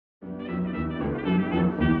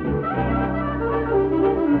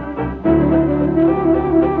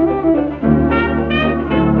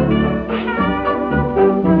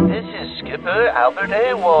Albert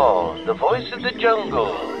AWOL, the voice of the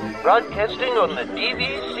jungle, broadcasting on the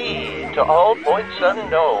DVC to all points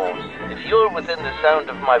unknown. If you're within the sound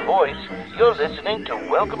of my voice, you're listening to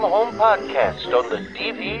Welcome Home Podcast on the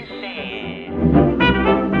DVC.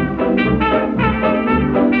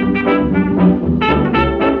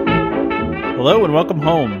 Hello and welcome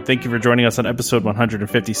home. Thank you for joining us on episode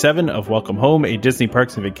 157 of Welcome Home, a Disney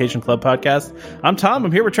Parks and Vacation Club podcast. I'm Tom.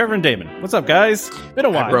 I'm here with Trevor and Damon. What's up, guys? Been a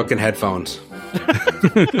while. Broken headphones.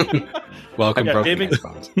 Welcome, broken David,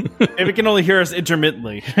 headphones. David can only hear us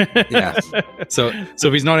intermittently. Yes. So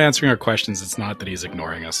if he's not answering our questions, it's not that he's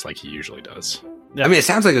ignoring us like he usually does. Yeah. I mean, it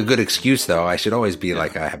sounds like a good excuse, though. I should always be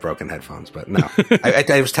like, I have broken headphones, but no.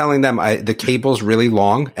 I was telling them the cable's really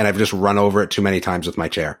long, and I've just run over it too many times with my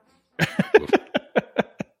chair.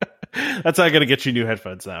 That's how I'm gonna get you new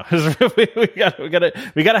headphones now.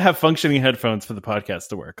 we gotta have functioning headphones for the podcast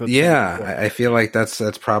to work. I feel like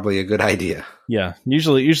that's probably a good idea. Yeah,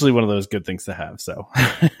 usually one of those good things to have. So,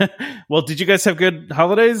 well, did you guys have good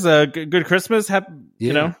holidays? Good Christmas?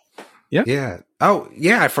 You know? Yeah. Oh,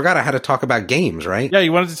 yeah. I forgot I had to talk about games, right? Yeah,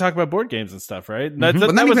 you wanted to talk about board games and stuff, right? That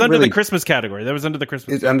was under the Christmas category. That was under the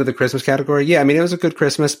Christmas. It's under the Christmas category. Yeah, I mean, it was a good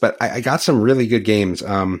Christmas, but I got some really good games.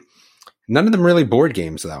 None of them really board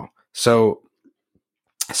games, though. So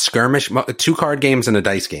Skirmish, 2 card games and a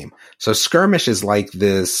dice game. So Skirmish is like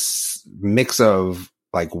this mix of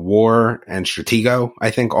like war and Stratego,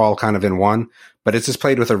 I think, all kind of in one. But it's just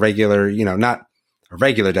played with a regular, not a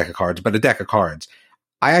regular deck of cards, but a deck of cards.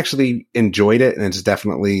 I actually enjoyed it, and it's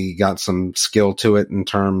definitely got some skill to it in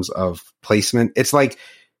terms of placement. It's like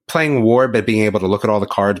playing war, but being able to look at all the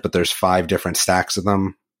cards, but there's 5 different stacks of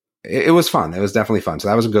them. It was fun. It was definitely fun. So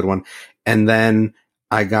that was a good one. And then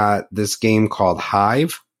I got this game called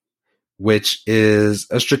Hive, which is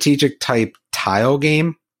a strategic type tile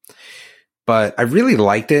game, but I really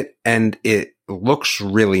liked it, and it looks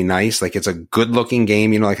really nice. Like, it's a good looking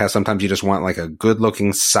game, like how sometimes you just want like a good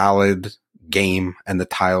looking solid game, and the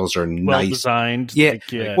tiles are well nice, designed. Yeah,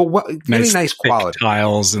 well, really nice quality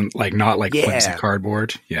tiles, and like not like flimsy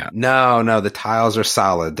cardboard. Yeah, no, the tiles are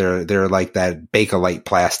solid. They're like that Bakelite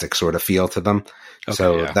plastic sort of feel to them. Okay,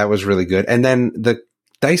 so that was really good. And then the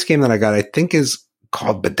dice game that I got, I think, is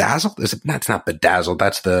called Bedazzled. Is it? That's not Bedazzled.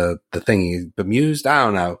 That's the thing. Bemused. I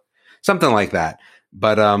don't know, something like that.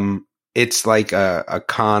 But it's like a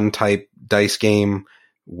con type dice game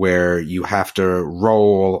where you have to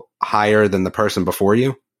roll higher than the person before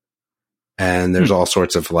you. And there's all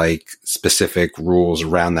sorts of like specific rules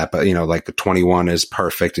around that. But, like the 21 is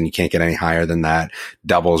perfect and you can't get any higher than that.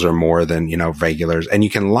 Doubles are more than, regulars. And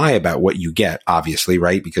you can lie about what you get, obviously,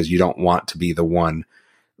 right? Because you don't want to be the one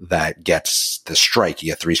that gets the strike.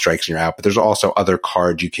 You get 3 strikes and you're out. But there's also other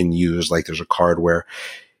cards you can use. Like there's a card where,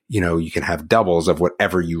 you can have doubles of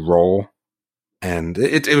whatever you roll. And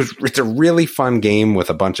it's a really fun game with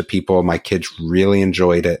a bunch of people. My kids really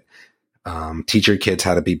enjoyed it. Teach your kids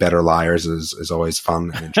how to be better liars is always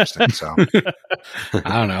fun and interesting. So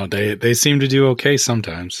I don't know. They seem to do okay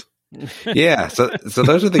sometimes. Yeah. So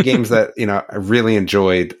those are the games that, I really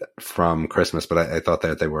enjoyed from Christmas, but I thought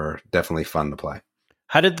that they were definitely fun to play.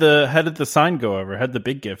 How did the sign go over? How did the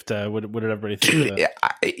big gift? What did everybody think of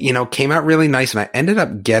that? Came out really nice, and I ended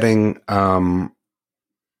up getting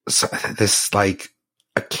this like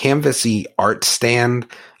a canvasy art stand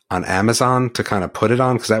on Amazon to kind of put it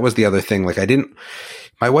on, because that was the other thing. Like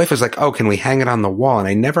my wife was like, "Oh, can we hang it on the wall?" And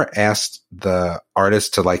I never asked the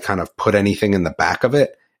artist to like kind of put anything in the back of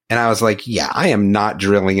it. And I was like, yeah, I am not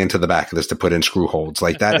drilling into the back of this to put in screw holes.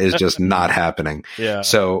 Like that is just not happening. Yeah.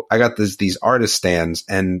 So I got these artist stands,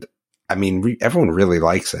 and I mean, everyone really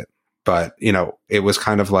likes it, but it was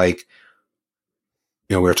kind of like,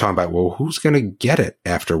 we were talking about, well, who's going to get it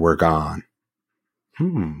after we're gone?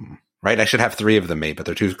 Right. I should have 3 of them made, but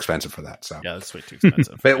they're too expensive for that. So yeah, that's way too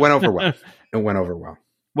expensive. But it went over well. It went over well.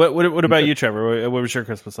 What about you, Trevor? What was your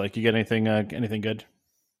Christmas like? You get anything good?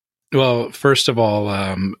 Well, first of all,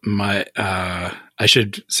 I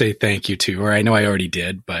should say thank you to, or I know I already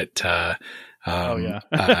did, but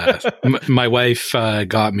my wife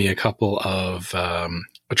got me a couple of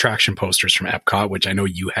attraction posters from Epcot, which I know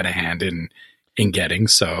you had a hand in getting.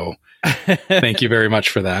 So thank you very much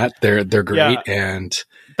for that. They're great. Yeah. And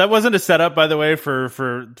that wasn't a setup, by the way,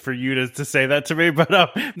 for you to say that to me, but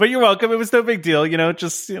you're welcome. It was no big deal,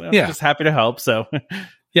 just happy to help. So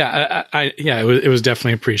yeah, it was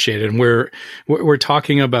definitely appreciated. And we're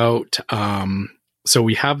talking about, so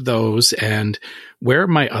we have those, and where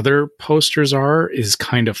my other posters are is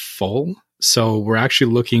kind of full. So we're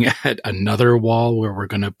actually looking at another wall where we're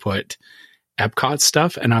going to put Epcot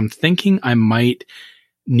stuff. And I'm thinking I might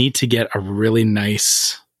need to get a really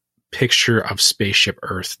nice picture of Spaceship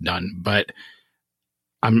Earth done, but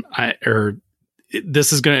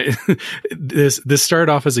this is going to, this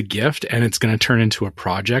started off as a gift and it's going to turn into a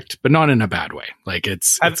project, but not in a bad way. Like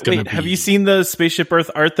have you seen the Spaceship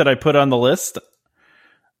Earth art that I put on the list?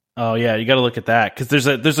 Oh yeah, you got to look at that because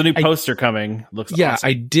there's a new poster coming. Looks awesome.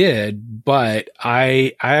 I did, but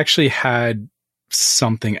I actually had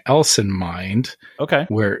something else in mind. Okay,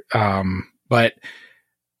 where but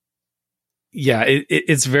yeah,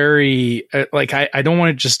 it's very like I don't want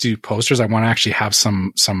to just do posters. I want to actually have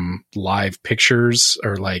some live pictures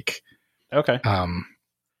or like okay.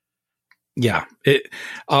 Yeah,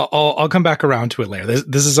 I'll come back around to it later.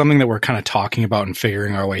 This is something that we're kind of talking about and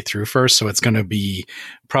figuring our way through first. So it's going to be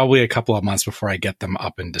probably a couple of months before I get them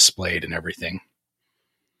up and displayed and everything.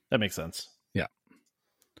 That makes sense. Yeah.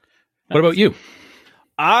 What about you?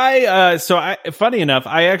 Funny enough,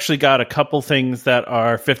 I actually got a couple things that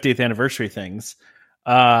are 50th anniversary things.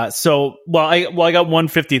 I got one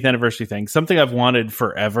 50th anniversary thing, something I've wanted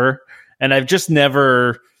forever, and I've just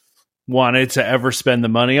never wanted to ever spend the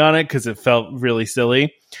money on it because it felt really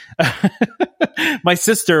silly. My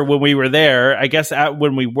sister, when we were there, I guess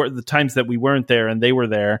when we were the times that we weren't there and they were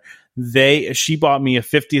there, she bought me a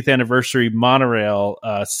 50th anniversary monorail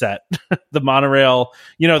set. The monorail,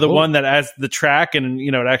 one that has the track and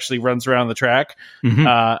it actually runs around the track.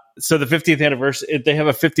 Mm-hmm. So the 50th anniversary, they have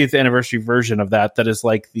a 50th anniversary version of that is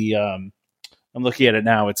like the I'm looking at it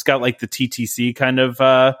now. It's got like the TTC kind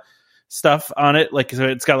of stuff on it, like so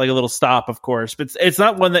it's got like a little stop, of course, but it's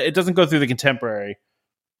not one that it doesn't go through the Contemporary,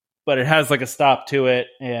 but it has like a stop to it,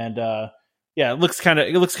 and it looks kind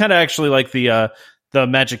of actually like the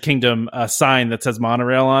Magic Kingdom sign that says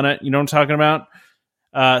monorail on it. You know what I'm talking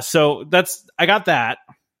about? So I got that.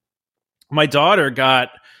 My daughter got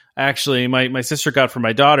my sister got for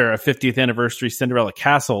my daughter a 50th anniversary Cinderella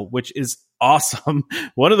Castle, which is awesome.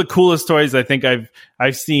 One of the coolest toys I think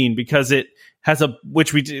I've seen, because it has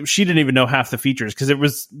she didn't even know half the features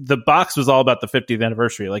because the box was all about the 50th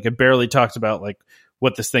anniversary. Like it barely talked about like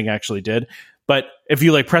what this thing actually did. But if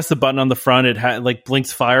you like press the button on the front, it like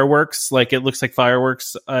blinks fireworks, like it looks like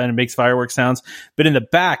fireworks and it makes fireworks sounds. But in the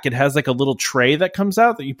back, it has like a little tray that comes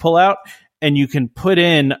out that you pull out and you can put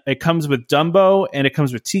in. It comes with Dumbo and it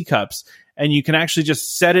comes with teacups, and you can actually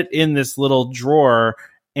just set it in this little drawer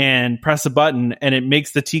and press a button, and it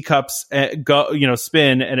makes the teacups go,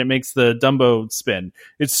 spin, and it makes the Dumbo spin.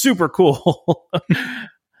 It's super cool.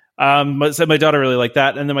 So my daughter really liked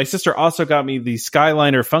that. And then my sister also got me the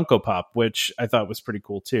Skyliner Funko Pop, which I thought was pretty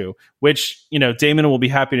cool too, which, Damon will be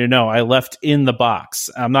happy to know I left in the box.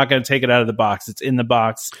 I'm not going to take it out of the box. It's in the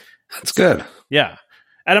box. That's good. Yeah.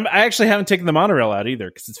 And I actually haven't taken the monorail out either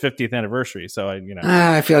because it's 50th anniversary. So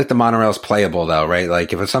I feel like the monorail's playable though, right?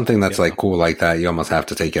 Like if it's something that's like cool like that, you almost have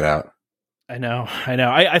to take it out. I know.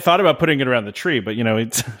 I thought about putting it around the tree, but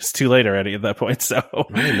it's too late already at that point. So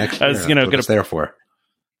right, next year, I was going to there for.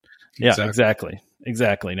 Yeah, exactly.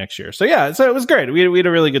 Next year. So yeah, so it was great. We had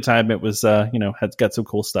a really good time. It was, had got some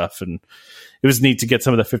cool stuff, and it was neat to get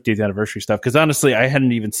some of the 50th anniversary stuff. Cause honestly, I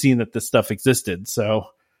hadn't even seen that this stuff existed. So,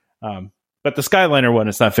 but the Skyliner one,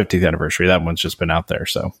 it's not 50th anniversary. That one's just been out there.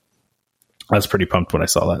 So I was pretty pumped when I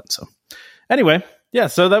saw that. So anyway, yeah,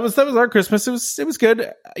 so that was our Christmas. It was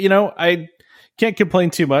good. I can't complain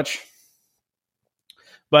too much.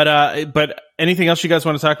 But anything else you guys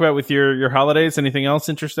want to talk about with your holidays? Anything else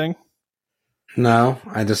interesting? No,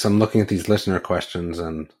 I'm looking at these listener questions,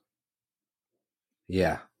 and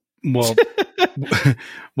yeah. Well,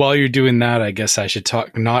 while you're doing that, I guess I should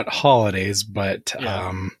talk not holidays, but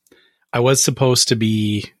I was supposed to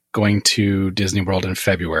be going to Disney World in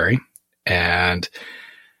February, and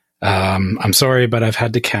I'm sorry, but I've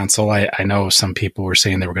had to cancel. I know some people were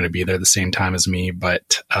saying they were going to be there the same time as me,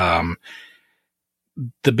 but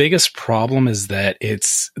the biggest problem is that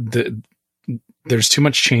there's too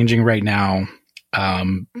much changing right now.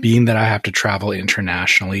 Being that I have to travel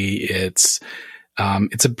internationally, it's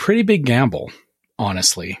a pretty big gamble,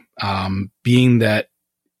 honestly. Being that,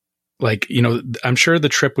 I'm sure the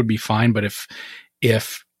trip would be fine, but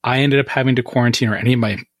if I ended up having to quarantine, or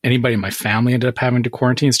anybody in my family ended up having to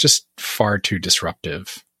quarantine, it's just far too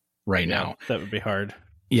disruptive right now. That would be hard.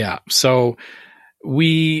 Yeah. So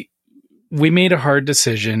we made a hard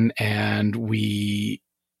decision, and we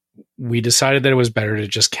decided that it was better to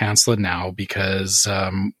just cancel it now because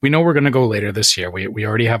we know we're going to go later this year. We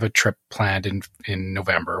already have a trip planned in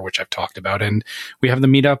November, which I've talked about, and we have the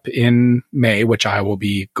meetup in May, which I will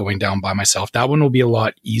be going down by myself. That one will be a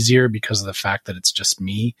lot easier because of the fact that it's just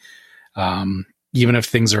me. Even if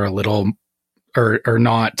things are a little or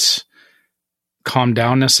not calmed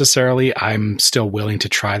down necessarily. I'm still willing to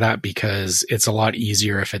try that because it's a lot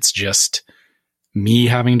easier if it's just me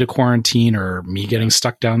having to quarantine or me getting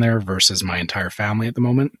stuck down there versus my entire family at the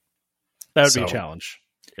moment. That would be a challenge.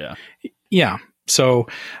 Yeah. Yeah. So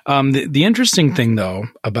the interesting thing, though,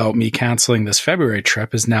 about me canceling this February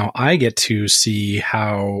trip is now I get to see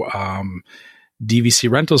how DVC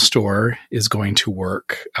Rental Store is going to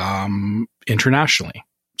work internationally.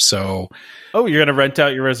 So, you're going to rent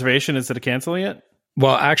out your reservation instead of canceling it?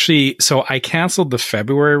 Well, actually, so I canceled the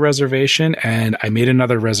February reservation and I made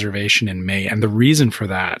another reservation in May. And the reason for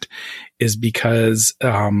that is because,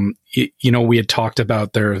 we had talked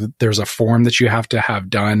about there's a form that you have to have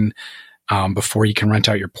done before you can rent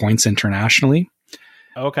out your points internationally.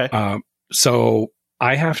 Okay. So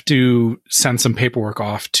I have to send some paperwork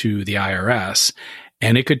off to the IRS,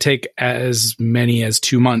 and it could take as many as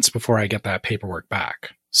 2 months before I get that paperwork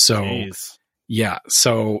back. So, Jeez. Yeah.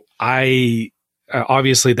 So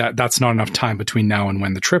obviously that's not enough time between now and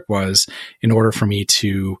when the trip was in order for me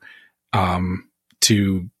to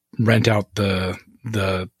rent out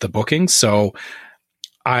the bookings. So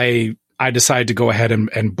I decided to go ahead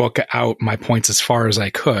and book out my points as far as I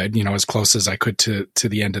could, as close as I could to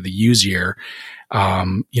the end of the use year,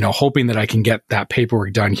 hoping that I can get that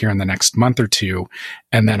paperwork done here in the next month or two.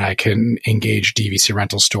 And then I can engage DVC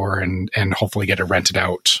Rental Store and hopefully get it rented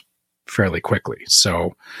out fairly quickly.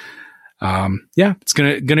 So, it's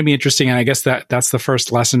going to be interesting. And I guess that's the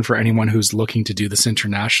first lesson for anyone who's looking to do this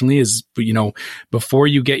internationally is, before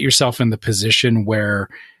you get yourself in the position where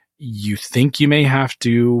you think you may have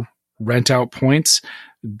to rent out points,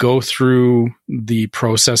 go through the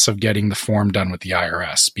process of getting the form done with the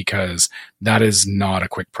IRS, because that is not a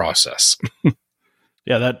quick process.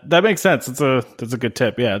 Yeah, that makes sense. That's a good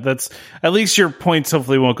tip. Yeah, that's at least your points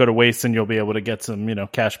hopefully won't go to waste and you'll be able to get some,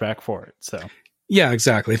 cash back for it. So. Yeah,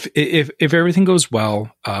 exactly. If everything goes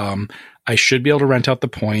well, I should be able to rent out the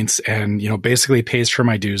points and, basically pays for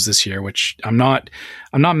my dues this year, which I'm not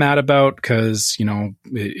mad about because,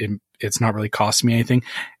 it's not really costing me anything.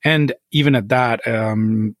 And even at that,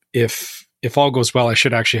 if all goes well, I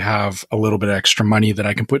should actually have a little bit of extra money that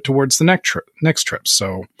I can put towards the next trip.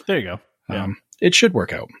 So there you go. Yeah. It should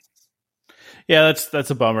work out. Yeah, that's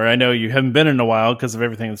a bummer. I know you haven't been in a while because of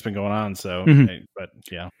everything that's been going on. So, but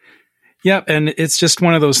yeah. Yeah, and it's just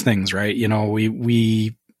one of those things, right? I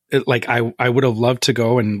would have loved to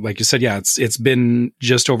go, and like you said, yeah, it's been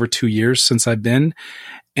just over 2 years since I've been,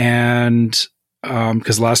 and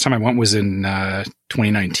because the last time I went was in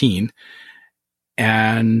 2019,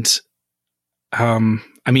 and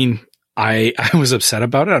I was upset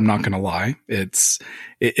about it. I'm not going to lie, it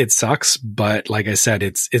sucks, but like I said,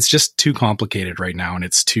 it's just too complicated right now, and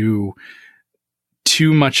it's too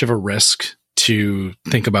much of a risk to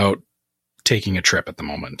think about taking a trip at the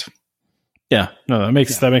moment. Yeah, no, that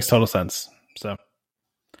makes total sense. So,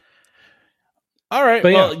 all right.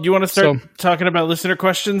 But well, you want to start talking about listener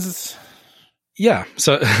questions? Yeah.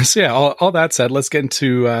 So yeah, all that said, let's get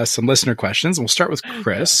into some listener questions. We'll start with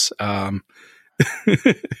Chris,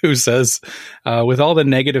 who says, with all the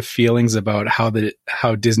negative feelings about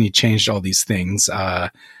how Disney changed all these things,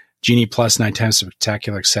 Genie Plus, Nighttime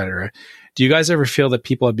Spectacular, etc., do you guys ever feel that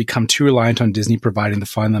people have become too reliant on Disney providing the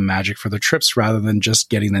fun and the magic for their trips rather than just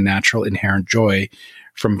getting the natural inherent joy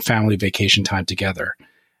from family vacation time together?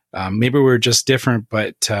 Maybe we're just different,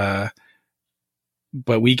 but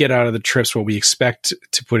we get out of the trips what we expect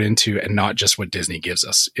to put into and not just what Disney gives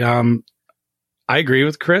us. I agree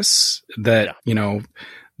with Chris that,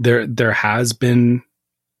 there has been,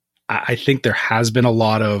 I think there has been a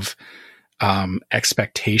lot of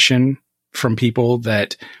expectation from people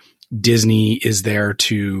that Disney is there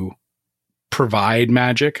to provide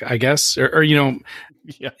magic, I guess, or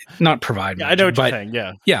not provide magic. I know what you're saying.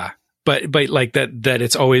 Yeah. Yeah. But like that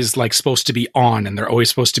it's always like supposed to be on, and they're always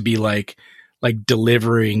supposed to be like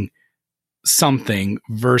delivering something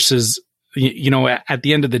versus, at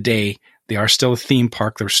the end of the day, they are still a theme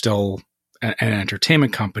park. They're still an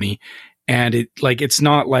entertainment company. And it's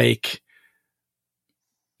not like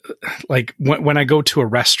when I go to a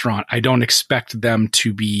restaurant, I don't expect them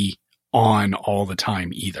to be on all the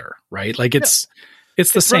time either. Right. Like it's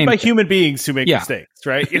the same run by human beings who make mistakes,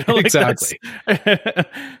 right? Exactly.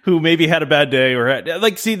 Who maybe had a bad day or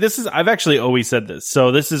I've actually always said this.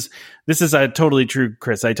 So this is totally true,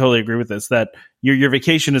 Chris. I totally agree with this, that your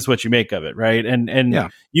vacation is what you make of it. Right.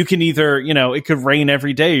 And you can either, it could rain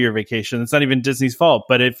every day of your vacation. It's not even Disney's fault,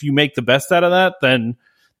 but if you make the best out of that, then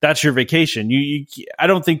that's your vacation. I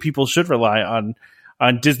don't think people should rely on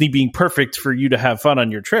Disney being perfect for you to have fun on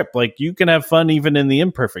your trip. Like, you can have fun even in the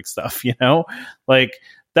imperfect stuff, like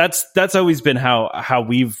that's always been how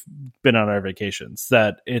we've been on our vacations.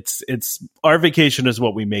 That it's our vacation is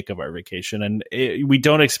what we make of our vacation, and we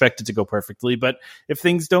don't expect it to go perfectly. But if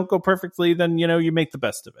things don't go perfectly, then you make the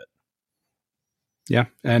best of it. Yeah,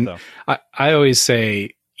 and so. I always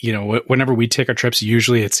say, whenever we take our trips,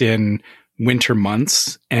 usually it's in winter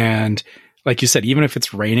months, and like you said, even if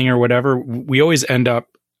it's raining or whatever, we always end up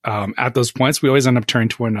at those points. We always end up turning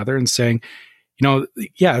to one another and saying,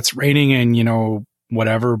 yeah, it's raining and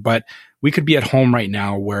whatever, but we could be at home right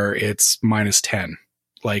now where it's -10.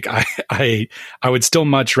 Like I would still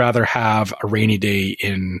much rather have a rainy day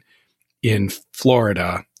in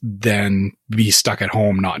Florida than be stuck at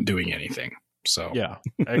home not doing anything. So yeah,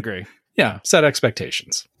 I agree. Yeah, set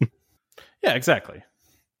expectations. Yeah, exactly.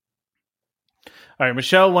 All right,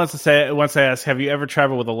 Michelle wants to ask, have you ever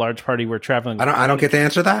traveled with a large party where traveling? I don't get to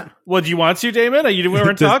answer that. Well, do you want to, Damon? We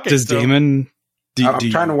weren't talking. Does Damon?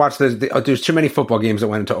 I'm trying to watch there's too many football games that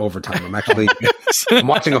went into overtime. I'm actually I'm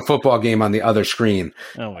watching a football game on the other screen.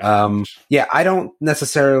 Oh my gosh. Yeah, I don't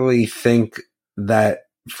necessarily think that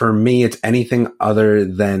for me it's anything other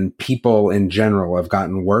than people in general have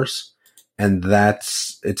gotten worse. And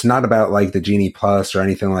it's not about like the Genie Plus or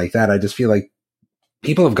anything like that. I just feel like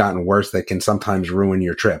people have gotten worse that can sometimes ruin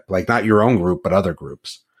your trip. Like not your own group, but other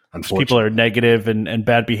groups. Unfortunately, people are negative and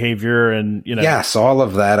bad behavior, and Yes, all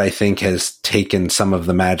of that I think has taken some of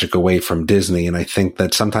the magic away from Disney, and I think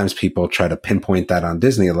that sometimes people try to pinpoint that on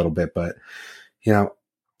Disney a little bit, but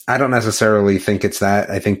I don't necessarily think it's that.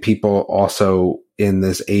 I think people also in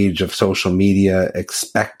this age of social media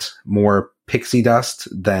expect more pixie dust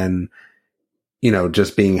than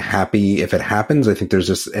just being happy if it happens. I think there's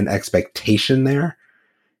just an expectation there,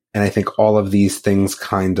 and I think all of these things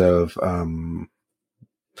kind of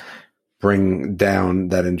bring down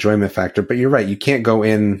that enjoyment factor. But you're right. You can't go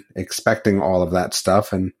in expecting all of that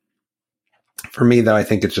stuff. And for me, though, I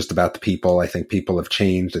think it's just about the people. I think people have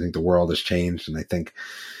changed. I think the world has changed. And I think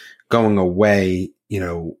going away,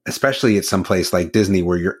 especially at some place like Disney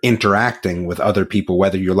where you're interacting with other people,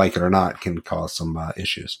 whether you like it or not, can cause some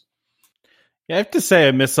issues. Yeah, I have to say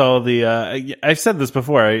I miss all the, I've said this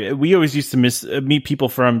before, we always used to meet people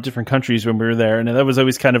from different countries when we were there, and that was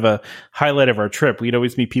always kind of a highlight of our trip. We'd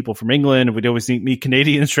always meet people from England, we'd always meet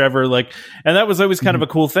Canadians, Trevor, and that was always kind of a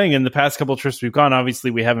cool thing. In the past couple of trips we've gone, obviously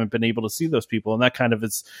we haven't been able to see those people, and that kind of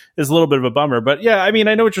is a little bit of a bummer. But yeah, I mean,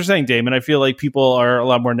 I know what you're saying, Damon. I feel like people are a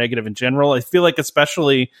lot more negative in general. I feel like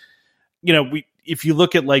especially, if you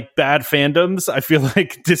look at like bad fandoms, I feel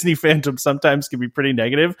like Disney fandom sometimes can be pretty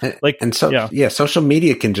negative. Social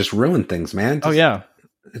media can just ruin things, man.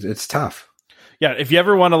 It's tough. Yeah, if you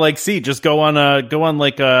ever want to just go on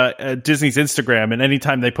Disney's Instagram, and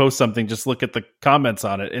anytime they post something, just look at the comments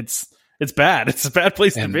on it. It's bad. It's a bad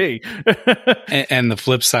place to be. and the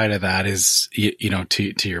flip side of that is,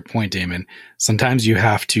 to your point, Damon, sometimes you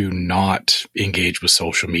have to not engage with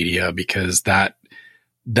social media because that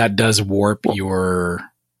does warp your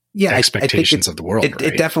expectations of the world.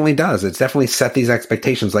 It definitely does. It's definitely set these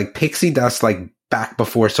expectations. Like pixie dust, like back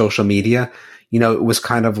before social media, it was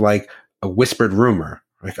kind of like a whispered rumor.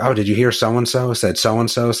 Like, oh, did you hear so-and-so said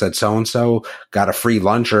so-and-so said so-and-so got a free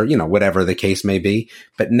lunch or, whatever the case may be.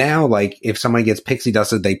 But now, like, if somebody gets pixie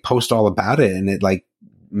dusted, they post all about it, and it like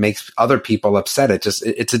makes other people upset.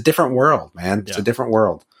 It's a different world, man. It's a different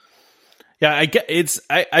world. Yeah,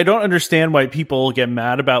 I don't understand why people get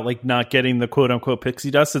mad about not getting the quote unquote pixie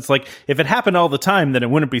dust. It's like, if it happened all the time, then it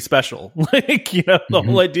wouldn't be special. The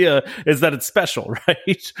whole idea is that it's special,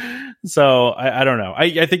 right? So I don't know.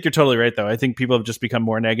 I think you're totally right though. I think people have just become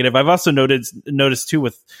more negative. I've also noticed too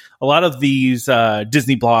with a lot of these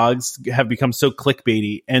Disney blogs have become so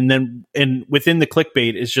clickbaity, and within the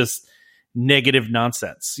clickbait is just negative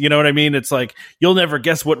nonsense. You know what I mean? It's like, you'll never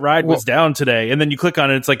guess what ride was down today, and then you click on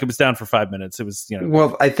it, it's like it was down for 5 minutes. It was,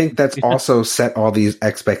 Well, I think that's also set all these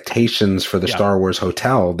expectations for the Star Wars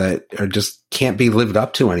hotel that are just can't be lived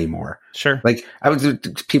up to anymore. Sure. Like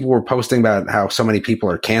people were posting about how so many people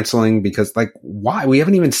are canceling because, like, why? We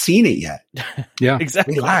haven't even seen it yet. Yeah,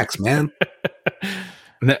 exactly. Relax, man.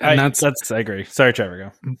 And I agree. Sorry,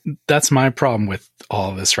 Trevor, go. That's my problem with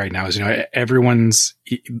all of this right now is,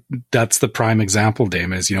 that's the prime example,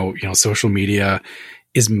 Damon, is, social media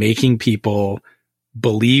is making people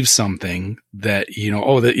believe something that,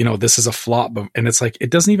 this is a flop. And it's like,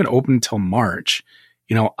 it doesn't even open until March.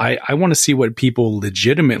 I want to see what people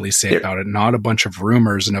legitimately say about it, not a bunch of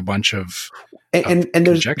rumors and a bunch of and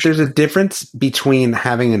there's a difference between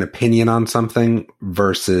having an opinion on something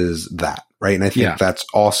versus that. Right. And I think that's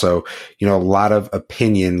also, a lot of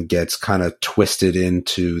opinion gets kind of twisted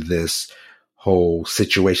into this whole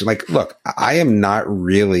situation. Like, look, I am not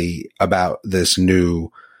really about this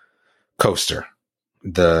new coaster,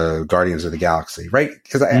 the Guardians of the Galaxy, right?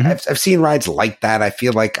 Because I've seen rides like that. I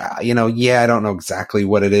feel like, I don't know exactly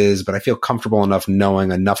what it is, but I feel comfortable enough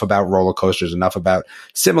knowing enough about roller coasters, enough about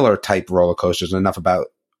similar type roller coasters, and enough about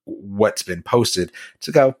what's been posted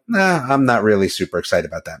to go, I'm not really super excited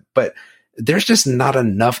about that. But there's just not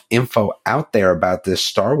enough info out there about this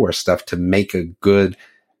Star Wars stuff to make a good,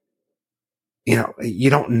 you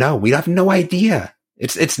don't know. We have no idea.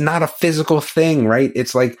 It's not a physical thing, right?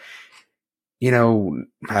 It's like, I don't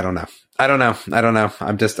know. I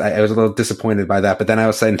was a little disappointed by that, but then I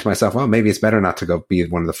was saying to myself, well, maybe it's better not to go be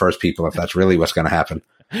one of the first people if that's really what's going to happen.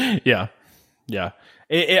 Yeah. Yeah.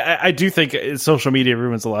 I do think social media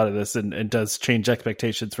ruins a lot of this and does change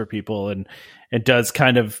expectations for people and does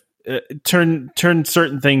kind of turn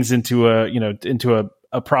certain things into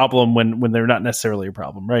a problem when they're not necessarily a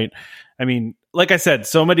problem, right? I mean, like I said,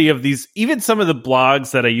 so many of these, even some of the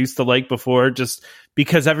blogs that I used to like before, just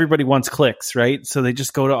because everybody wants clicks, right? So they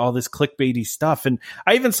just go to all this clickbaity stuff. And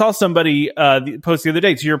I even saw somebody post the other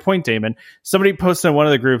day, to your point, Damon, somebody posted in one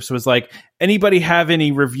of the groups was like, anybody have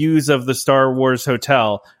any reviews of the Star Wars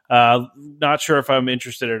hotel? Not sure if I'm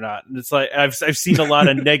interested or not. And it's like, I've seen a lot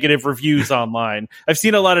of negative reviews online.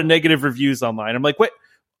 I'm like, what?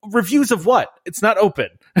 Reviews of what? It's not open.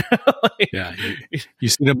 Yeah, you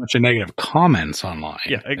see a bunch of negative comments online.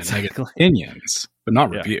 Yeah, exactly. Negative opinions, but not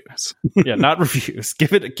reviews. Yeah, not reviews.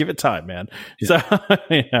 Give it time, man. Yeah. So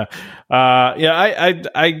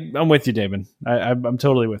I'm with you, Damon. I'm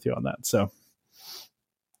totally with you on that. So,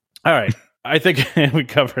 all right. I think we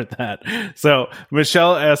covered that. So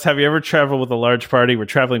Michelle asked, have you ever traveled with a large party? We're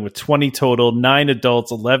traveling with 20 total, 9 adults,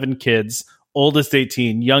 11 kids. Oldest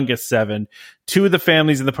 18, youngest 7. 2 of the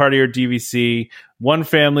families in the party are DVC. 1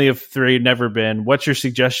 family of 3 never been. What's your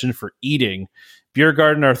suggestion for eating? Beer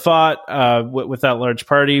garden, our thought. With that large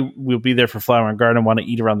party, we'll be there for Flower and Garden. Want to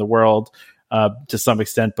eat around the world to some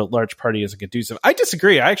extent, but large party isn't conducive. I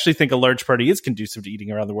disagree. I actually think a large party is conducive to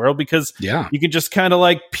eating around the world because you can just kind of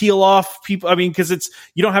like peel off people. I mean, because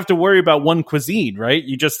you don't have to worry about one cuisine, right?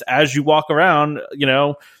 You just, as you walk around,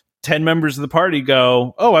 10 members of the party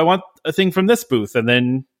go, oh, I want a thing from this booth. And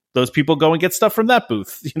then those people go and get stuff from that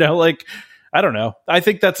booth. I don't know. I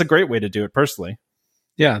think that's a great way to do it personally.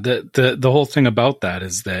 Yeah. The whole thing about that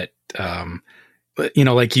is that,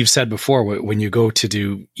 like you've said before, when you go to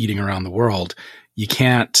do eating around the world, you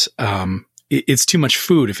can't, it's too much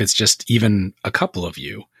food if it's just even a couple of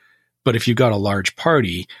you. But if you've got a large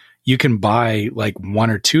party, you can buy like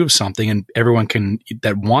 1 or 2 of something and everyone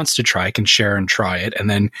that wants to try can share and try it. And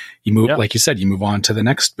then you move, like you said, you move on to the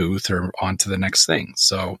next booth or on to the next thing.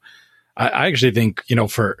 So I actually think,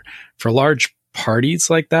 for large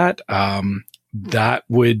parties like that, that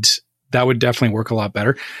would definitely work a lot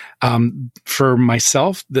better. For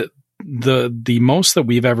myself, the most that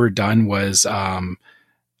we've ever done was,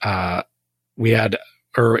 it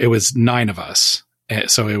was 9 of us.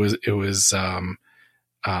 So it was,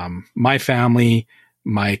 my family,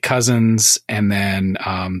 my cousins, and then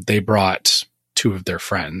they brought 2 of their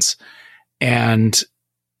friends, and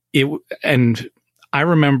I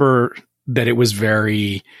remember that it was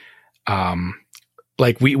very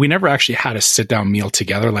like we never actually had a sit down meal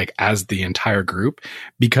together like as the entire group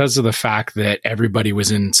because of the fact that everybody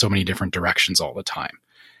was in so many different directions all the time,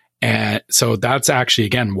 and so that's actually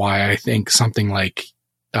again why I think something like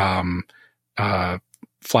Flower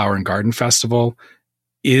and Garden Festival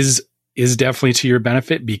is definitely to your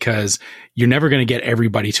benefit because you're never going to get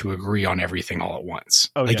everybody to agree on everything all at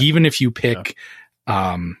once. Even if you pick,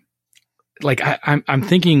 I'm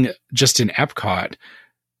thinking just in Epcot,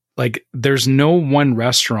 like there's no one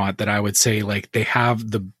restaurant that I would say like they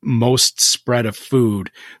have the most spread of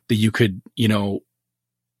food that you could,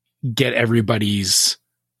 get everybody's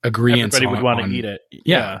agreement. Everybody would want to eat it.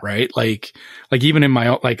 Yeah. Right. Like even in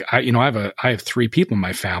my, I have 3 people in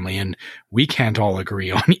my family and we can't all agree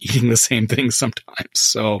on eating the same thing sometimes.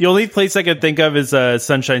 So the only place I can think of is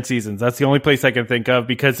Sunshine Seasons. That's the only place I can think of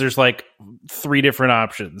because there's like 3 different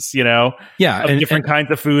options, Yeah. Of different kinds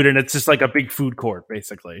of food. And it's just like a big food court,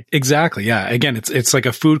 basically. Exactly. Yeah. Again, it's like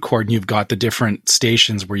a food court and you've got the different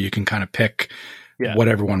stations where you can kind of pick what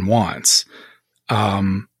everyone wants.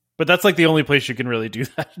 But that's like the only place you can really do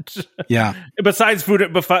that. Yeah. Besides not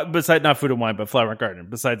Food and Wine, but Flower and Garden,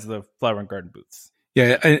 besides the Flower and Garden booths.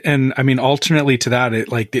 Yeah. And I mean, alternately to that,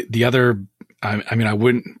 the other, I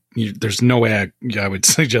wouldn't, there's no way I would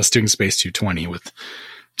suggest doing Space 220 with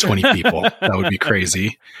 20 people. That would be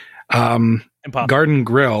crazy. Garden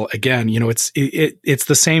Grill, again, it's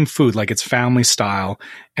the same food, like it's family style.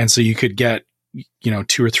 And so you could get,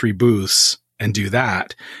 2 or 3 booths and do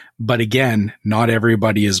that. But again, not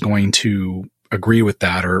everybody is going to agree with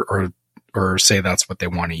that or say that's what they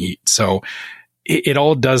want to eat. So it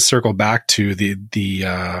all does circle back to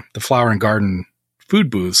the flower and garden food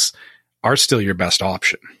booths are still your best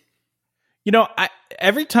option. You know,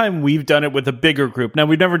 every time we've done it with a bigger group, now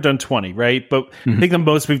we've never done 20, right? But I think the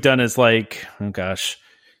most we've done is like,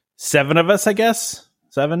 7 of us, I guess.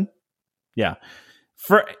 7? Yeah.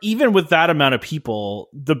 For even with that amount of people,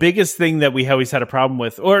 the biggest thing that we always had a problem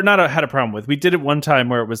with, or not had a problem with, we did it one time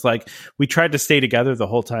where it was like we tried to stay together the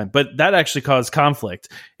whole time, but that actually caused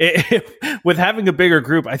conflict. With having a bigger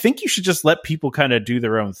group, I think you should just let people kind of do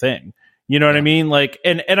their own thing. You know what I mean? Like,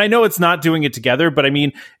 and I know it's not doing it together, but I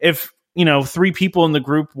mean, if 3 people in the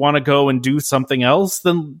group want to go and do something else,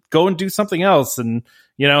 then go and do something else. And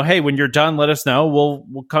hey, when you're done, let us know.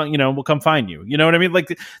 We'll come find you. You know what I mean?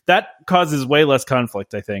 Like that causes way less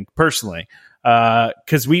conflict, I think, personally.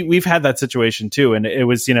 Cause we've had that situation too. And it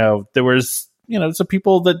was, there was, some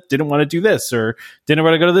people that didn't want to do this or didn't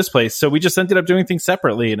want to go to this place. So we just ended up doing things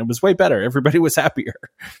separately and it was way better. Everybody was happier.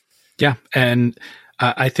 Yeah. And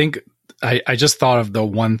I think I just thought of the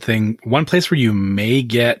one place where you may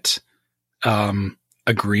get,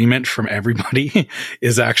 agreement from everybody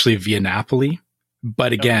is actually Via Napoli.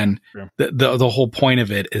 But again, the whole point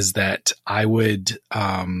of it is that I would,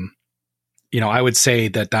 I would say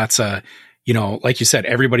that that's like you said,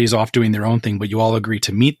 everybody's off doing their own thing, but you all agree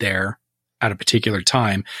to meet there at a particular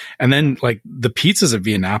time. And then like the pizzas at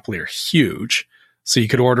Via Napoli are huge. So you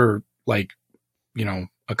could order like,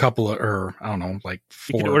 a couple of, or I don't know, like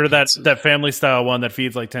 4. You could order that family style one that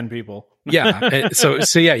feeds like 10 people. Yeah. So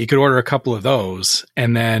yeah, you could order a couple of those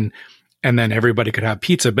and then everybody could have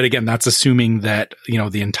pizza. But again, that's assuming that,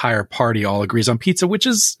 the entire party all agrees on pizza, which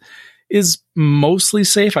is mostly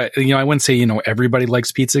safe. I wouldn't say, everybody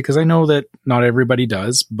likes pizza because I know that not everybody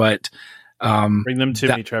does, but bring them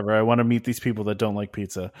to me, Trevor. I want to meet these people that don't like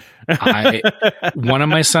pizza. One of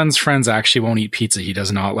my son's friends actually won't eat pizza. He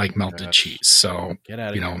does not like melted cheese. So get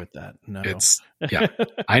out of here with that. No,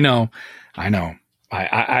 I know.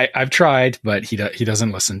 I've tried, but he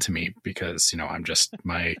doesn't listen to me because, I'm just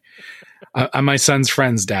I'm my son's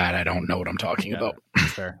friend's dad. I don't know what I'm talking about.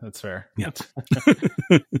 That's fair. Yeah.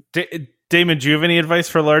 Damon, do you have any advice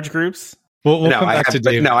for large groups? We'll come back to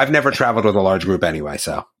David. No, I've never traveled with a large group anyway.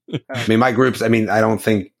 So, I mean, my groups, I don't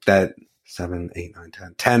think that 7, 8, 9,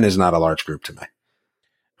 10. 10 is not a large group to me.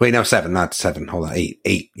 Wait, no, 7, not 7. Hold on.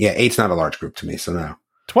 8. Yeah, 8's not a large group to me. So no.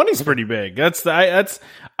 20's pretty big. I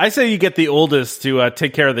say you get the oldest to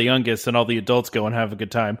take care of the youngest and all the adults go and have a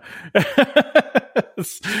good time.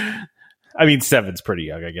 7's pretty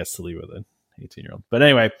young, I guess, to leave with an 18-year-old. But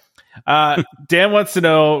anyway, Dan wants to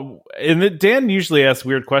know, and Dan usually asks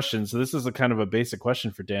weird questions, so this is a kind of a basic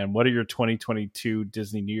question for Dan. What are your 2022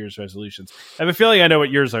 Disney New Year's resolutions? I have a feeling I know what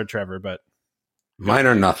yours are, Trevor, but mine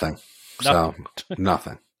are nothing. So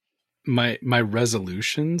nothing. My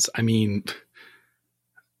resolutions,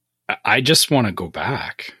 I just want to go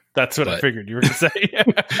back. That's what I figured you were going to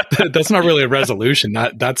say. That's not really a resolution.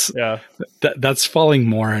 That's falling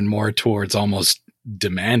more and more towards almost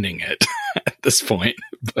demanding it at this point.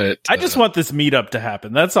 But I just want this meetup to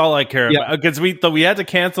happen. That's all I care about. Because we had to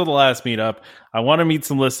cancel the last meetup. I want to meet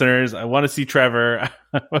some listeners. I want to see Trevor.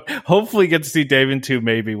 Hopefully get to see David too.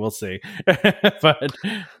 Maybe we'll see. But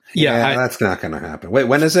that's not going to happen. Wait,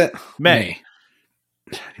 when is it? May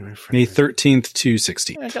 13th to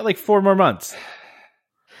 16th. I got like 4 more months.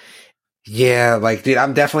 Yeah, dude,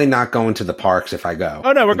 I'm definitely not going to the parks if I go.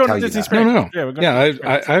 Oh no, we're going to Disney Springs. No.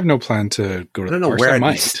 I have no plan to go to the parks. I don't know where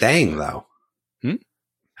I'd be staying though.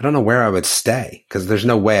 I don't know where I would stay because there's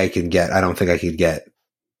no way I don't think I could get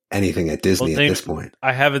anything at Disney at this point.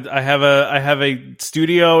 I have a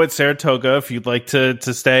studio at Saratoga. If you'd like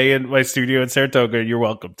to stay in my studio at Saratoga, you're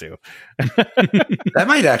welcome to. That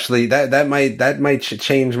might actually that might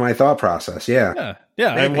change my thought process. Yeah.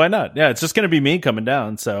 And why not? Yeah, it's just going to be me coming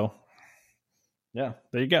down. So, yeah,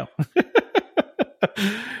 there you go.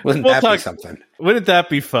 Wouldn't that be something? Wouldn't that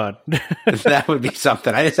be fun? That would be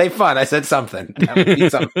something. I didn't say fun. I said something. That would be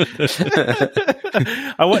something.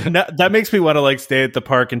 That makes me want to stay at the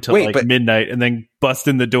park until midnight and then bust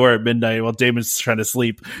in the door at midnight while Damon's trying to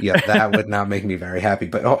sleep. Yeah, that would not make me very happy.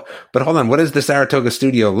 But hold on. What does the Saratoga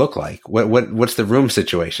studio look like? What's the room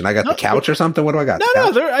situation? I got the couch or something? What do I got?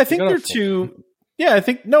 No. I think they're two. Yeah, I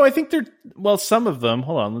think they're. Well, some of them.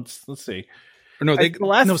 Hold on. Let's see. No,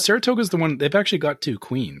 Saratoga's the one. They've actually got 2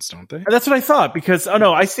 queens, don't they? That's what I thought because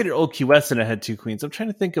I stayed at Old Key West and it had 2 queens. I'm trying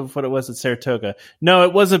to think of what it was at Saratoga. No,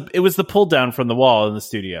 it was the pull down from the wall in the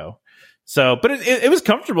studio. So, but it was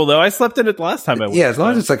comfortable though. I slept in it the last time I went. Yeah, as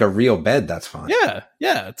long as it's like a real bed, that's fine. Yeah,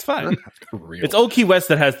 it's fine. It's Old Key West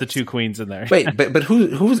that has the 2 queens in there. Wait, but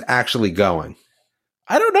who's actually going?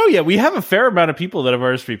 I don't know yet. We have a fair amount of people that have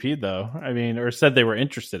RSVP'd though. I mean, or said they were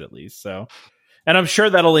interested at least. So, and I'm sure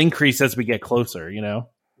that'll increase as we get closer. You know.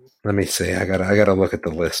 Let me see. I gotta look at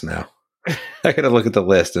the list now. I gotta look at the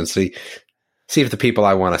list and see if the people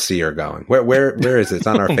I want to see are going. Where is it? It's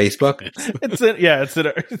on our Facebook.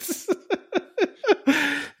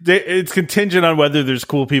 It's contingent on whether there's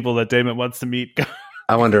cool people that Damon wants to meet.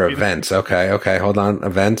 I wonder events. Okay. Hold on.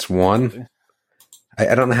 Events 1.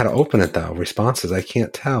 I don't know how to open it though. Responses. I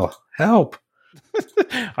can't tell. Help.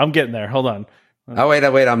 I'm getting there. Hold on. Oh wait.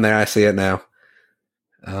 I'm there. I see it now.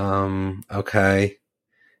 Okay.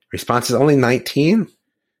 Responses only 19.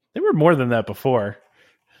 There were more than that before.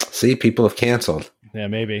 See, people have canceled. Yeah,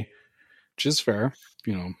 maybe. Which is fair.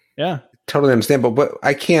 Yeah. Totally understand, but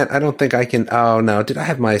I don't think I can. Oh no, did I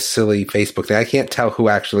have my silly Facebook thing? I can't tell who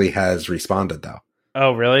actually has responded though.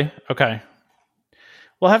 Oh, really? Okay.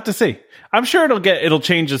 We'll have to see. I'm sure it'll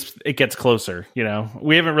change as it gets closer.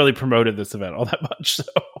 We haven't really promoted this event all that much. So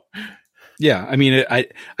yeah, I mean, I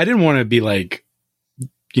didn't want to be like,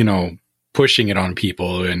 pushing it on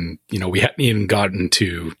people, and we hadn't even gotten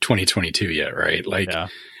to 2022 yet, right? Like, yeah.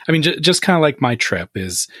 I mean, just kind of like my trip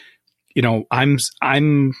is,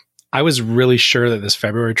 I was really sure that this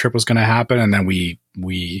February trip was going to happen, and then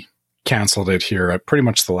we canceled it here at pretty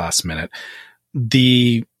much the last minute.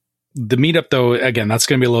 The meetup, though, again, that's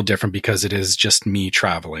going to be a little different because it is just me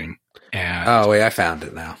traveling. And oh wait, I found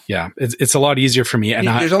it now. Yeah, it's a lot easier for me, and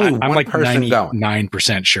there's only I'm one like person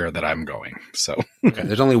 99% sure that I'm going. So okay,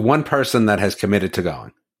 there's only one person that has committed to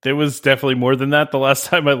going. There was definitely more than that the last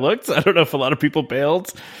time I looked. I don't know if a lot of people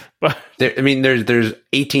bailed, but there's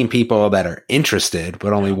 18 people that are interested,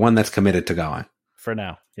 but only one that's committed to going for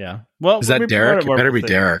now. Yeah. Well, is that Derek? It better be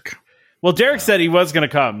Derek. Well, Derek said he was going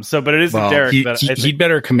to come, so but it isn't Derek. He'd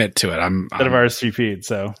better commit to it. I'm of RSVP'd.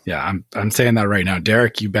 So yeah, I'm saying that right now,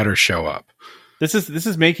 Derek. You better show up. This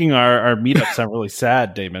is making our meetup sound really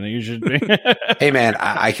sad, Damon. You should be. Hey man,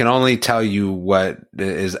 I can only tell you what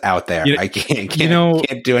is out there. I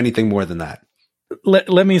can't do anything more than that.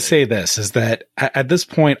 Let me say this: is that at this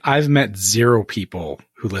point, I've met 0 people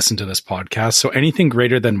who listen to this podcast. So anything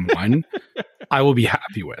greater than 1. I will be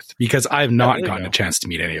happy with, because I have not gotten a chance to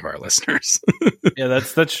meet any of our listeners. Yeah,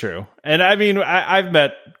 that's true. And I mean, I've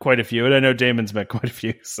met quite a few, and I know Damon's met quite a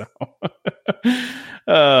few. So,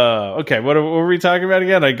 okay, what were we talking about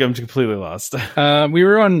again? I'm completely lost. We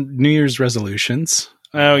were on New Year's resolutions.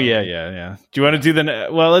 Oh yeah. Do you want to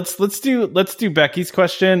do let's do Becky's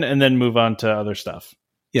question and then move on to other stuff.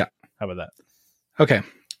 Yeah, how about that? Okay.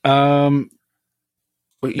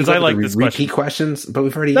 Because I like this repeat questions, but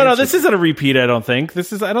we've already no, this isn't a repeat. I don't think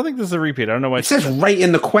this is. I don't think this is a repeat. I don't know why it says right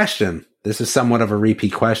in the question. This is somewhat of a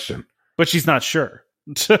repeat question, but she's not sure.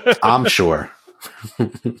 I'm sure.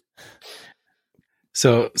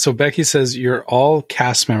 So Becky says you're all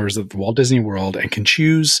cast members of the Walt Disney World and can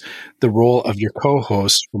choose the role of your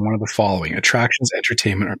co-host from one of the following: attractions,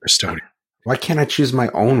 entertainment, or custodian. Why can't I choose my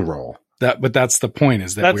own role? But that's the point.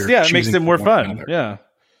 Is that it makes it more fun. Another. Yeah.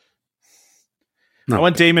 No. I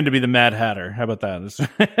want Damon to be the Mad Hatter. How about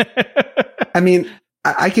that? I mean,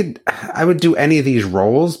 I would do any of these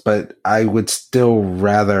roles, but I would still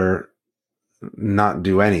rather not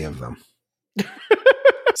do any of them.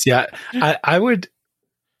 See, I would.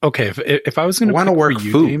 Okay, if I was going to want to work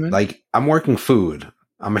food, Damon? Like I'm working food.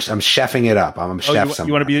 I'm chefing it up. I'm a chef.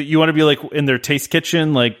 You want to be like in their taste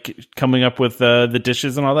kitchen, like coming up with the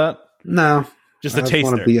dishes and all that. No, just a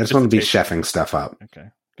taster. I just want to be chefing stuff up. Okay,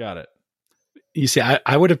 got it. You see,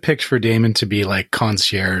 I would have picked for Damon to be like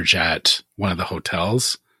concierge at one of the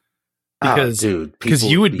hotels because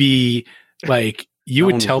you would be like, you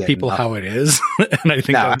would tell people how it is. And I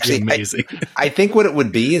think that would be amazing. I think what it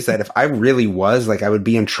would be is that if I really was like, I would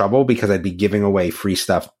be in trouble because I'd be giving away free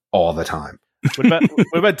stuff all the time. What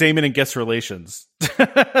about Damon and guest relations?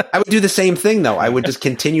 I would do the same thing though. I would just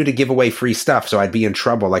continue to give away free stuff. So I'd be in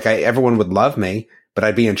trouble. Like everyone would love me, but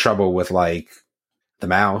I'd be in trouble with like, the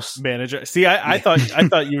mouse manager. See, I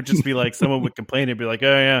thought you would just be like, someone would complain and be like, oh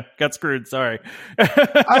yeah, got screwed. Sorry.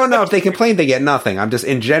 I don't know if they complain, they get nothing. I'm just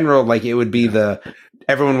in general, like it would be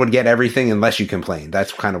everyone would get everything unless you complain.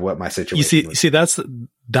 That's kind of what my situation You see,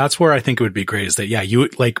 that's where I think it would be great is that, yeah, you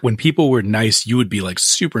like when people were nice, you would be like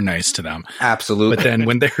super nice to them. Absolutely. But then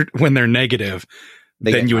when they're negative,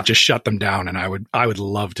 then you would just shut them down, and I would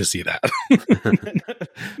love to see that.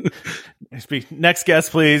 Next guest,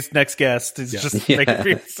 please. Next guest. Just make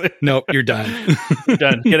it. Nope, you're done. You're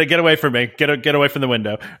done. Get away from me. Get away from the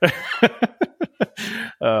window.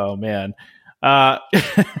 Oh man.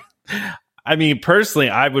 I mean, personally,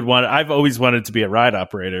 I've always wanted to be a ride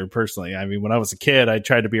operator, personally. I mean, when I was a kid, I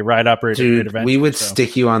tried to be a ride operator. Dude, we would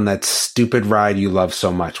stick you on that stupid ride you love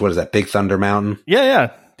so much. What is that, Big Thunder Mountain?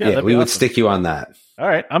 Yeah, we would stick you on that. All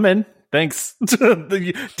right, I'm in. Thanks.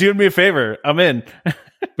 Doing me a favor. I'm in.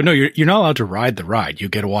 But no, you're not allowed to ride the ride. You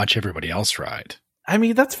get to watch everybody else ride. I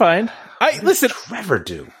mean, that's fine. Listen, Trevor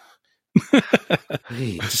do.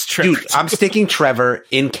 Just Trevor. Dude, I'm sticking Trevor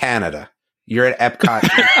in Canada. You're at Epcot. In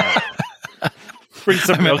Canada. Bring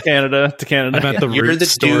some real Canada to Canada. I'm at the Root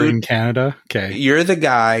store in Canada. Okay. You're the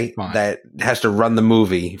guy that has to run the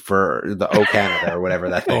movie for the O Canada or whatever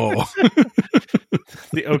that thing is.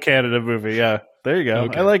 The O Canada movie. Yeah. There you go.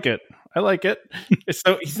 Okay. I like it.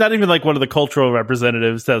 So he's not even like one of the cultural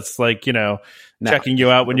representatives that's like, checking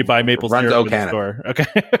you out when you buy maple syrup in the store.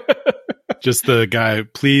 Okay. Just the guy,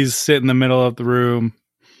 please sit in the middle of the room.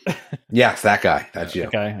 Yes, that guy. That's you.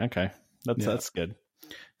 Okay. That's good.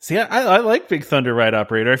 See, I like Big Thunder Ride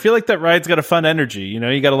Operator. I feel like that ride's got a fun energy.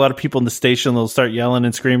 You got a lot of people in the station. They'll start yelling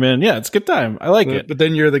and screaming. Yeah, it's a good time. I like it. But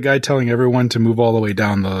then you're the guy telling everyone to move all the way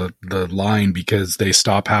down the line because they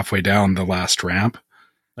stop halfway down the last ramp.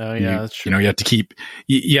 Oh, yeah, that's true. You have to keep...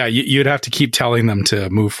 you'd have to keep telling them to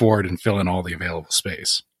move forward and fill in all the available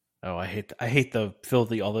space. Oh, I hate the fill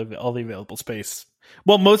all the available space.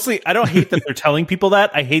 Well, mostly, I don't hate that they're telling people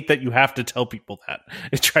that. I hate that you have to tell people that.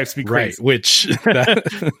 It drives me crazy. Right,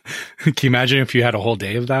 can you imagine if you had a whole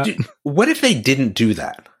day of that? Dude, what if they didn't do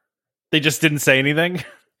that? They just didn't say anything?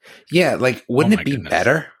 Yeah, wouldn't it be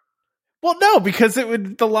better? Well, no, because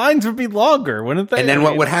the lines would be longer, wouldn't they? And then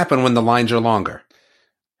what would happen when the lines are longer?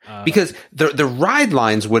 Because the ride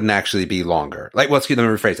lines wouldn't actually be longer. Let me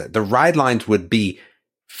rephrase that. The ride lines would be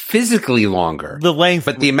physically longer, the length,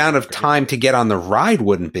 but the amount of time to get on the ride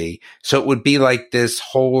wouldn't be. So it would be like this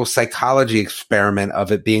whole psychology experiment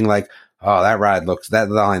of it being like, oh, that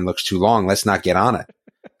line looks too long. Let's not get on it.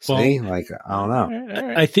 See, I don't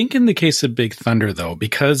know. I think in the case of Big Thunder though,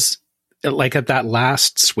 because at that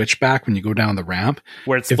last switchback when you go down the ramp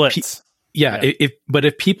where it splits,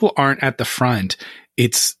 if people aren't at the front,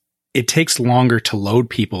 it takes longer to load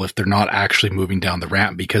people if they're not actually moving down the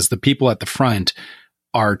ramp because the people at the front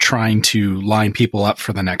are trying to line people up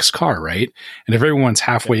for the next car, right? And if everyone's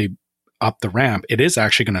halfway up the ramp, it is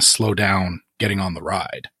actually going to slow down getting on the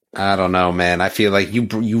ride. I don't know, man. I feel like you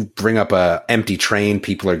bring up a empty train,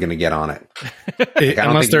 people are going to get on it.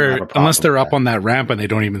 Unless they're up on that ramp and they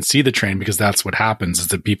don't even see the train, because that's what happens is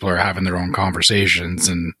that people are having their own conversations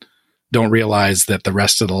and don't realize that the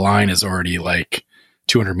rest of the line is already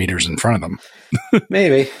 200 meters in front of them.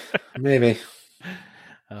 Maybe.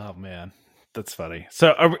 Oh man. That's funny.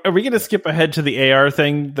 So are we going to skip ahead to the AR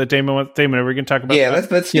thing that Damon, are we going to talk about? Yeah,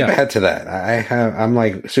 let's skip ahead to that.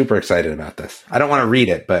 I'm super excited about this. I don't want to read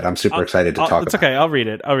it, but I'm super excited to talk about it. It's okay. I'll read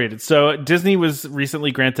it. So Disney was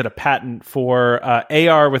recently granted a patent for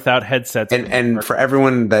AR without headsets. And for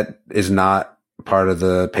everyone that is not part of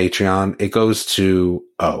the Patreon, it goes to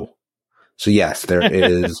O. So yes, there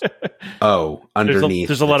is O underneath.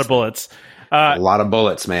 There's a lot of bullets. A lot of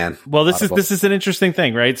bullets, man. Well, this is an interesting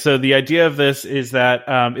thing, right? So the idea of this is that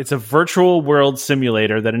it's a virtual world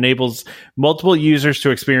simulator that enables multiple users to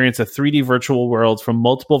experience a 3D virtual world from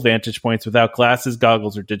multiple vantage points without glasses,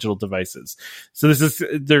 goggles, or digital devices. So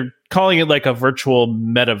they're calling it like a virtual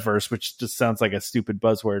metaverse, which just sounds like a stupid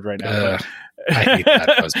buzzword right now. I hate that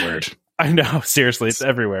buzzword. I know, seriously, it's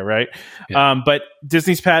everywhere, right? Yeah. But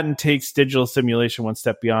Disney's patent takes digital simulation one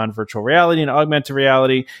step beyond virtual reality and augmented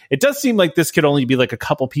reality. It does seem like this could only be a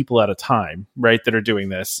couple people at a time, right, that are doing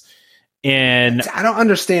this. And I don't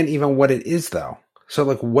understand even what it is, though.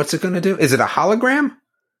 So, what's it going to do? Is it a hologram?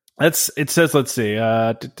 It says, let's see,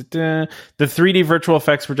 the 3D virtual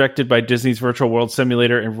effects projected by Disney's virtual world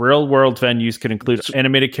simulator and real world venues can include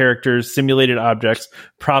animated characters, simulated objects,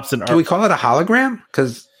 props, and art. Do we call it a hologram?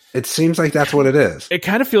 Because it seems like that's what it is. It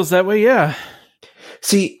kind of feels that way, yeah.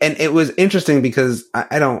 See, and it was interesting because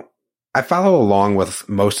I follow along with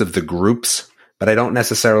most of the groups, but I don't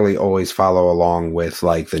necessarily always follow along with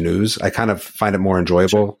the news. I kind of find it more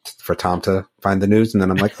enjoyable for Tom to find the news. And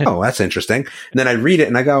then I'm like, oh, that's interesting. And then I read it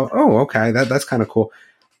and I go, oh, okay, that's kind of cool.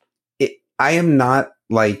 I am not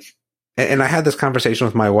and I had this conversation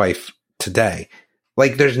with my wife today.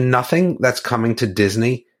 There's nothing that's coming to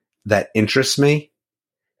Disney that interests me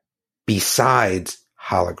besides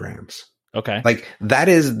holograms. Okay. That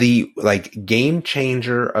is the game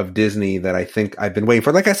changer of Disney that I think I've been waiting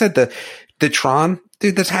for. Like I said, the Tron,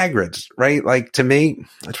 dude, that's Hagrid's, right? To me,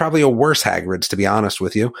 it's probably a worse Hagrid's, to be honest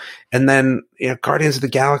with you. And then, Guardians of the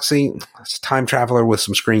Galaxy, it's a time traveler with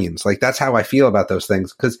some screens. That's how I feel about those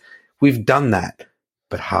things. Because We've done that.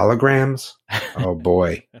 But holograms? Oh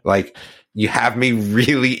boy. Like, you have me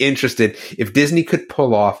really interested. If Disney could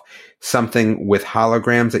pull off something with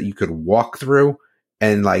holograms that you could walk through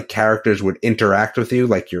and like characters would interact with you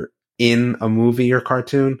like you're in a movie or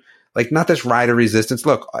cartoon, like not this Ride of Resistance.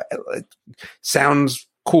 Look, it sounds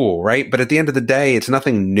cool, right? But at the end of the day, it's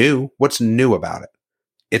nothing new. What's new about it?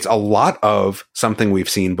 It's a lot of something we've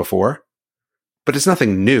seen before, but it's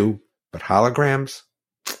nothing new. But holograms?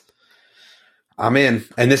 I'm in.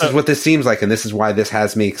 And this is what this seems like. And this is why this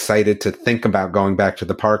has me excited to think about going back to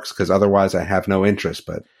the parks, because otherwise I have no interest.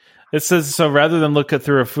 But it says, so rather than look at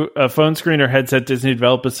through a phone screen or headset, Disney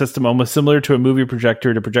developed a system almost similar to a movie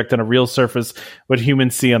projector to project on a real surface what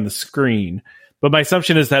humans see on the screen. But my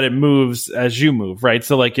assumption is that it moves as you move, right?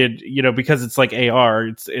 So like it, you know, because it's like AR,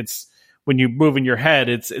 it's when you move in your head,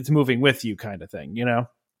 it's moving with you kind of thing, you know?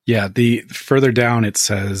 Yeah, the further down it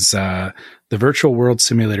says the virtual world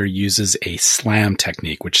simulator uses a SLAM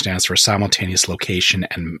technique, which stands for simultaneous localization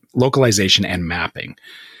and mapping,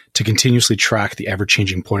 to continuously track the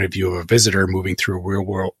ever-changing point of view of a visitor moving through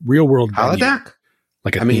a real world venue, holodeck,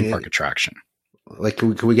 like a theme park attraction. Like,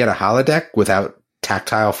 can we get a holodeck without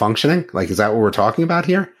tactile functioning? Like, is that what we're talking about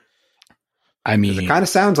here? I mean, it kind of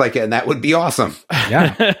sounds like it, and that would be awesome.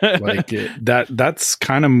 Yeah, like that's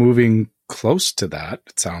kind of moving close to that.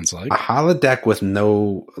 It sounds like a holodeck with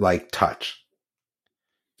no like touch.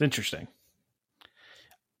 It's interesting.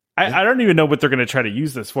 I don't even know what they're going to try to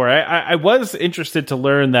use this for. I was interested to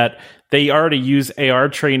learn that they already use AR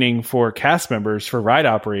training for cast members, for ride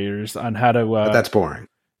operators, on how to. But that's boring.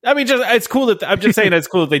 I mean, it's cool that I'm just saying it's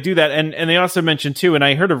cool that they do that, and they also mentioned too, and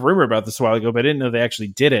I heard a rumor about this a while ago, but I didn't know they actually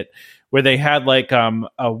did it, where they had like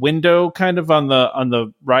a window kind of on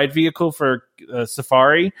the ride vehicle for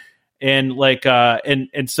Safari, and like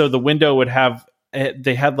and so the window would have.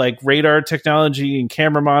 They had like radar technology and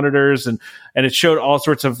camera monitors, and it showed all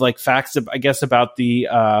sorts of like facts, I guess, about the.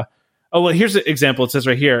 Oh, well, here's an example. It says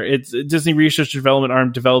right here, it's Disney Research and Development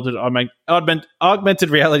Arm developed an augmented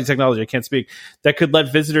reality technology. I can't speak. That could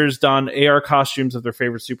let visitors don AR costumes of their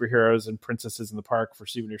favorite superheroes and princesses in the park for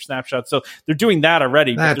souvenir snapshots. So they're doing that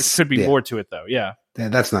already. But there could be more to it, though. Yeah,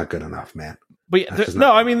 that's not good enough, man. But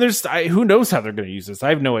no, I mean, who knows how they're going to use this? I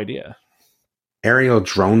have no idea. Aerial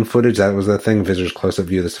drone footage, that was the thing. Visitors close-up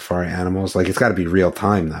view of the safari animals. Like, it's got to be real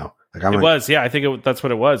time, though. Like, it was, yeah. I think that's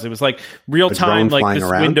what it was. It was like real time. Like this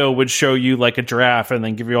window would show you like a giraffe, and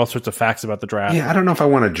then give you all sorts of facts about the giraffe. Yeah, I don't know if I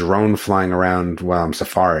want a drone flying around while I'm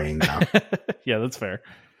safaring now. Yeah, that's fair.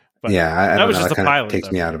 But yeah, I don't know. That kind of takes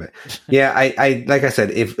me out of it. Yeah, I like I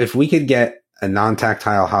said, if we could get a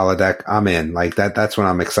non-tactile holodeck, I'm in. Like that's when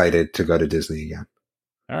I'm excited to go to Disney again.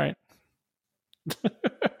 All right.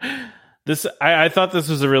 I thought this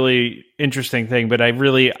was a really interesting thing, but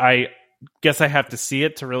I guess I have to see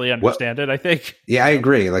it to really understand it, I think. Yeah, I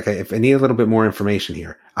agree. Like, if I need a little bit more information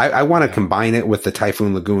here, I want to combine it with the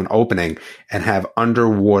Typhoon Lagoon opening and have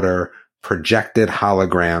underwater projected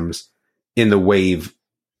holograms in the wave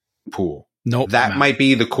pool. Nope. That might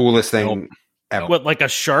be the coolest thing ever. What, like a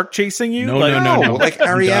shark chasing you? No. Like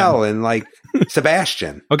Ariel and like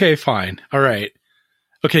Sebastian. Okay, fine. All right.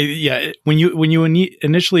 Okay, yeah. When you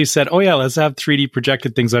initially said, "Oh yeah, let's have 3D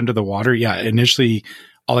projected things under the water," yeah. Initially,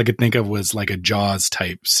 all I could think of was like a Jaws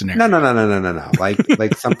type scenario. No.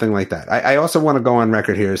 Like something like that. I also want to go on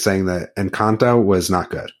record here saying that Encanto was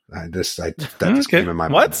not good. That just came in my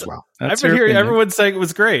mind as well. I've been hearing everyone saying it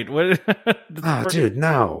was great. Dude,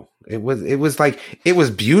 no. It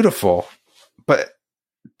was beautiful, but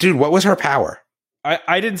dude, what was her power?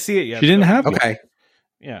 I didn't see it yet. She didn't have okay.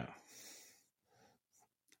 Yeah.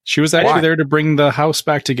 She was actually there to bring the house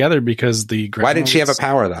back together because Why didn't she have a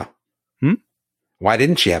power though? Why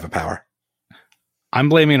didn't she have a power? I'm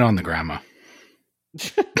blaming it on the grandma.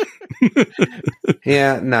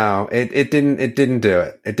 Yeah, no, it didn't do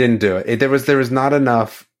it. It didn't do it. There was not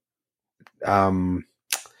enough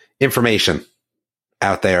information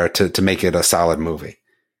out there to make it a solid movie.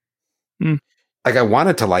 Like, I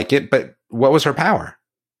wanted to like it, but what was her power?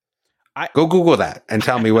 Go Google that and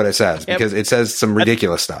tell me what it says, because it says some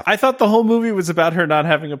ridiculous stuff. I thought the whole movie was about her not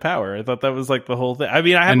having a power. I thought that was like the whole thing. I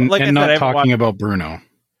mean, I haven't not talking about Bruno.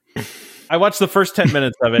 I watched the first 10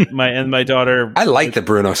 minutes of it. My daughter. I like the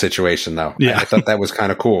Bruno situation though. Yeah, I thought that was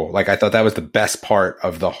kind of cool. Like, I thought that was the best part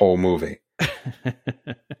of the whole movie.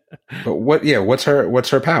 But what's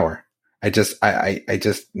her power? I just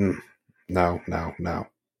no.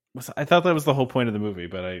 I thought that was the whole point of the movie,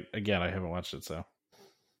 but I haven't watched it, so.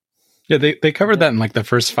 Yeah, they covered that in like the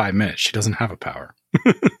first 5 minutes. She doesn't have a power.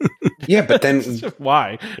 Yeah, but then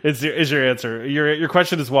why is your answer? Your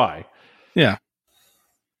question is why? Yeah.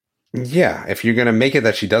 Yeah, if you're going to make it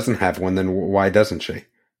that she doesn't have one, then why doesn't she?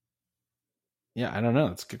 Yeah, I don't know.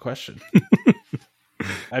 That's a good question.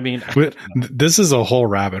 I mean, this is a whole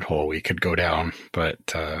rabbit hole we could go down, but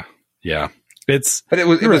yeah, but it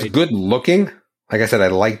was good looking. Like I said, I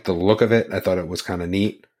liked the look of it. I thought it was kind of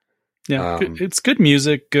neat. Yeah, it's good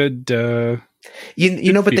music. Good.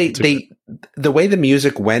 You know, but the way the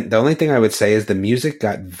music went, the only thing I would say is the music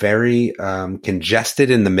got very congested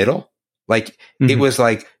in the middle. Like it was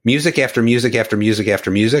like music after music after music after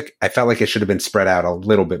music. I felt like it should have been spread out a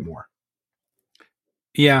little bit more.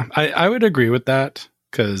 Yeah, I would agree with that,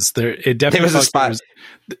 because there was a spot.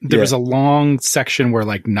 There was a long section where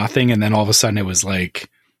like nothing, and then all of a sudden it was like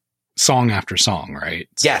song after song, right?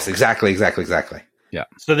 So, yes, exactly. Yeah.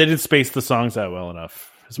 So they didn't space the songs out well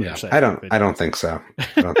enough. Yeah. I don't think so.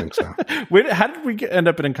 How did we end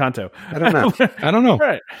up in Encanto? I don't know.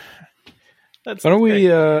 Right. Why don't we?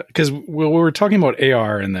 Because we were talking about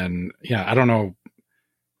AR, and then I don't know.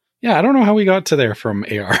 Yeah, I don't know how we got to there from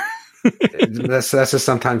AR. That's just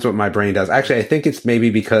sometimes what my brain does. Actually, I think it's maybe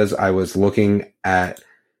because I was looking at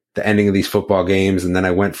the ending of these football games, and then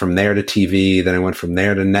I went from there to TV, then I went from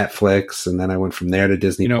there to Netflix, and then I went from there to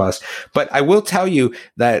Disney Plus. But I will tell you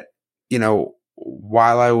that,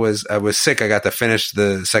 while I was sick, I got to finish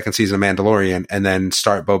the second season of Mandalorian and then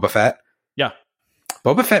start Boba Fett. Yeah.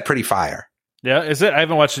 Boba Fett, pretty fire. Yeah, is it? I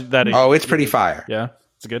haven't watched that. Oh, it's pretty fire. Yeah,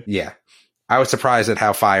 it's good. Yeah. I was surprised at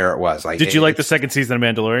how fire it was. Like, did you like the second season of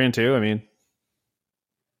Mandalorian too? I mean,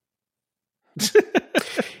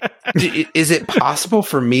 is it possible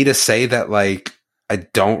for me to say that, like, I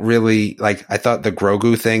don't really like? I thought the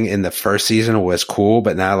Grogu thing in the first season was cool,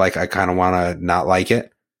 but now, like, I kind of want to not like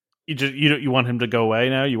it. You want him to go away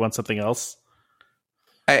now? You want something else?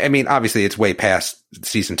 I mean, obviously, it's way past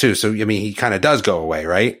season 2, so I mean, he kind of does go away,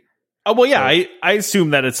 right? Oh well, yeah. So, I assume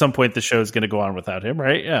that at some point the show is going to go on without him,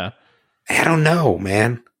 right? Yeah. I don't know,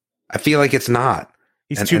 man. I feel like it's not.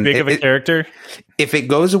 He's too big of a character. If it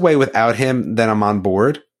goes away without him, then I'm on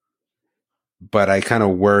board. But I kind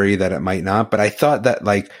of worry that it might not. But I thought that,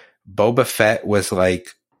 like, Boba Fett was, like,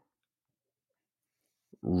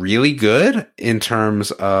 really good in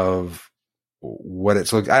terms of what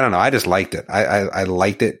it's looked. I don't know. I just liked it. I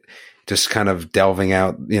liked it. Just kind of delving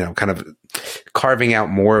out, kind of carving out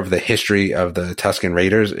more of the history of the Tusken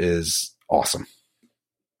Raiders is awesome.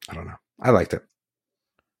 I don't know. I liked it.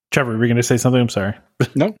 Trevor, were you going to say something? I'm sorry.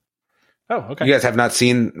 No. Oh, okay. You guys have not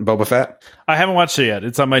seen Boba Fett? I haven't watched it yet.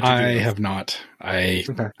 It's on my to-do I list. have not. I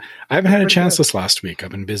haven't had a chance this last week.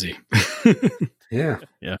 I've been busy. Yeah.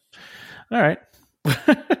 All right.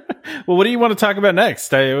 Well, what do you want to talk about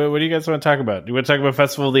next? What do you guys want to talk about? Do you want to talk about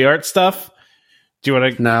Festival of the Arts stuff? Do you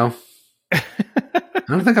want to? No. I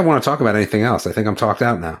don't think I want to talk about anything else. I think I'm talked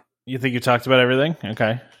out now. You think you talked about everything?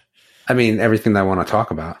 Okay. I mean, everything that I want to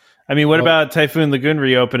talk about. I mean, what about Typhoon Lagoon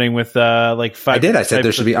reopening with like 5? I did. I said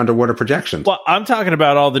there should be underwater projections. Well, I'm talking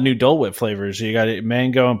about all the new Dole Whip flavors. You got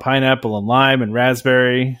mango and pineapple and lime and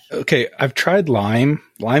raspberry. Okay, I've tried lime.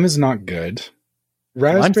 Lime is not good.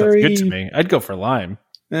 Raspberry, lime sounds good to me. I'd go for lime.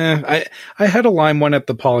 I had a lime one at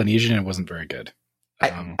the Polynesian. And it wasn't very good.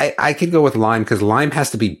 I could go with lime because lime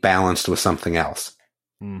has to be balanced with something else.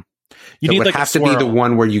 You so need it would like have to be the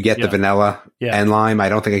one where you get the vanilla Yeah. and lime. I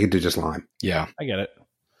don't think I could do just lime. Yeah, I get it.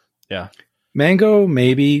 Yeah. Mango,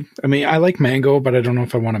 maybe. I mean, I like mango, but I don't know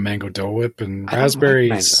if I want a mango Dole Whip. And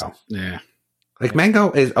raspberries. Like mango. Yeah. Like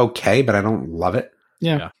mango is okay, but I don't love it.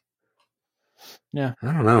 Yeah. I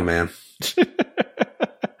don't know, man.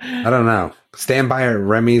 I don't know. Stand by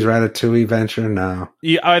Remy's Ratatouille venture? No.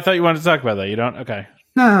 I thought you wanted to talk about that. You don't? Okay.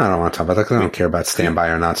 No, I don't want to talk about that because I don't care about stand by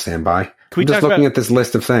or not stand by. I'm just looking at this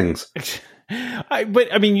list of things.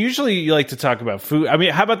 But I mean, usually you like to talk about food. I mean,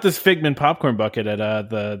 how about this Figment popcorn bucket at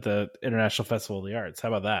the International Festival of the Arts? How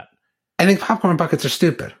about that? I think popcorn buckets are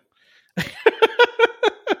stupid.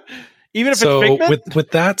 Even if so it's Figment?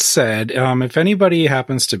 With that said, if anybody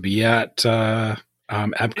happens to be at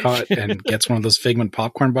Epcot and gets one of those Figment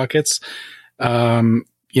popcorn buckets,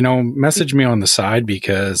 message me on the side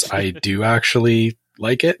because I do actually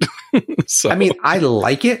like it. So, I mean, I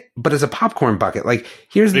like it, but as a popcorn bucket, like,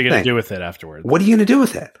 here's the thing. What are you going to do with it afterwards? What are you going to do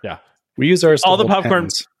with it? Yeah. We use ours. All the popcorn.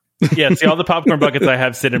 Yeah. See, all the popcorn buckets I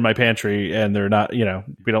have sit in my pantry and they're not,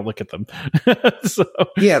 we don't look at them. So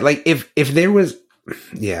yeah, like if there was,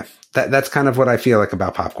 that's kind of what I feel like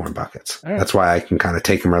about popcorn buckets. Right. That's why I can kind of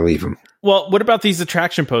take them or leave them. Well, what about these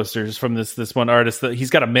attraction posters from this one artist that he's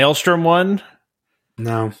got a Maelstrom one?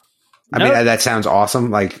 No. I mean, that sounds awesome.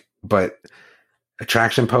 Like, but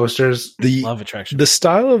attraction posters, love attraction. The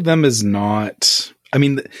style of them is not. I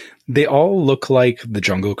mean, they all look like the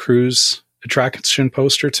Jungle Cruise attraction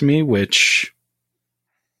poster to me, which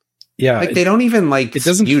Yeah. Like they don't even like it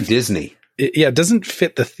doesn't skew Disney. It doesn't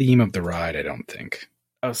fit the theme of the ride, I don't think.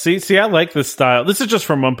 Oh, see, I like this style. This is just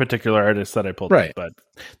from one particular artist that I pulled right. up, but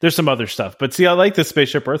there's some other stuff. But see, I like the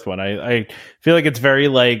Spaceship Earth one. I feel like it's very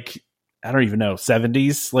like, I don't even know,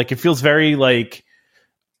 70s. Like it feels very like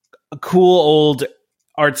a cool old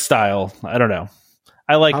art style. I don't know.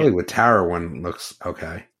 I like Hollywood Tower one looks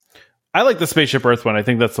okay. I like the Spaceship Earth one. I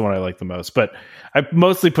think that's the one I like the most. But I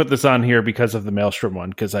mostly put this on here because of the Maelstrom one,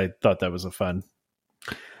 because I thought that was a fun.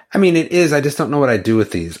 I mean, it is. I just don't know what I do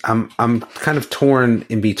with these. I'm kind of torn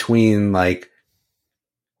in between like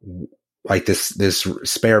this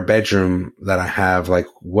spare bedroom that I have. Like,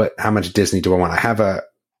 how much Disney do I want? I have a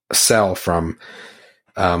cell from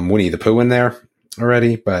Winnie the Pooh in there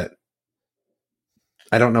already, but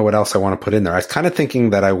I don't know what else I want to put in there. I was kind of thinking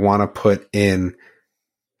that I want to put in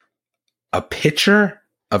a picture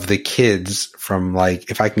of the kids from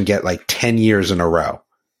like, if I can get like 10 years in a row,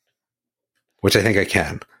 which I think I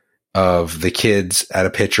can, of the kids at a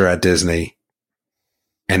picture at Disney,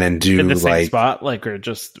 and then do in the same like spot, like, or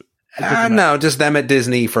just no, just them at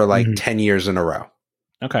Disney for like 10 years in a row.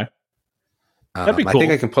 Okay. That'd be cool. I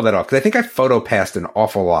think I can pull that off because I think I photo passed an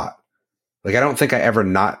awful lot. Like, I don't think I ever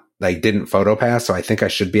didn't photo pass, so I think I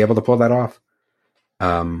should be able to pull that off.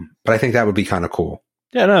 But I think that would be kind of cool.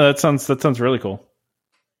 Yeah, no, that sounds really cool.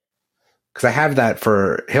 Because I have that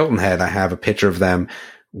for Hilton Head. I have a picture of them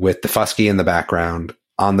with the Fusky in the background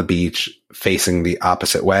on the beach facing the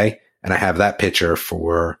opposite way. And I have that picture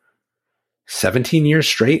for 17 years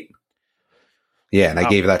straight. Yeah. And I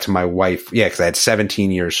gave that to my wife. Yeah. Cause I had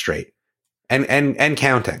 17 years straight and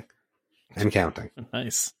counting and counting.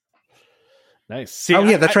 Nice. See,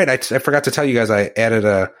 yeah, that's right. I forgot to tell you guys, I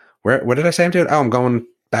added what did I say I'm doing? Oh, I'm going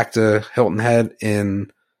back to Hilton Head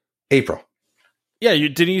in April. Yeah,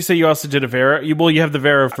 didn't you say you also did a Vero? You have the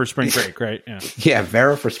Vero for spring break, right? Yeah. Yeah,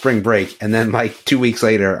 Vero for spring break. And then like 2 weeks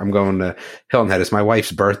later, I'm going to Hilton Head. It's my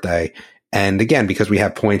wife's birthday. And again, because we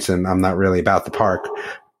have points and I'm not really about the park,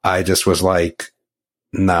 I just was like,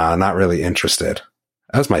 nah, not really interested.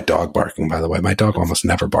 That was my dog barking, by the way. My dog almost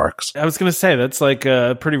never barks. I was going to say, that's like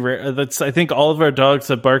pretty rare. I think all of our dogs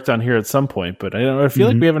have barked on here at some point, but I feel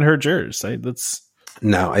like we haven't heard yours.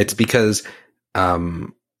 No, it's because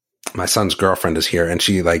my son's girlfriend is here and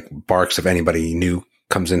she like barks if anybody new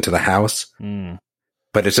comes into the house.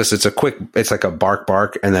 But it's like a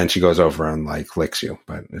bark and then she goes over and like licks you,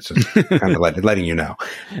 but it's just kind of letting you know.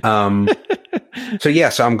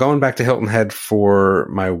 So I'm going back to Hilton Head for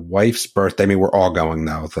my wife's birthday. I mean, we're all going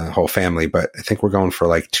though, the whole family, but I think we're going for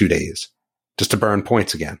like 2 days just to burn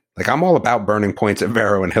points again. Like, I'm all about burning points at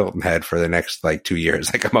Vero and Hilton Head for the next like 2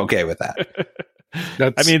 years. Like, I'm okay with that.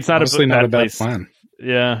 It's not a bad plan.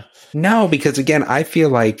 Yeah. No, because again, I feel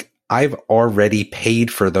like I've already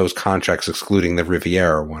paid for those contracts, excluding the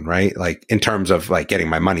Riviera one, right? Like, in terms of like getting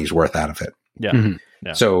my money's worth out of it. Yeah. Mm-hmm.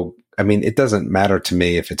 Yeah. So, I mean, it doesn't matter to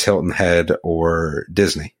me if it's Hilton Head or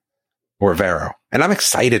Disney or Vero. And I'm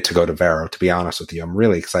excited to go to Vero, to be honest with you. I'm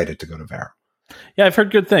really excited to go to Vero. Yeah, I've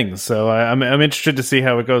heard good things. So I'm interested to see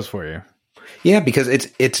how it goes for you. Yeah, because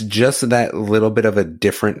it's just that little bit of a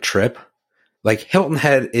different trip. Like, Hilton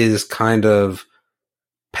Head is kind of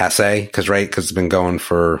passe because it's been going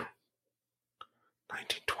for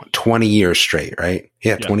 20 years straight, right?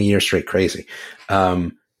 Yeah, 20 years straight. Crazy.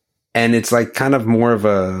 And it's like kind of more of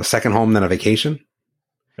a second home than a vacation.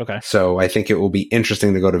 Okay. So I think it will be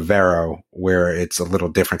interesting to go to Vero, where it's a little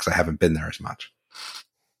different because I haven't been there as much.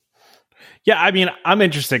 Yeah, I mean, I'm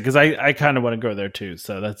interested because I kind of want to go there too.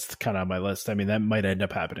 So that's kind of on my list. I mean, that might end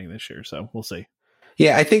up happening this year. So we'll see.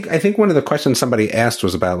 Yeah, I think one of the questions somebody asked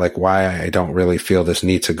was about like why I don't really feel this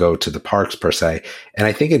need to go to the parks per se. And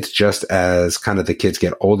I think it's just as kind of the kids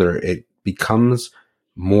get older, it becomes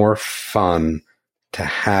more fun to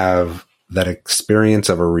have that experience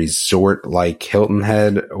of a resort like Hilton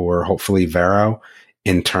Head or hopefully Vero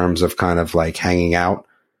in terms of kind of like hanging out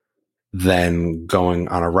than going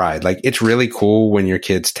on a ride. Like, it's really cool when your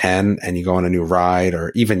kid's 10 and you go on a new ride,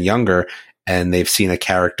 or even younger, and they've seen a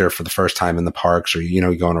character for the first time in the parks, or,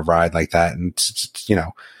 you go on a ride like that. And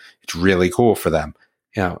it's really cool for them.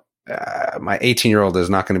 My 18-year-old is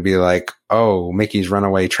not going to be like, oh, Mickey's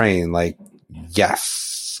Runaway Train. Like,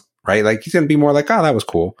 yes. Right. Like, he's going to be more like, oh, that was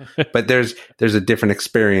cool. But there's a different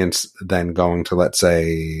experience than going to, let's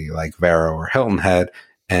say, like Vero or Hilton Head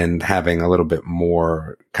and having a little bit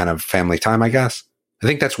more kind of family time, I guess. I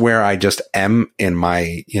think that's where I just am in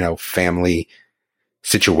my, family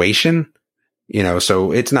situation.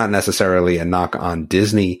 So it's not necessarily a knock on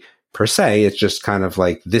Disney per se. It's just kind of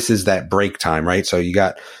like, this is that break time, right? So you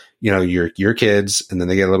got, your kids, and then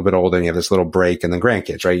they get a little bit older and you have this little break, and then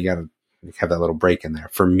grandkids, right? You got to you have that little break in there.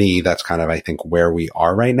 For me, that's kind of, I think, where we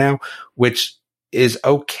are right now, which is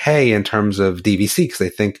okay in terms of DVC, because I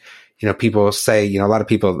think, people say, a lot of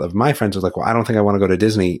people of my friends are like, well, I don't think I want to go to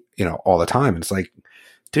Disney, all the time. And it's like,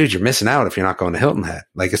 dude, you're missing out if you're not going to Hilton Head.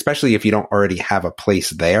 Like, especially if you don't already have a place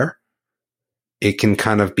there, it can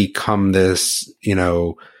kind of become this,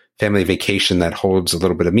 family vacation that holds a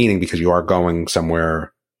little bit of meaning because you are going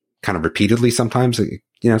somewhere kind of repeatedly sometimes.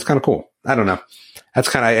 It's kind of cool. I don't know. That's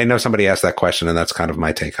kind of, I know somebody asked that question, and that's kind of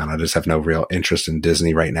my take on it. I just have no real interest in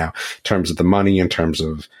Disney right now in terms of the money, in terms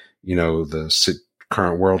of, the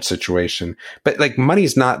current world situation. But like,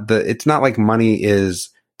 it's not like money is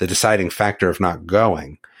the deciding factor of not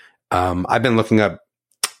going. I've been looking up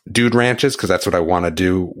dude ranches because that's what I want to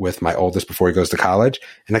do with my oldest before he goes to college.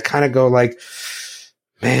 And I kind of go like,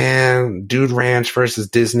 man, dude ranch versus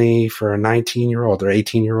Disney for a 19-year-old or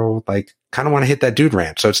 18-year-old, like, kind of want to hit that dude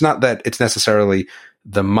ranch. So it's not that it's necessarily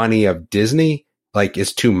the money of Disney, like,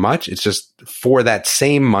 is too much. It's just for that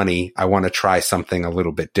same money, I want to try something a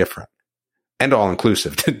little bit different and all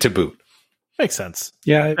inclusive to boot. Makes sense.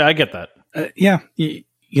 Yeah. I get that.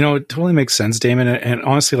 It totally makes sense, Damon. And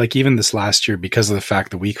honestly, like, even this last year, because of the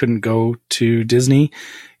fact that we couldn't go to Disney,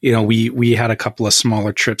 we had a couple of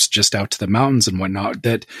smaller trips just out to the mountains and whatnot.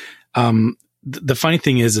 That the funny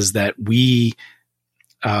thing is that we,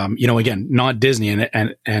 again, not Disney,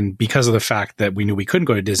 and because of the fact that we knew we couldn't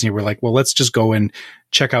go to Disney, we're like, well, let's just go and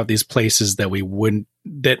check out these places that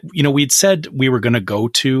we'd said we were going to go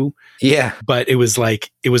to. Yeah. But it was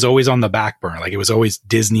like, it was always on the back burner. Like, it was always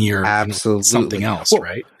Disney or absolutely something else. Well,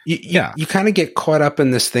 right. You kind of get caught up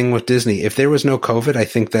in this thing with Disney. If there was no COVID, I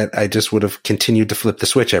think that I just would have continued to flip the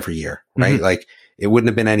switch every year. Right. Mm-hmm. Like, it wouldn't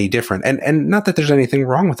have been any different. And not that there's anything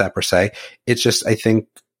wrong with that per se. It's just, I think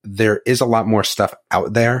there is a lot more stuff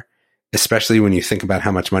out there, especially when you think about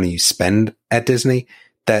how much money you spend at Disney,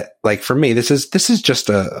 that, like, for me, this is just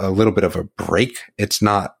a little bit of a break. It's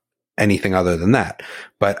not anything other than that.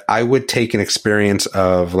 But I would take an experience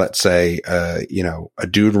of, let's say, a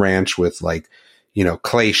dude ranch with, like,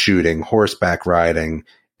 clay shooting, horseback riding,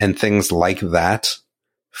 and things like that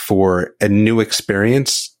for a new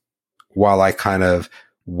experience while I kind of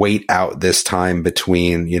wait out this time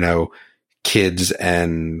between, kids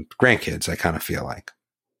and grandkids. I kind of feel like,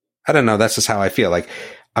 I don't know. That's just how I feel. Like,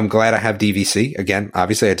 I'm glad I have DVC. Again,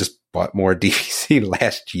 obviously I just bought more DVC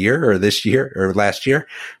last year or last year,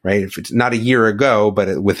 right? If it's not a year ago,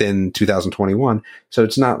 but within 2021. So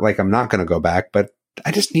it's not like I'm not going to go back, but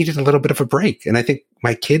I just needed a little bit of a break. And I think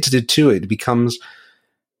my kids did too. It becomes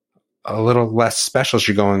a little less special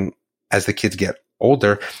as the kids get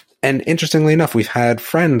older. And interestingly enough, we've had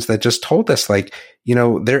friends that just told us, like, their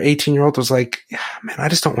 18-year-old was like, yeah, man, I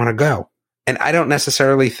just don't want to go. And I don't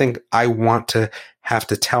necessarily think I want to have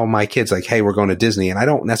to tell my kids, like, hey, we're going to Disney. And I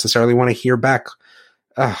don't necessarily want to hear back,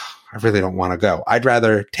 I really don't want to go. I'd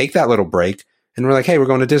rather take that little break and we're like, hey, we're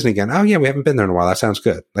going to Disney again. Oh yeah, we haven't been there in a while. That sounds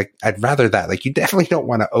good. Like, I'd rather that. Like, you definitely don't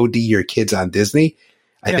want to OD your kids on Disney.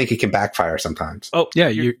 I think it can backfire sometimes. Oh yeah,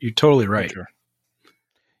 you're totally right. Sure.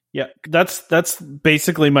 Yeah, that's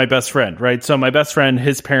basically my best friend, right? So my best friend,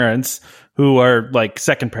 his parents, who are like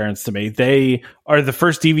second parents to me, they are the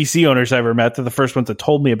first DVC owners I ever met. They're the first ones that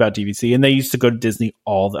told me about DVC, and they used to go to Disney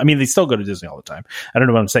they still go to Disney all the time. I don't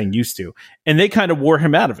know what I'm saying used to. And they kind of wore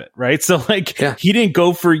him out of it, right? So like, He didn't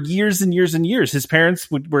go for years and years and years. His parents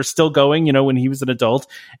were still going, when he was an adult,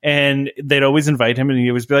 and they'd always invite him and he'd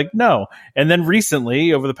always be like, no. And then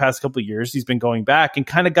recently, over the past couple of years, he's been going back and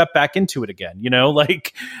kind of got back into it again,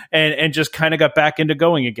 and just kind of got back into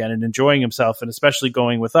going again and enjoying himself, and especially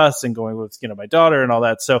going with us and going with, my daughter and all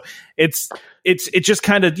that. So it just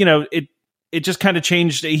kind of, it just kind of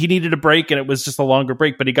changed. He needed a break, and it was just a longer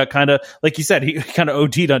break, but he got kind of, like you said, he kind of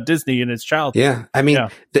OD'd on Disney in his childhood. Yeah. I mean,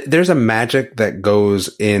 there's a magic that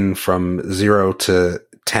goes in from 0 to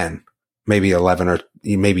 10, maybe 11 or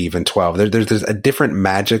maybe even 12. There's a different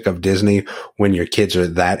magic of Disney when your kids are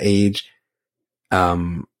that age.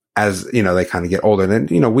 As they kind of get older, and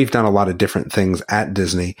then, we've done a lot of different things at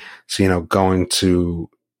Disney. So, going to,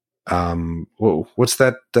 what's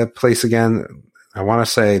that place again? I want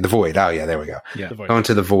to say the Void. Oh yeah, there we go. Yeah. Going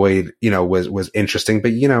to the Void, was interesting,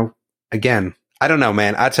 but again, I don't know,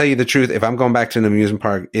 man. I'll tell you the truth. If I'm going back to an amusement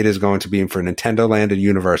park, it is going to be for Nintendo Land and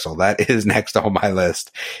Universal. That is next on my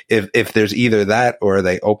list. If there's either that or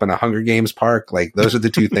they open a Hunger Games park, like, those are the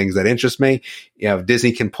two things that interest me. If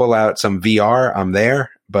Disney can pull out some VR, I'm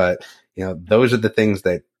there. But, those are the things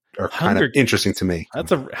that are kind of interesting to me.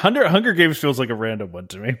 That's Hunger Games feels like a random one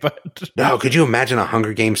to me, but no, could you imagine a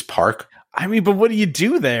Hunger Games park? I mean, but what do you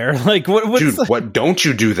do there? Like, what don't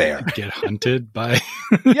you do there? Get hunted by.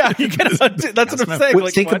 Yeah, you get hunted. That's what I'm saying.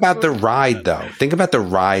 Like, think about the ride, though. Think about the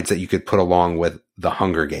rides that you could put along with the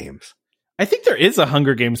Hunger Games. I think there is a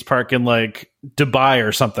Hunger Games park in like Dubai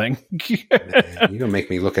or something. You're gonna make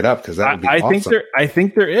me look it up because that would be awesome. I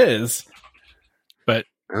think there is. But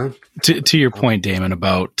to your point, Damon,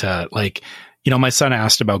 about like, you know, my son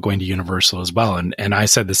asked about going to Universal as well, and I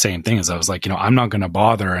said the same thing. As I was like, you know, I'm not going to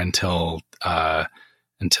bother until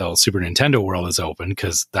Super Nintendo World is open,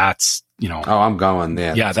 because that's, you know, I'm going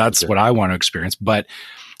there. Yeah, that's what I want to experience. But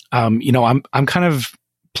you know, I'm kind of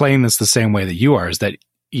playing this the same way that you are. Is that,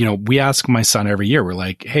 you know, we ask my son every year, we're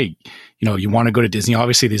like, hey, you know, you want to go to Disney?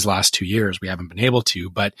 Obviously, these last 2 years, we haven't been able to,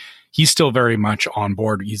 but he's still very much on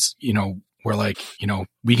board. He's, you know, we're like, you know,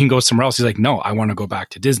 we can go somewhere else. He's like, no, I want to go back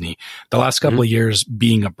to Disney. The last couple of years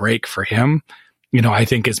being a break for him, you know, I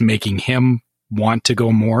think is making him want to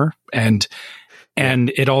go more. And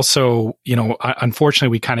it also, you know,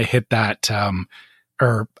 unfortunately, we kind of hit that,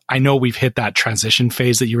 or I know we've hit that transition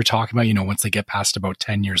phase that you were talking about, you know, once they get past about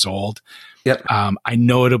 10 years old. Yep. I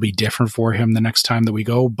know it'll be different for him the next time that we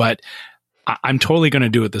go, but I'm totally going to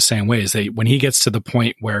do it the same way. Is that when he gets to the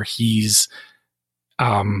point where he's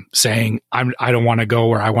saying, I don't want to go,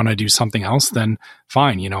 or I want to do something else, then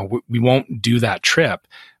fine. You know, we won't do that trip,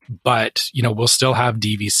 but, you know, we'll still have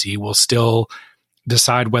DVC. We'll still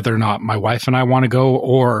decide whether or not my wife and I want to go,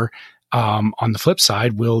 or on the flip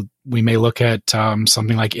side, we may look at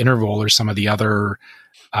something like Interval or some of the other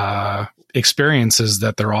experiences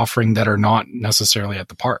that they're offering that are not necessarily at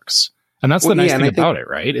the parks. And that's the nice thing about it,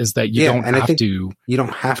 right? Is that you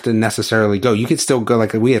don't have to necessarily go. You could still go,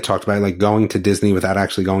 like we had talked about, like going to Disney without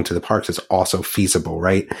actually going to the parks is also feasible,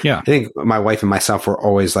 right? Yeah. I think my wife and myself were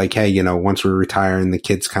always like, hey, you know, once we retire and the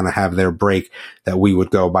kids kind of have their break, that we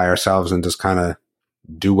would go by ourselves and just kind of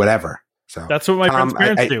do whatever. So that's what my friends'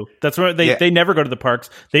 parents do. That's what they never go to the parks.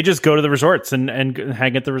 They just go to the resorts and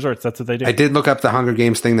hang at the resorts. That's what they do. I did look up the Hunger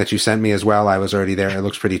Games thing that you sent me as well. I was already there. It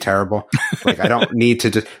looks pretty terrible. Like, I don't need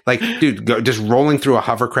to just, like, dude, just rolling through a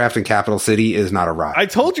hovercraft in Capital City is not a ride. I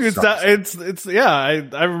told you it's yeah.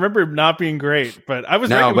 I remember not being great, but I was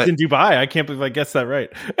right. It was in Dubai. I can't believe I guessed that right.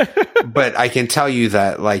 But I can tell you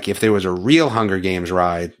that, like, if there was a real Hunger Games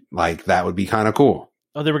ride, like, that would be kind of cool.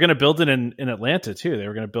 Oh, they were going to build it in Atlanta too. They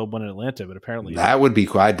were going to build one in Atlanta, but apparently that would be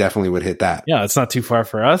cool. I definitely would hit that. Yeah, it's not too far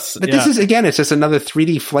for us. But this is, again, it's just another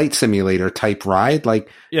 3D flight simulator type ride. Like,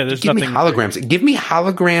 yeah, there's give me holograms. Give me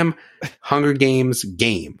hologram Hunger Games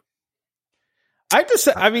game. I just,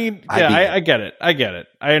 I mean, I get it.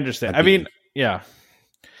 I understand. I mean, yeah.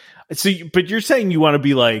 So, but you're saying you want to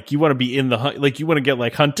be like, you want to be in the hunt, like you want to get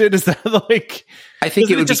like hunted? Is that like? I think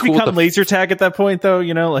it would just be cool become laser tag at that point, though.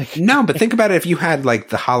 You know, like no. But think about it. If you had like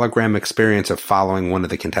the hologram experience of following one of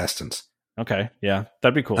the contestants. Okay, yeah,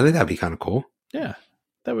 that'd be cool. I think that'd be kind of cool. Yeah,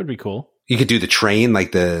 that would be cool. You could do the train.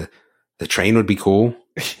 Like the train would be cool.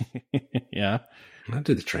 Yeah, I'd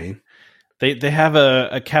do the train. They have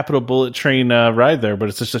a Capital Bullet Train ride there, but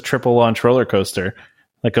it's just a triple launch roller coaster.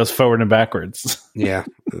 That goes forward and backwards. Yeah,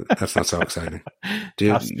 that's not so exciting.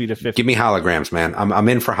 Dude, top speed of 50. Give me holograms, man. I'm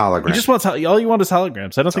in for holograms. You just want all you want is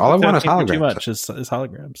holograms. I don't think all I want is holograms. Too much is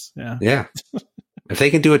holograms. Yeah, yeah. If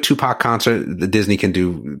they can do a Tupac concert, the Disney can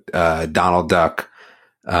do Donald Duck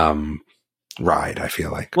ride. I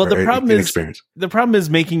feel like. Well, the problem is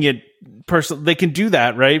making it personal. They can do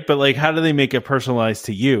that, right? But like, how do they make it personalized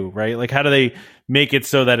to you, right? Like, how do they make it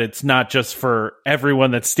so that it's not just for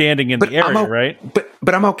everyone that's standing in the area, right?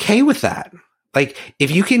 But I'm okay with that. Like,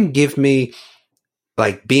 if you can give me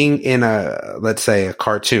like being in let's say a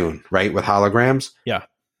cartoon, right, with holograms. Yeah.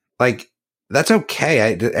 Like, that's okay.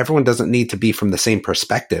 Everyone doesn't need to be from the same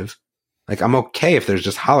perspective. Like, I'm okay if there's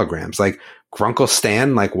just holograms. Like, Grunkle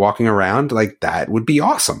Stan, like, walking around, like, that would be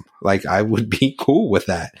awesome. Like, I would be cool with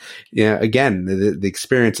that. Yeah. Again, the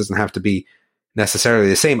experience doesn't have to be necessarily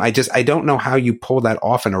the same. I don't know how you pull that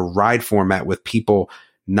off in a ride format with people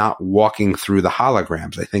not walking through the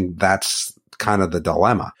holograms. I think that's kind of the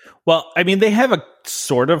dilemma. Well, I mean, they have a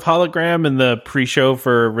sort of hologram in the pre-show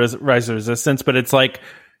for Rise of Resistance, but it's like,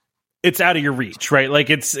 it's out of your reach, right? Like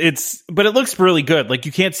but it looks really good. Like,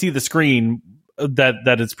 you can't see the screen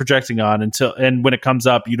that it's projecting on and when it comes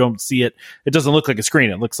up, you don't see it. It doesn't look like a screen.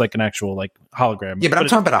 It looks like an actual like hologram. Yeah, but I'm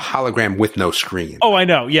talking about a hologram with no screen. Oh, I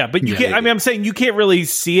know. Yeah, but you can't. I mean, I'm saying you can't really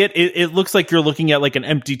see it. It looks like you're looking at like an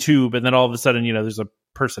empty tube, and then all of a sudden, you know, there's a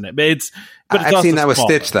person. But I've seen that with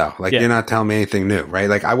Stitch, though. Like, you're not telling me anything new, right?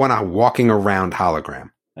 Like, I want a walking around hologram.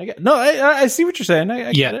 I see what you're saying.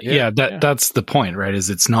 I get it. That's the point, right? Is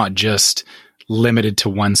it's not just limited to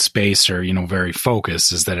one space or, you know, very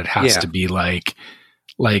focused, is that it has to be like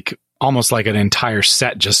almost like an entire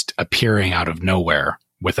set just appearing out of nowhere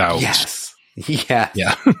without. Yes. Yeah.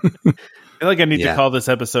 I feel like I need to call this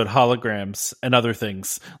episode Holograms and Other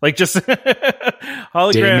Things. Like just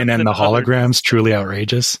holograms. Damon and the holograms, truly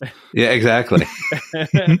outrageous. Yeah, exactly.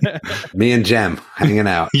 Me and Jem hanging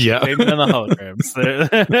out. Yeah. Damon and the holograms.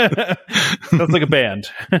 Sounds like a band.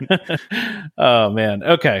 Oh, man.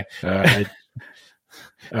 Okay.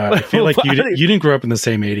 I feel like you didn't grow up in the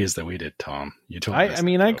same 80s that we did, Tom. You told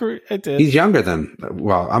me. I did. He's younger than,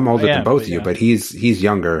 well, I'm older than both of you, but he's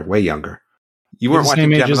younger, way younger. You weren't watching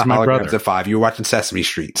Jem and the Holograms at 5. You were watching Sesame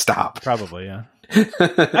Street. Stop. Probably, yeah.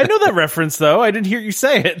 I know that reference, though. I didn't hear you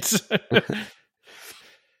say it.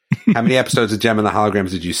 How many episodes of Jem and the Holograms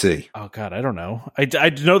did you see? Oh, God, I don't know. I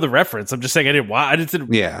know the reference. I'm just saying I didn't watch. I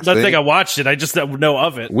think I watched it. I just know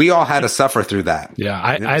of it. We all had to suffer through that. Yeah,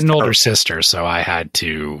 I had an older sister, so I had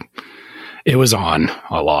to. It was on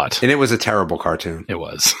a lot. And it was a terrible cartoon. It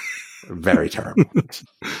was. Very terrible.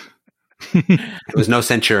 It was no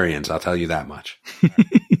Centurions, I'll tell you that much.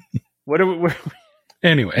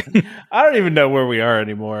 Anyway, I don't even know where we are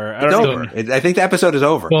anymore. It's over. I think the episode is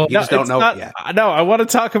over. You just don't know it yet. No, I want to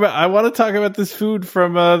talk about this food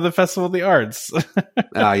from the Festival of the Arts.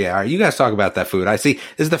 Oh yeah, all right. You guys talk about that food. I see.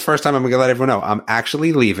 This is the first time I'm going to let everyone know I'm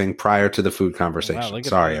actually leaving prior to the food conversation. Wow,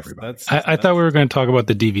 sorry, everybody. I thought we were going to talk about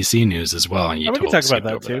the DVC news as well. And we could talk about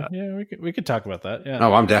that too. That. Yeah, we could talk about that. Yeah.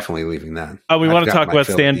 Oh, I'm definitely leaving that. Oh, we want to talk about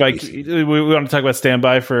standby. We want to talk about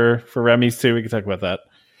standby for Remy's too. We can talk about that.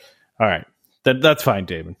 All right. That's fine,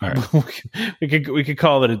 Damon. All right. we could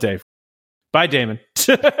call it a day. Bye, Damon.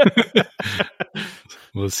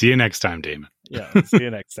 We'll see you next time, Damon. Yeah, see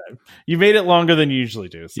you next time. You made it longer than you usually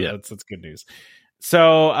do, so that's good news.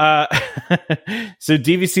 So, so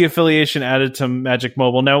DVC affiliation added to Magic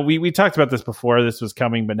Mobile. Now, we talked about this before. This was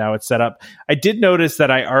coming, but now it's set up. I did notice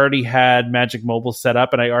that I already had Magic Mobile set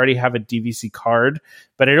up, and I already have a DVC card,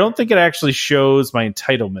 but I don't think it actually shows my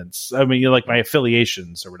entitlements. I mean, like my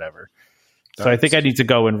affiliations or whatever. So I think I need to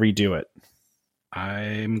go and redo it.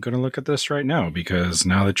 I'm going to look at this right now because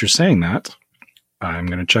now that you're saying that, I'm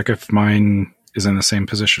going to check if mine is in the same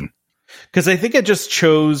position. Because I think I just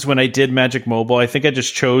chose, when I did Magic Mobile, I think I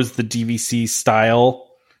just chose the DVC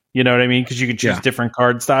style. You know what I mean? Because you can choose different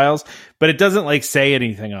card styles, but it doesn't like say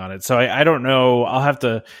anything on it. So I don't know. I'll have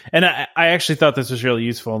to. And I actually thought this was really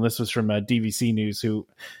useful. And this was from DVC News, who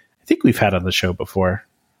I think we've had on the show before.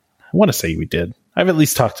 I want to say we did. I've at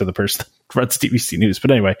least talked to the person that runs DVC News.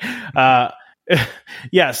 But anyway,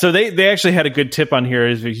 yeah, so they actually had a good tip on here.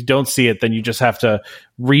 Is if you don't see it, then you just have to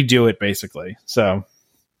redo it, basically. So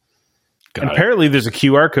apparently there's a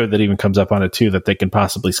QR code that even comes up on it, too, that they can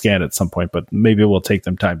possibly scan at some point. But maybe it will take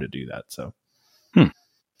them time to do that. So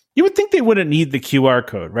you would think they wouldn't need the QR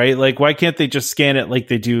code, right? Like, why can't they just scan it like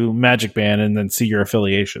they do Magic Band and then see your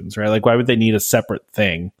affiliations, right? Like, why would they need a separate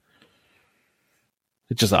thing?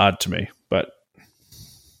 It's just odd to me, but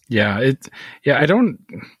I don't.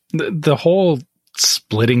 The whole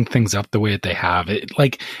splitting things up the way that they have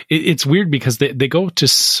it's weird because they go to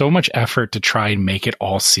so much effort to try and make it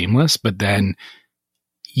all seamless, but then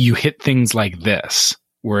you hit things like this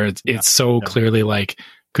where it's so clearly like,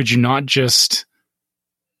 could you not just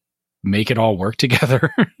make it all work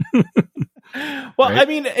together? Well, right? I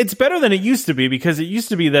mean, it's better than it used to be, because it used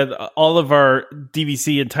to be that all of our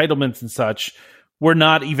DVC entitlements and such were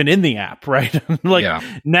not even in the app, right?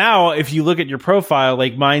 Now, if you look at your profile,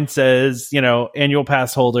 like mine says, annual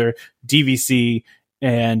pass holder, DVC,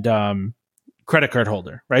 and credit card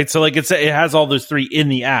holder, right? So like it has all those three in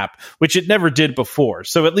the app, which it never did before.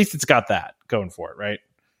 So at least it's got that going for it, right?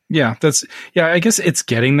 Yeah, I guess it's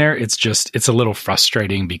getting there. It's a little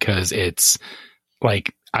frustrating because it's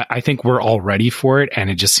like, I think we're all ready for it,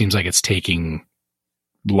 and it just seems like it's taking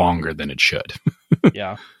longer than it should.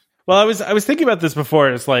 Yeah. Well, I was thinking about this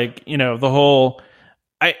before. It's like, the whole,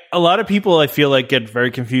 a lot of people I feel like get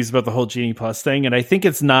very confused about the whole Genie Plus thing. And I think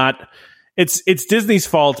it's Disney's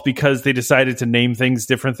fault because they decided to name things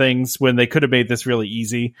different things when they could have made this really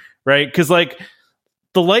easy, right? Because like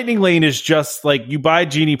the Lightning Lane is just like, you buy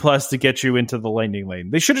Genie Plus to get you into the Lightning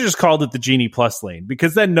Lane. They should have just called it the Genie Plus Lane,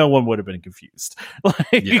 because then no one would have been confused.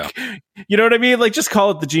 You know what I mean? Like, just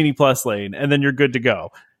call it the Genie Plus Lane and then you're good to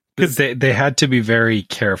go. Because they had to be very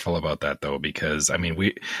careful about that, though, because I mean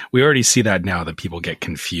we already see that now, that people get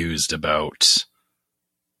confused about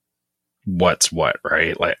what's what,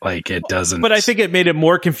 right? Like it doesn't. But I think it made it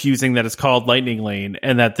more confusing that it's called Lightning Lane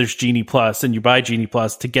and that there's Genie Plus and you buy Genie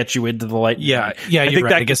Plus to get you into the Lightning Lane. Yeah, I think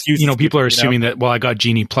right. I guess, people are assuming that, well, I got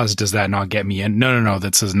Genie Plus, does that not get me in? No,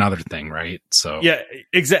 that's another thing, right? So yeah,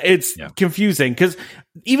 exactly. It's confusing because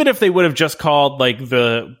even if they would have just called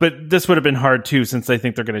but this would have been hard too, since I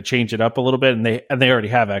think they're going to change it up a little bit, and they already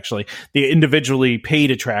have actually, the individually paid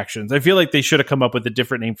attractions. I feel like they should have come up with a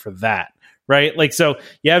different name for that. Right? Like, so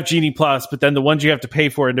you have Genie Plus, but then the ones you have to pay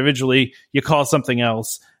for individually, you call something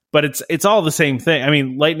else, but it's all the same thing. I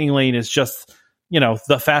mean, Lightning Lane is just,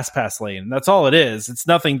 the Fast Pass lane. That's all it is. It's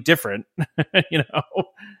nothing different,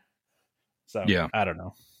 So yeah, I don't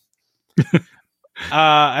know.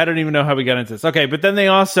 I don't even know how we got into this. Okay, but then they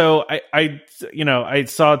also, I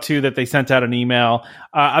saw too that they sent out an email.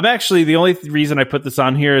 I'm actually, the only reason I put this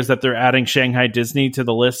on here is that they're adding Shanghai Disney to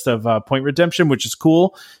the list of point redemption, which is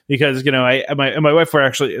cool because my wife were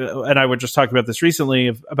actually, and I were just talking about this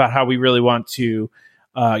recently about how we really want to,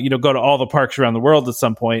 go to all the parks around the world at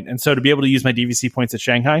some point, and so to be able to use my DVC points at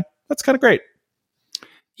Shanghai, that's kind of great.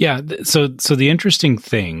 Yeah. So the interesting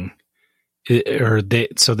thing. They've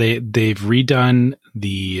redone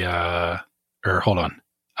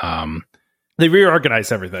they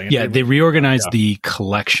reorganized everything. Yeah, they reorganized the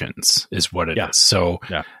collections is what it is. So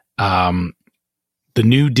the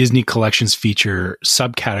new Disney collections feature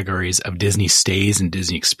subcategories of Disney stays and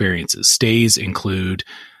Disney experiences. Stays include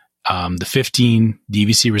the 15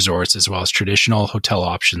 DVC resorts, as well as traditional hotel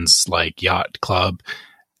options like Yacht Club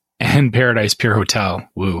and Paradise Pier Hotel.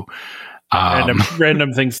 Woo.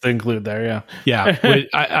 Random things to include there, yeah.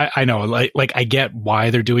 I know, like I get why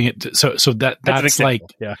they're doing it. So that's like,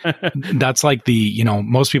 that's like the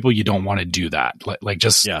most people, you don't want to do that.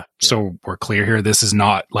 So we're clear here, this is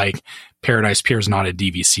not like Paradise Pier is not a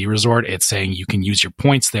DVC resort. It's saying you can use your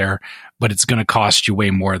points there, but it's going to cost you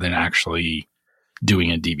way more than actually doing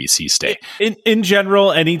a DVC stay. In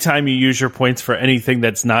general, anytime you use your points for anything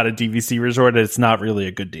that's not a DVC resort, it's not really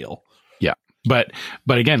a good deal. But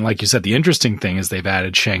again, like you said, the interesting thing is they've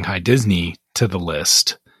added Shanghai Disney to the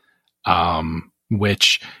list,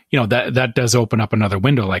 which, that does open up another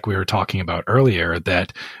window, like we were talking about earlier,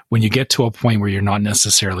 that when you get to a point where you're not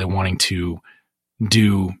necessarily wanting to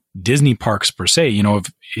do Disney parks per se,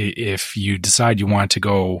 if you decide you want to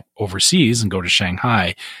go overseas and go to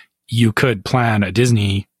Shanghai, you could plan a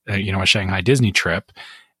Disney, a Shanghai Disney trip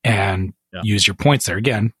and use your points there.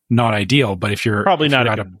 Again, not ideal, but if you're probably not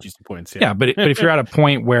out of points. Yeah, but if you're at a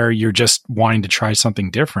point where you're just wanting to try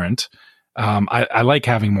something different, I like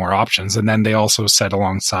having more options. And then they also said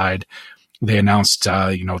alongside, they announced,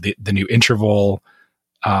 the new interval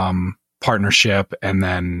partnership, and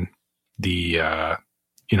then the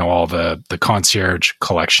all the concierge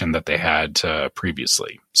collection that they had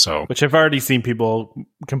previously. So, which I've already seen people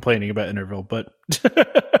complaining about interval, but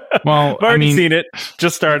well, I've already seen it.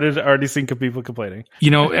 Just started. Already seen people complaining.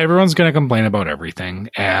 Everyone's going to complain about everything,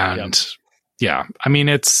 and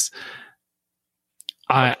it's.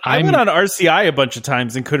 I went on RCI a bunch of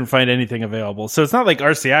times and couldn't find anything available. So it's not like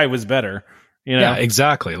RCI was better. Yeah,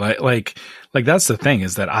 exactly. Like that's the thing,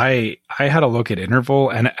 is that I had a look at interval,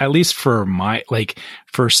 and at least for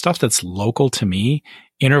for stuff that's local to me,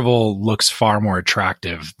 interval looks far more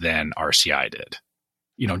attractive than RCI did,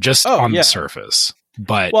 just on the surface.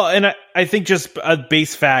 But and I think just a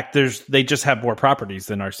base fact, they just have more properties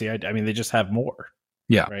than RCI. I mean, they just have more.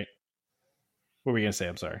 Yeah. Right. What were you going to say?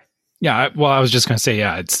 I'm sorry. Yeah. I was just going to say,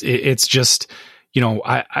 it's just,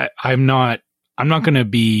 I'm not going to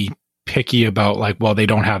be picky about they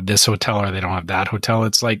don't have this hotel or they don't have that hotel.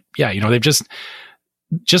 It's like, they've just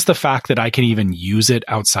the fact that I can even use it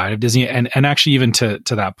outside of Disney, and actually even to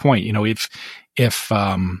that point,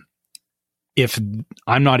 if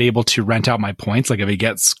I'm not able to rent out my points, like if it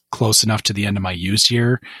gets close enough to the end of my use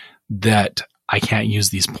year that I can't use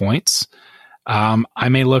these points, I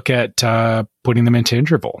may look at putting them into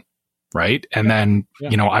interval. Right. And then,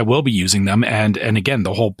 I will be using them. And again,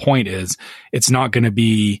 the whole point is it's not going to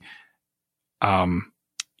be, I'm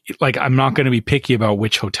not going to be picky about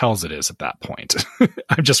which hotels it is at that point.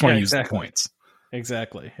 I just want to use the points.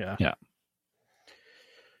 Exactly. Yeah. Yeah.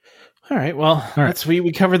 All right. Well,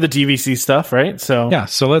 we covered the DVC stuff, right? So yeah.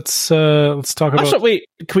 So let's talk about. Also, wait,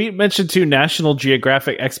 can we mention two National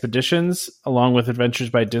Geographic expeditions along with Adventures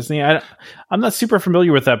by Disney? I'm not super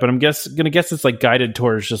familiar with that, but I'm gonna guess it's like guided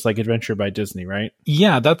tours, just like Adventure by Disney, right?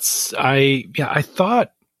 Yeah, I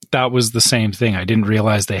thought that was the same thing. I didn't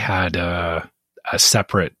realize they had a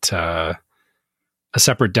separate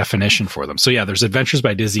definition for them. So yeah, there's Adventures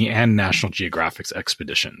by Disney and National Geographic's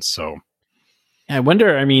expeditions. So. I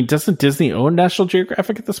wonder, I mean, doesn't Disney own National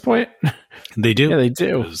Geographic at this point? They do. Yeah, they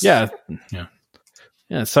do. Yeah.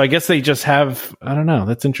 So I guess they just have, I don't know.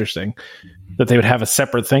 That's interesting that they would have a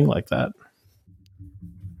separate thing like that.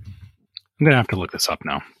 I'm going to have to look this up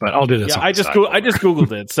now, but I'll do this. Yeah, I just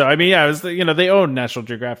Googled it. So, I mean, yeah, it was, they own National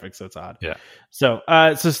Geographic, so it's odd. Yeah. So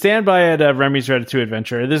stand by at Remy's Ratatouille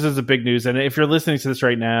Adventure. This is a big news. And if you're listening to this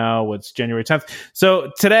right now, it's January 10th.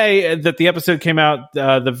 So today that the episode came out,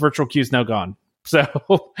 the virtual queue is now gone. So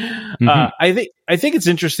I think it's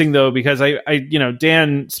interesting though, because I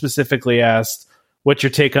Dan specifically asked, what's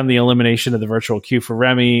your take on the elimination of the virtual queue for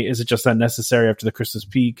Remy? Is it just unnecessary after the Christmas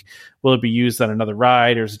peak? Will it be used on another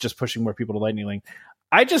ride, or is it just pushing more people to Lightning Lane?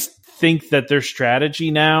 I just think that their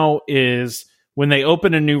strategy now is when they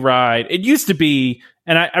open a new ride, it used to be,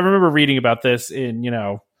 and I remember reading about this in,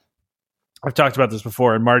 I've talked about this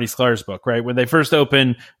before in Marty Sklar's book, right? When they first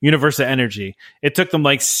opened Universa Energy, it took them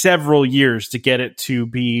like several years to get it to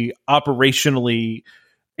be operationally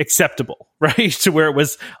acceptable, right? To where it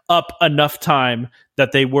was up enough time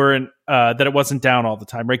that they weren't, that it wasn't down all the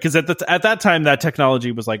time, right? Because at that time, that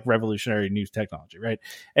technology was like revolutionary new technology, right?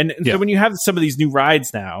 And so when you have some of these new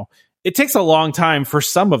rides now, it takes a long time for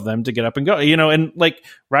some of them to get up and go, and like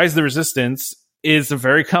Rise of the Resistance is a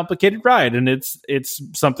very complicated ride, and it's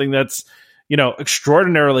something that's,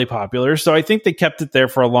 extraordinarily popular. So I think they kept it there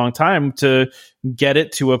for a long time to get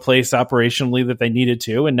it to a place operationally that they needed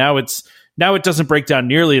to. And now it doesn't break down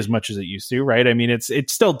nearly as much as it used to, right? I mean, it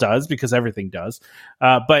still does, because everything does.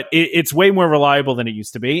 But it's way more reliable than it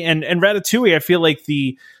used to be. And Ratatouille, I feel like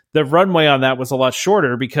the runway on that was a lot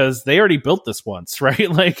shorter because they already built this once,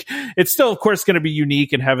 right? Like, it's still, of course, going to be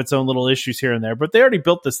unique and have its own little issues here and there, but they already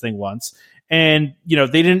built this thing once. And,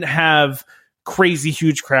 they didn't have crazy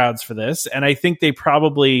huge crowds for this. And I think they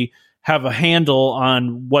probably have a handle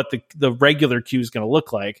on what the regular queue is going to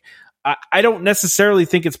look like. I don't necessarily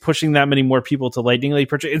think it's pushing that many more people to Lightning Lane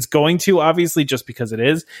purchase. It's going to, obviously, just because it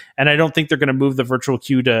is. And I don't think they're going to move the virtual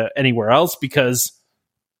queue to anywhere else, because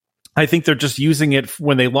I think they're just using it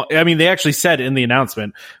when they actually said in the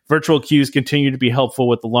announcement, virtual queues continue to be helpful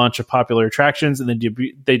with the launch of popular attractions and the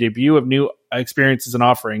debut of new experiences and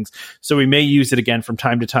offerings. So we may use it again from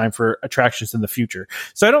time to time for attractions in the future.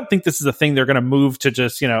 So I don't think this is a thing they're going to move to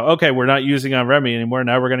just, okay, we're not using on Remy anymore.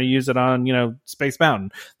 Now we're going to use it on, Space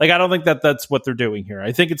Mountain. Like, I don't think that's what they're doing here.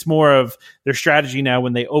 I think it's more of their strategy now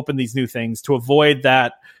when they open these new things to avoid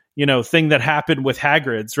that, thing that happened with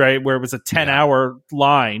Hagrid's, right? Where it was a 10-hour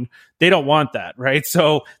line. They don't want that, right?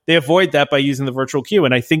 So they avoid that by using the virtual queue.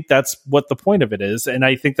 And I think that's what the point of it is. And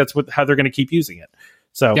I think that's how they're going to keep using it.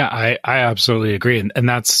 So yeah, I absolutely agree. And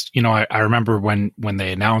that's, I remember when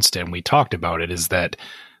they announced it and we talked about it, is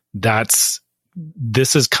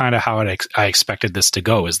this is kind of how I expected this to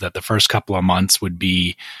go, is that the first couple of months would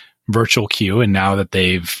be virtual queue. And now that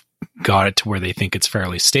they've got it to where they think it's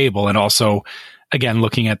fairly stable, and also, again,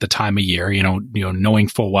 looking at the time of year, knowing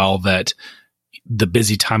full well that the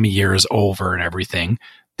busy time of year is over and everything,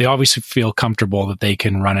 they obviously feel comfortable that they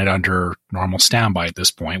can run it under normal standby at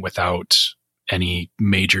this point without any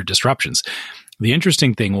major disruptions. The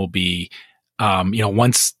interesting thing will be,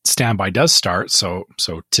 once standby does start, so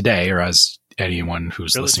today, or as anyone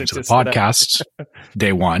who's listening to the podcast,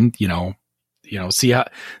 day one,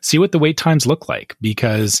 see what the wait times look like,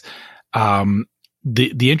 because,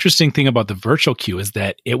 the interesting thing about the virtual queue is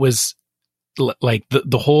that it was like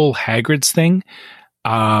the whole Hagrid's thing.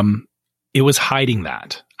 It was hiding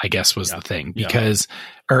that, I guess, was the thing, because,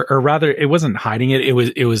 or rather, it wasn't hiding it.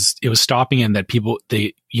 It was stopping in that people,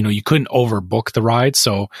 you couldn't overbook the ride.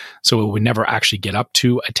 So it would never actually get up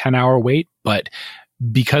to a 10-hour wait. But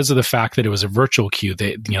because of the fact that it was a virtual queue,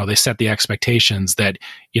 they set the expectations that,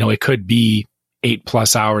 it could be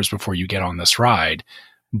 8+ hours before you get on this ride,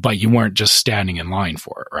 but you weren't just standing in line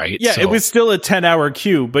for it, right? Yeah, so, it was still a 10-hour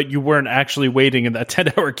queue, but you weren't actually waiting in that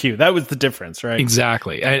 10-hour queue. That was the difference, right?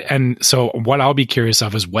 Exactly. And so what I'll be curious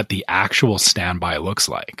of is what the actual standby looks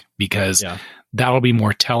like, because that'll be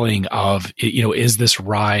more telling of, is this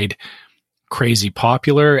ride crazy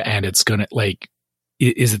popular, and it's going to,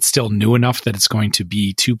 is it still new enough that it's going to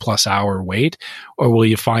be 2+ hour wait, or will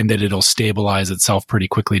you find that it'll stabilize itself pretty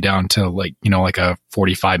quickly down to like a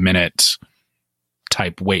 45-minute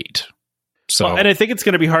type wait? So, and I think it's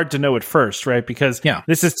going to be hard to know at first, right? Because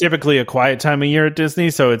this is typically a quiet time of year at Disney,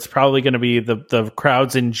 so it's probably going to be the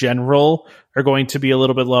crowds in general are going to be a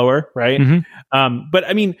little bit lower, right? Mm-hmm. But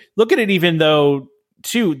I mean, look at it. Even though,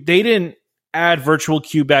 too, they didn't add virtual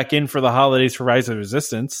queue back in for the holidays for Rise of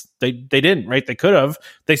Resistance. They didn't, right? They could have.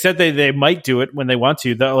 They said they might do it when they want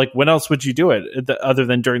to. Like, when else would you do it other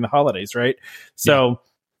than during the holidays, right? So,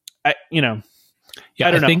 I don't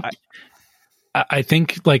know. I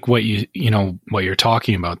think like what you're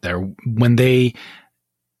talking about there,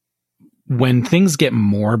 when things get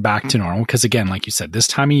more back to normal, because again, like you said, this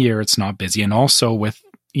time of year, it's not busy. And also with,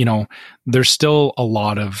 there's still a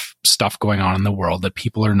lot of stuff going on in the world that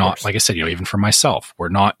people are not, like I said, even for myself, we're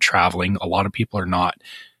not traveling. A lot of people are not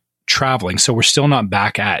traveling. So we're still not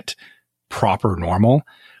back at proper normal.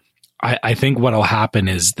 I think what'll happen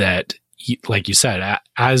is that, like you said,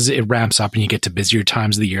 as it ramps up and you get to busier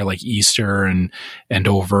times of the year, like Easter and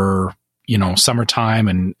over,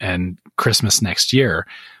 summertime and Christmas next year,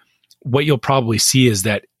 what you'll probably see is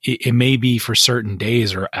that it may be for certain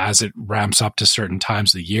days, or as it ramps up to certain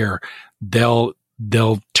times of the year, they'll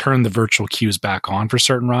turn the virtual queues back on for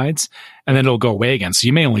certain rides, and then it'll go away again. So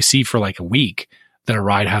you may only see for like a week that a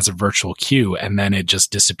ride has a virtual queue, and then it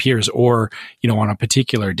just disappears. Or, on a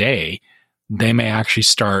particular day, they may actually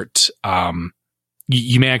start,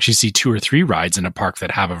 you may actually see 2 or 3 rides in a park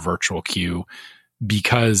that have a virtual queue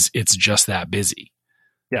because it's just that busy.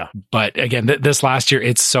 Yeah. But again, this last year,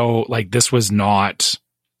 it's so like, this was not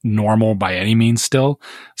normal by any means still.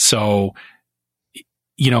 So,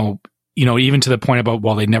 even to the point about,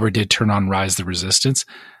 well, they never did turn on Rise the Resistance.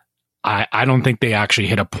 I don't think they actually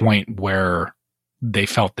hit a point where they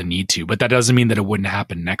felt the need to, but that doesn't mean that it wouldn't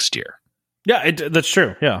happen next year. Yeah, that's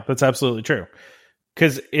true. Yeah, that's absolutely true.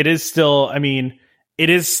 Because it is still, it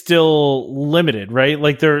is still limited, right?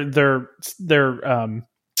 Like they're the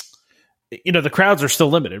crowds are still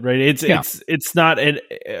limited, right? It's not,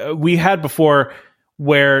 we had before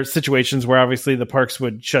where situations where obviously the parks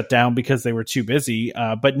would shut down because they were too busy.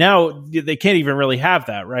 But now they can't even really have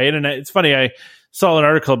that, right? And it's funny, I saw an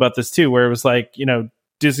article about this too, where it was like,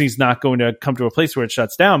 Disney's not going to come to a place where it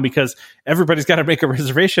shuts down because everybody's got to make a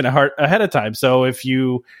reservation ahead of time. So if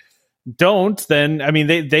you don't, then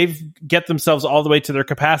they've get themselves all the way to their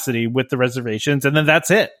capacity with the reservations, and then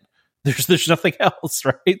that's it. There's nothing else,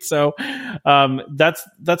 right? So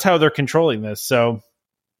that's how they're controlling this. So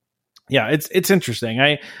yeah, it's interesting.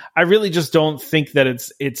 I really just don't think that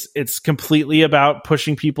it's completely about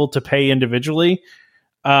pushing people to pay individually.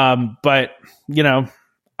 But I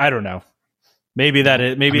don't know. Maybe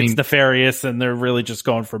it's nefarious and they're really just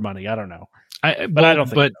going for money. I don't know. I don't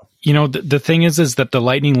think so. The thing is that the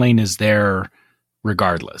Lightning Lane is there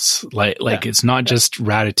regardless. Like it's not just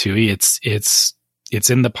Ratatouille. It's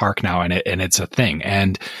in the park now, and it's a thing.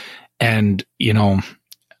 And I'm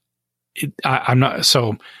not,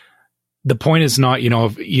 so the point is not,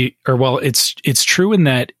 it's true in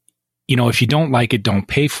that, if you don't like it, don't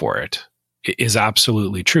pay for it. It is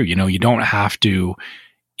absolutely true. You don't have to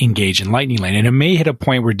engage in Lightning Lane. And it may hit a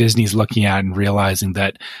point where Disney's looking at and realizing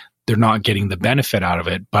that they're not getting the benefit out of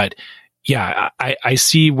it. But yeah, I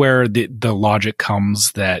see where the logic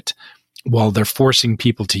comes that, well, they're forcing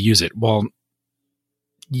people to use it. Well,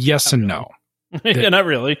 yes and no. Yeah, not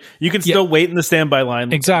really. You can still wait in the standby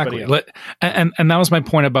line. Exactly. And that was my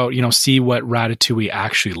point about, see what Ratatouille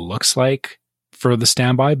actually looks like for the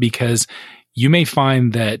standby, because you may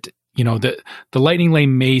find that, the Lightning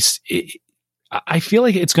Lane I feel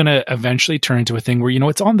like it's going to eventually turn into a thing where,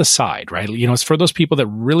 it's on the side, right? It's for those people that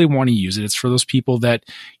really want to use it. It's for those people that,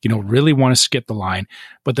 really want to skip the line.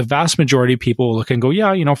 But the vast majority of people will look and go,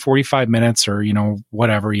 yeah, 45 minutes or,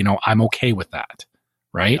 whatever, I'm okay with that.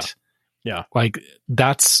 Right? Yeah. Like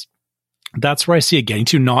that's where I see it getting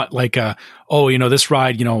to, not like this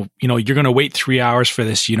ride, you're going to wait 3 hours for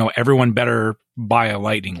this, everyone better buy a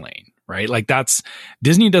Lightning Lane, right? Like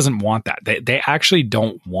Disney doesn't want that. They actually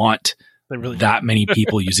don't want that many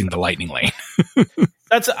people using the Lightning Lane.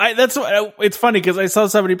 It's funny because I saw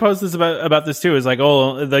somebody post this about this too. It's like,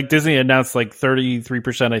 like Disney announced like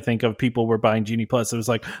 33%, I think, of people were buying Genie Plus. It was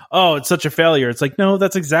like, oh, it's such a failure. It's like, no,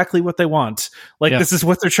 that's exactly what they want. Like, This is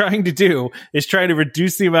what they're trying to do, is trying to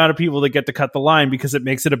reduce the amount of people that get to cut the line because it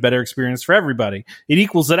makes it a better experience for everybody. It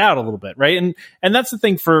equals it out a little bit, right? And that's the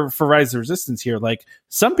thing for Rise of the Resistance here. Like,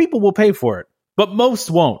 some people will pay for it, but most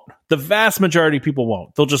won't. The vast majority of people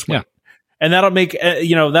won't. They'll just wait. Yeah. And that'll make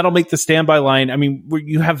the standby line.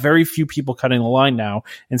 You have very few people cutting the line now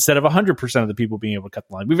instead of 100% of the people being able to cut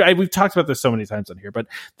the line. We've talked about this so many times on here, but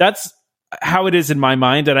that's how it is in my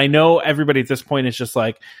mind. And I know everybody at this point is just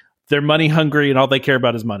like, they're money hungry and all they care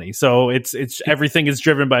about is money. So it's everything is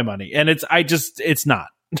driven by money, and it's not.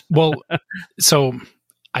 Well, so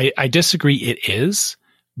I disagree. It is,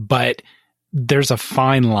 but there's a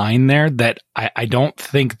fine line there that I don't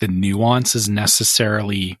think the nuance is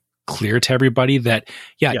necessarily clear to everybody. That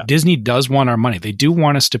Disney does want our money. They do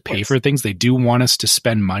want us to pay for things. They do want us to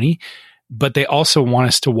spend money, but they also want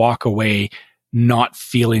us to walk away not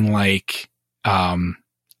feeling like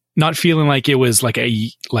it was like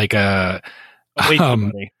a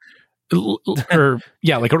money. or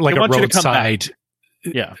like a roadside.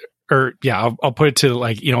 Yeah. Or I'll put it to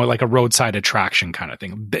like, like a roadside attraction kind of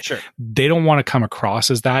thing. They don't want to come across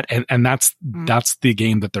as that. And that's the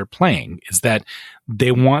game that they're playing, is that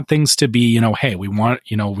they want things to be, hey, we want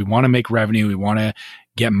to make revenue. We want to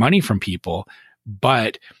get money from people.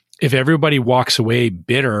 But if everybody walks away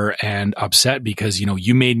bitter and upset because,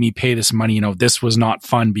 you made me pay this money, this was not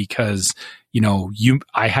fun because,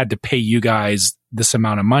 I had to pay you guys this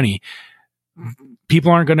amount of money,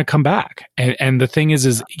 people aren't going to come back. And the thing is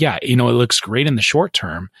it looks great in the short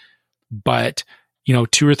term, but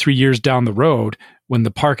 2 or 3 years down the road, when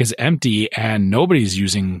the park is empty and nobody's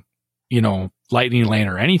using, Lightning Lane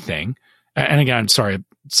or anything. And again, sorry,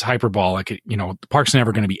 it's hyperbolic. The park's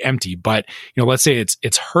never going to be empty, but let's say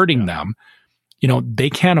it's hurting them. They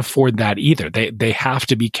can't afford that either. They have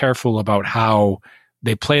to be careful about how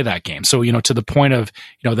they play that game. So, to the point of,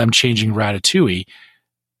 them changing Ratatouille,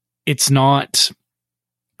 it's not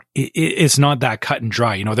that cut and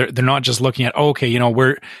dry. They're not just looking at,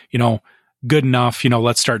 we're, good enough,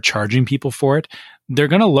 let's start charging people for it. They're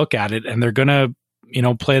going to look at it and they're going to,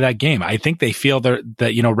 play that game. I think they feel that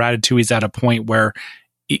Ratatouille is at a point where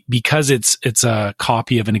because it's a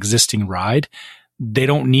copy of an existing ride, they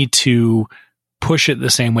don't need to push it the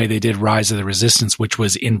same way they did Rise of the Resistance, which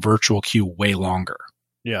was in virtual queue way longer.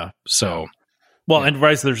 Yeah. So, and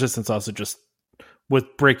Rise of the Resistance also just was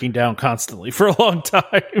breaking down constantly for a long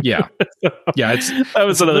time. Yeah. Yeah. That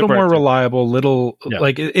was a little more reliable,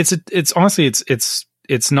 like it's honestly,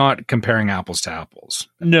 it's not comparing apples to apples.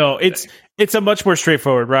 No, it's a much more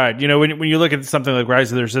straightforward ride. When you look at something like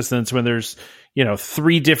Rise of the Resistance, when there's,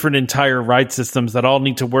 3 different entire ride systems that all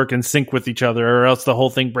need to work in sync with each other or else the whole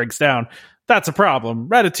thing breaks down, that's a problem.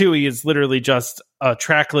 Ratatouille is literally just a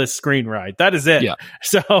trackless screen ride. That is it. Yeah.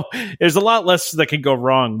 So there's a lot less that can go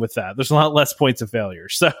wrong with that. There's a lot less points of failure.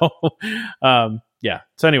 So, yeah.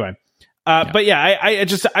 So anyway, but yeah, I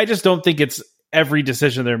just don't think it's every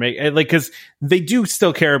decision they're making, like, because they do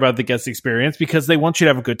still care about the guest experience because they want you to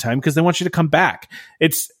have a good time, because they want you to come back.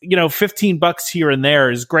 It's, $15 here and there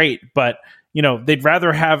is great, but they'd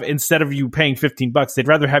rather have, instead of you paying $15, they'd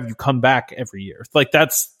rather have you come back every year. Like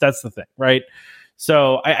that's the thing, right?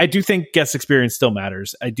 So I do think guest experience still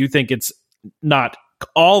matters. I do think it's not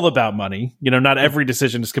all about money. Not every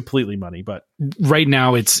decision is completely money, but right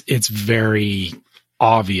now it's very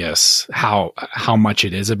obvious how much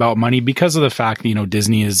it is about money, because of the fact that,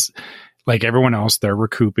 Disney is like everyone else, they're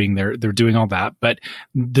recouping, they're doing all that. But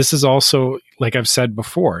this is also, like I've said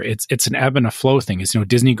before, it's an ebb and a flow thing. Is,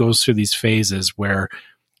 Disney goes through these phases where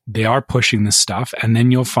they are pushing this stuff, and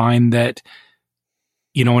then you'll find that,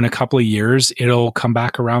 in a couple of years, it'll come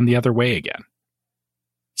back around the other way again.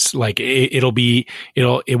 It's like it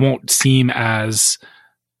won't seem as,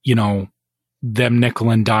 them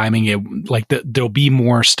nickel and diming it. Like there'll be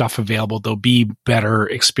more stuff available. There'll be better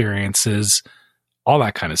experiences, all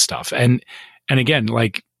that kind of stuff. And again,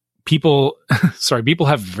 like people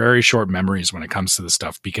have very short memories when it comes to this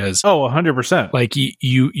stuff, because 100%. Like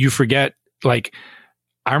you forget. Like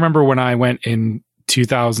I remember when I went in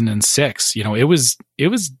 2006, it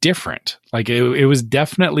was different. Like it was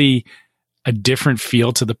definitely a different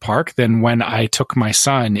feel to the park than when I took my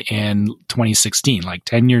son in 2016, like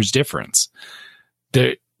 10 years difference.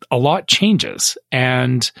 A lot changes.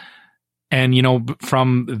 And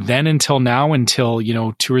from then until now, until,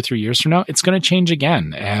 2 or 3 years from now, it's going to change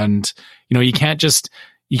again. And, you can't just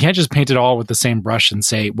paint it all with the same brush and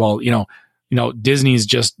say, well, Disney's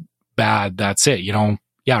just bad. That's it.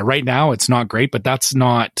 Yeah, right now it's not great, but that's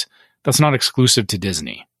not exclusive to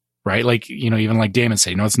Disney. Right. Like, even like Damon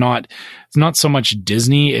said, it's not so much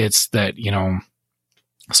Disney. It's that,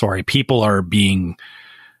 people are being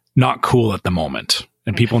not cool at the moment,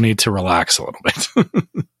 and people need to relax a little bit.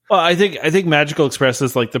 Well, I think Magical Express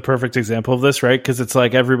is like the perfect example of this, right? Because it's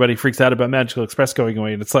like everybody freaks out about Magical Express going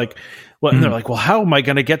away, and it's like, well, and they're like, well, how am I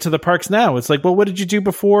going to get to the parks now? It's like, well, what did you do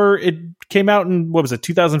before it came out in, what was it,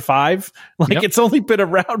 2005? Like, It's only been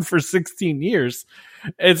around for 16 years.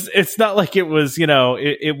 It's not like it was,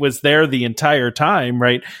 it was there the entire time,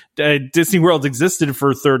 right? Disney World existed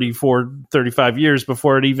for 34, 35 years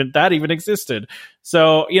before it even existed.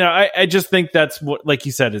 So, I just think that's what, like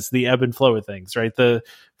you said, is the ebb and flow of things, right?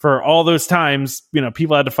 For all those times,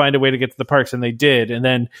 people had to find a way to get to the parks, and they did. And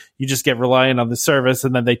then you just get reliant on the service,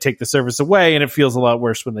 and then they take the service away, and it feels a lot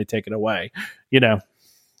worse when they take it away,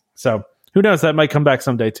 So who knows? That might come back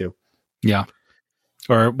someday too. Yeah.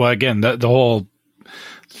 Or, well, again, the whole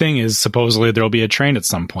thing is supposedly there'll be a train at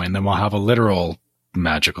some point, and then we'll have a literal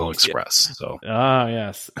Magical Express. So,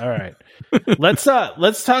 yes. All right. Let's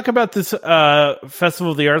talk about this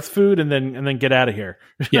Festival of the Arts food and then get out of here.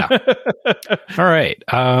 Yeah. All right.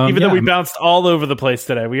 Even though we bounced all over the place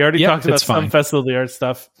today, we already talked about some Festival of the Arts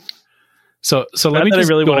stuff. So let me just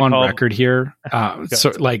go on record here.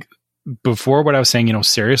 So like before what I was saying,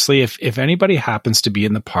 seriously, if anybody happens to be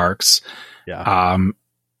in the parks,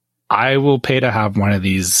 I will pay to have one of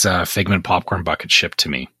these Figment popcorn buckets shipped to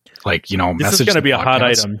me. Like, this is going to be a hot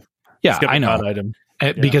item. Yeah, I know. Hot item.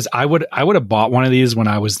 Because I would have bought one of these when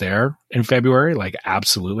I was there in February. Like,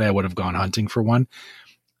 absolutely, I would have gone hunting for one.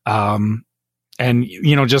 And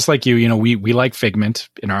just like you, we like Figment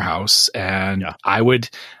in our house, and I would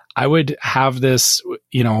have this,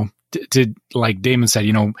 to like Damon said,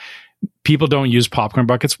 people don't use popcorn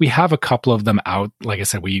buckets. We have a couple of them out. Like I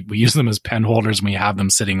said, we use them as pen holders, and we have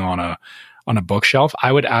them sitting on a bookshelf.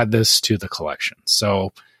 I would add this to the collection.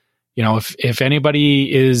 So, if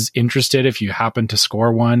anybody is interested, if you happen to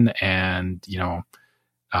score one, and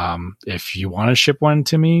if you want to ship one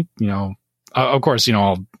to me, of course,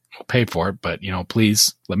 I'll pay for it, but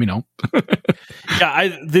please let me know.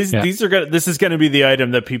 These are this is going to be the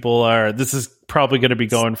item that people are. This is probably going to be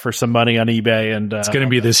going for some money on eBay, and it's going to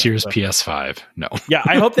be this year's PS5. No,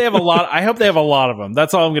 I hope they have a lot. I hope they have a lot of them.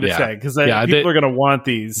 That's all I'm going to say, because people are going to want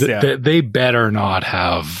these. They better not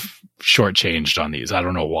have shortchanged on these. I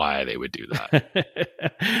don't know why they would do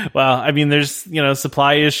that. Well, I mean, there's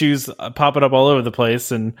supply issues popping up all over the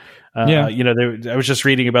place, and I was just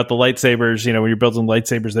reading about the lightsabers. When you're building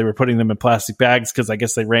lightsabers, they were putting them in plastic bags because I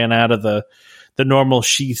guess they ran out of the normal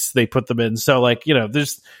sheaths they put them in. So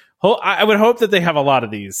I would hope that they have a lot of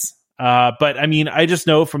these. But I mean, I just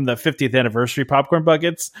know from the 50th anniversary popcorn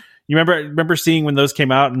buckets, you remember seeing when those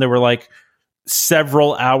came out, and there were like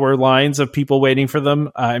several hour lines of people waiting for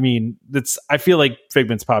them. I mean, I feel like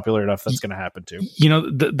Figment's popular enough that's going to happen too.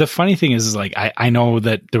 The funny thing is like, I know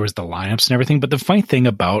that there was the lineups and everything, but the funny thing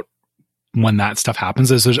about when that stuff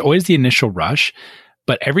happens is there's always the initial rush,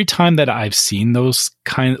 but every time that I've seen those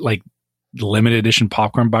kind of like limited edition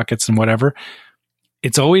popcorn buckets and whatever,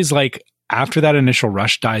 it's always like after that initial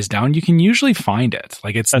rush dies down, you can usually find it.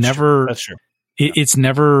 Like that's true. It's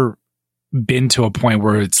never been to a point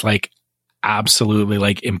where it's like absolutely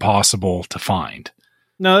like impossible to find.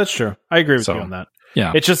 No, that's true. I agree with you on that.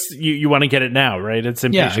 Yeah. It's just you want to get it now, right? It's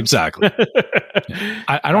impatient. Yeah, exactly.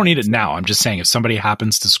 I don't need it now. I'm just saying if somebody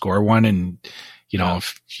happens to score one, and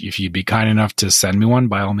if you'd be kind enough to send me one,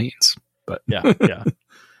 by all means. But yeah.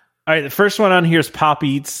 All right, the first one on here is Pop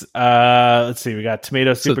Eats. Let's see, we got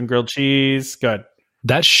tomato soup and grilled cheese. Good.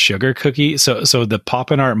 That sugar cookie, so the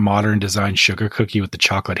Poppin' Art modern design sugar cookie with the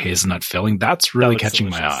chocolate hazelnut filling, that's really catching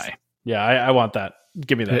my eye. Yeah, I want that.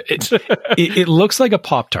 Give me that. It looks like a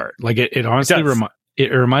Pop-Tart. Like it honestly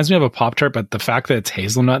it reminds me of a Pop-Tart, but the fact that it's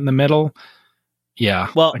hazelnut in the middle, I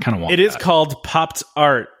kind of want it. It is called Popped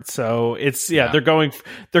Art, so it's they're going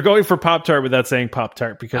for Pop-Tart without saying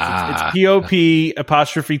Pop-Tart, because it's P-O-P'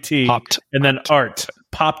 Popped and then art.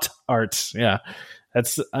 Popped Art. Yeah.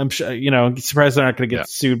 I'm surprised they're not going to get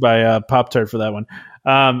sued by Pop-Tart for that one.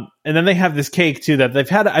 And then they have this cake too that they've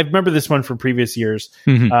had. I remember this one from previous years.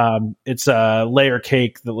 Mm-hmm. It's a layer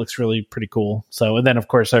cake that looks really pretty cool. So, and then of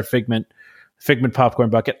course our Figment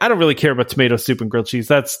popcorn bucket. I don't really care about tomato soup and grilled cheese.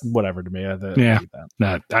 That's whatever to me. I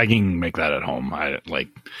can make that at home.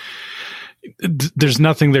 There's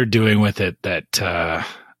nothing they're doing with it that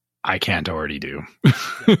I can't already do.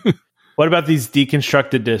 What about these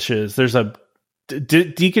deconstructed dishes? There's a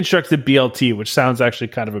deconstructed BLT, which sounds actually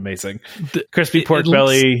kind of amazing. Crispy pork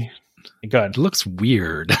belly. Good. It looks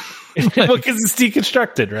weird. Because it's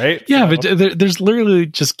deconstructed, right? Yeah, so. But there's literally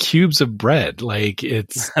just cubes of bread. Like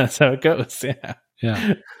it's that's how it goes.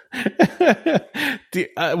 Yeah.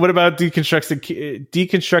 What about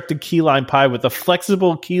deconstructed key lime pie with a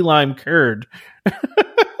flexible key lime curd?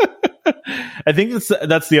 I think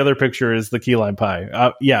that's the other picture is the key lime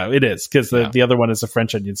pie. Yeah, it is, because the other one is a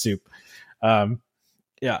French onion soup. I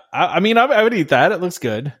mean, I would eat that. It looks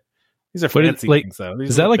good. These are fancy things, though.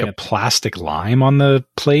 Is that like a plastic lime on the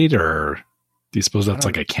plate, or do you suppose that's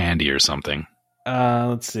like a candy or something?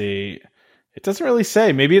 Let's see. It doesn't really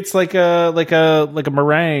say. Maybe it's like a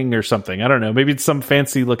meringue or something. I don't know. Maybe it's some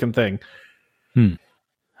fancy looking thing. I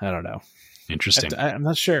don't know. Interesting. I'm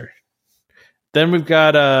not sure. Then we've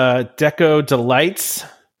got Deco Delights.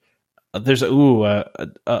 There's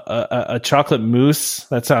a chocolate mousse.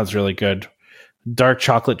 That sounds really good. Dark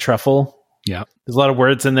chocolate truffle. Yeah. There's a lot of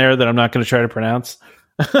words in there that I'm not going to try to pronounce.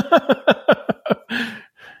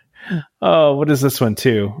 Oh, what is this one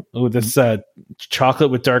too? Oh, this chocolate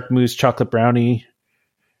with dark mousse, chocolate brownie,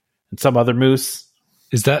 and some other mousse.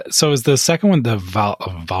 Is the second one the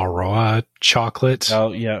Valrhona chocolate?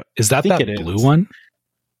 Oh yeah, is that blue is. one?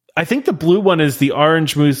 I think the blue one is the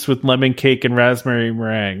orange mousse with lemon cake and raspberry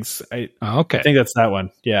meringues. Okay, I think that's that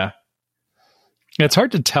one. Yeah, it's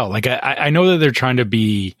hard to tell. Like I know that they're trying to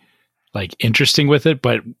be like interesting with it,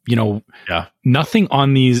 but nothing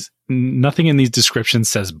in these descriptions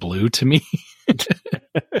says blue to me.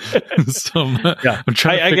 So I'm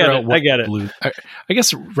trying to figure out what I get it. Blue. I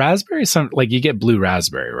guess raspberry. Like you get blue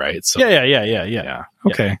raspberry, right? So yeah.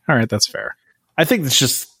 Okay, all right, that's fair. I think it's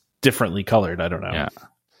just differently colored. I don't know. Yeah.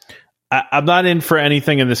 I'm not in for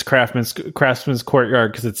anything in this craftsman's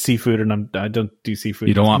courtyard because it's seafood, and I don't do seafood.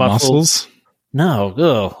 You don't want mussels? No.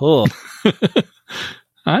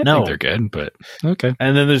 I think they're good, but okay.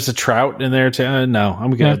 And then there's a trout in there too. No,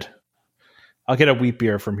 I'm good. Yeah. I'll get a wheat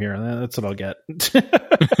beer from here. That's what I'll get.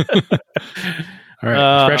 All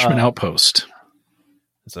right, Freshman Outpost.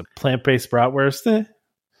 It's a plant-based bratwurst.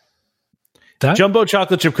 That jumbo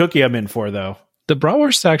chocolate chip cookie I'm in for, though. The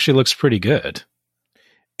bratwurst actually looks pretty good.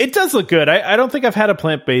 It does look good. I don't think I've had a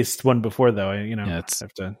plant-based one before, though. It's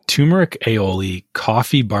turmeric aioli,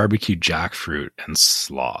 coffee, barbecue, jackfruit, and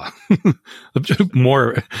slaw.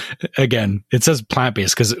 More, again, it says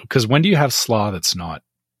plant-based because when do you have slaw that's not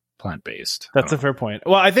plant-based? That's a fair point.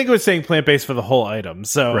 Well, I think it was saying plant-based for the whole item.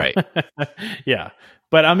 So, right. Yeah.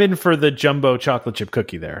 But I'm in for the jumbo chocolate chip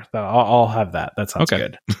cookie there. I'll have that. That sounds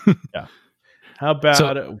good. Yeah. How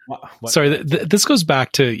about sorry, this goes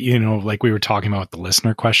back to, like we were talking about with the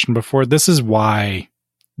listener question before. This is why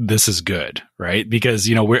this is good, right? Because,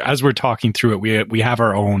 as we're talking through it, we have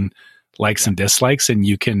our own likes and dislikes, and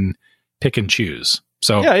you can pick and choose.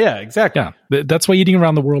 So yeah, exactly. Yeah, that's why eating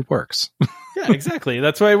around the world works. Yeah, exactly.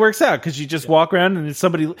 That's why it works out, because you just walk around and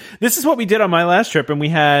somebody. This is what we did on my last trip, and we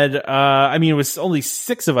had. It was only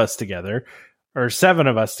 6 of us together. Or 7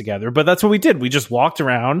 of us together, but that's what we did. We just walked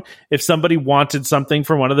around. If somebody wanted something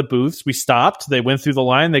from one of the booths, we stopped. They went through the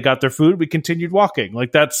line. They got their food. We continued walking.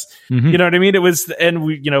 Like that's, you know what I mean? It was, and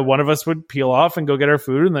we, one of us would peel off and go get our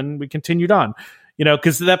food, and then we continued on.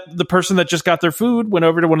 Because the person that just got their food went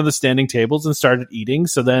over to one of the standing tables and started eating.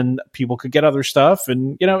 So then people could get other stuff,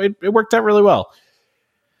 and it worked out really well.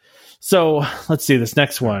 So let's see this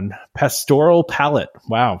next one: pastoral palate.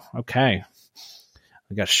 Wow. Okay,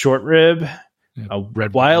 I got short rib. A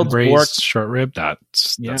red wild boar short rib.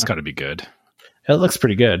 That's got to be good. It looks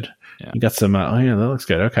pretty good. Yeah. You got some. That looks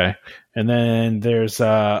good. Okay, and then there's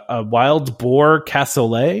a wild boar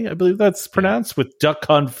cassoulet, I believe that's pronounced, with duck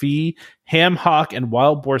confit, ham hock, and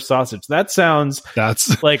wild boar sausage. That's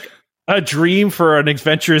like a dream for an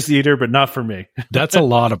adventurous eater, but not for me. That's a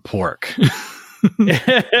lot of pork.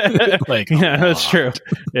 That's true.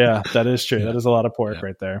 Yeah, that is true. That is a lot of pork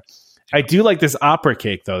right there. I do like this opera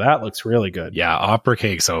cake, though. That looks really good. Yeah, opera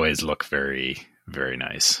cakes always look very, very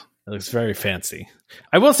nice. It looks very fancy.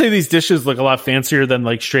 I will say these dishes look a lot fancier than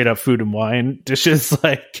like straight up food and wine dishes.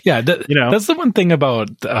 Like, that's the one thing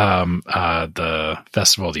about the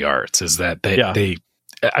Festival of the Arts is that they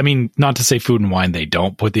I mean, not to say food and wine, they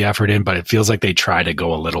don't put the effort in, but it feels like they try to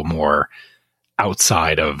go a little more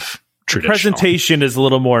outside of traditional. Presentation is a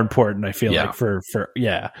little more important, I feel like, for.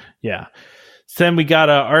 So then we got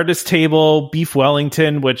a artist table, beef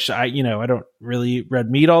Wellington, which I don't really red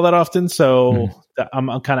meat all that often. So I'm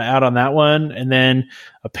kind of out on that one. And then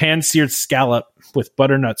a pan-seared scallop with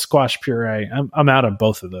butternut squash puree. I'm out on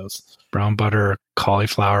both of those. Brown butter,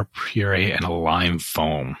 cauliflower puree, and a lime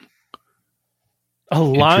foam. A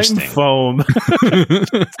lime foam.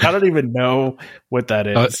 I don't even know what that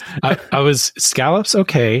is. I was scallops.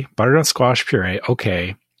 Okay. Butternut squash puree.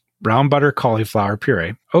 Okay. Brown butter, cauliflower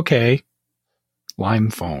puree. Okay. Lime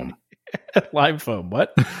foam. Lime foam.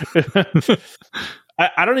 What?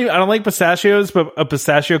 I don't like pistachios, but a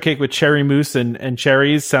pistachio cake with cherry mousse and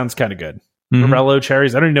cherries sounds kind of good. Morello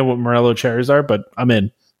cherries. I don't even know what Morello cherries are, but I'm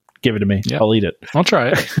in. Give it to me. Yep. I'll eat it. I'll try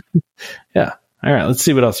it. Yeah. All right. Let's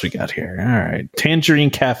see what else we got here. All right.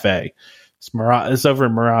 Tangerine Cafe. It's over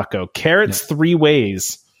in Morocco. Carrots 3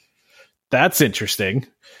 ways. That's interesting.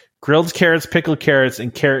 Grilled carrots, pickled carrots,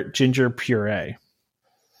 and carrot ginger puree.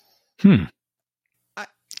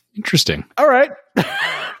 Interesting. All right.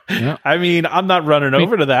 Yeah. I mean, I'm not running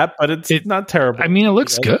over to that, but it's not terrible. I mean, it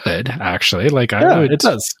looks good, actually. Like, it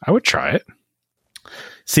does. I would try it.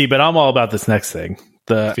 See, but I'm all about this next thing.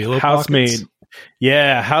 The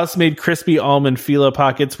house-made crispy almond phyllo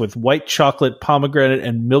pockets with white chocolate pomegranate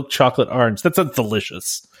and milk chocolate orange. That sounds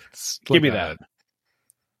delicious. Give me that.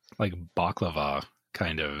 Like baklava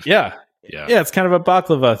kind of. Yeah. Yeah, it's kind of a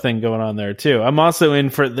baklava thing going on there too. I'm also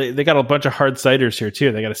in for they got a bunch of hard ciders here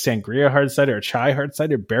too. They got a sangria hard cider, a chai hard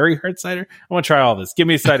cider, berry hard cider. I want to try all this. Give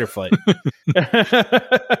me a cider flight.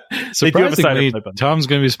 Surprisingly, Tom's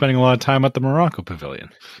going to be spending a lot of time at the Morocco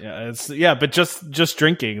Pavilion. Yeah, but just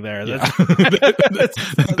drinking there.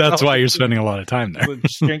 That's why you're spending a lot of time there.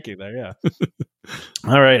 Just drinking there. Yeah.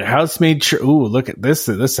 All right, house-made. Ooh, look at this.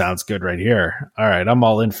 This sounds good right here. All right, I'm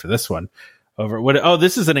all in for this one. Over what? Oh,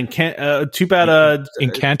 this is an Encanto. Too bad.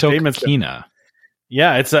 Encanto Coquina.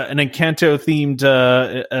 Yeah, it's an Encanto themed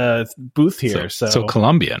booth here. So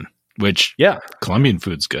Colombian, which Colombian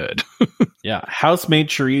food's good. Yeah, house made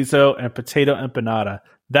chorizo and potato empanada.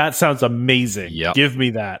 That sounds amazing. Yep. Give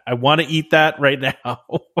me that. I want to eat that right now.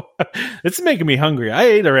 It's making me hungry. I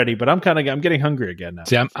ate already, but I'm getting hungry again now.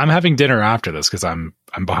 See, I'm having dinner after this because I'm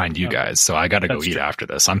behind you guys, so I got to go eat after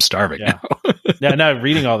this. I'm starving now. Yeah, now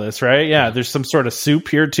reading all this, right? Yeah, there's some sort of soup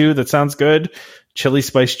here too that sounds good. Chili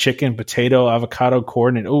spice chicken, potato, avocado,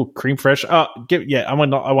 corn, and cream fresh. I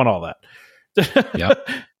want all that. Yep.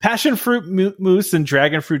 Passion fruit mousse and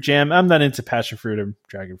dragon fruit jam. I'm not into passion fruit and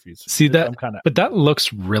dragon fruit. See that, but that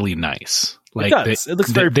looks really nice. Like it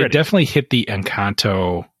looks very pretty. They definitely hit the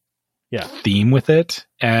Encanto theme with it.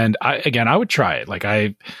 And I would try it. Like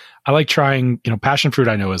I like trying, passion fruit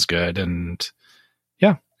I know is good. And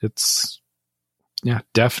it's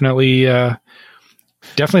definitely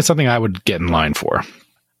something I would get in line for.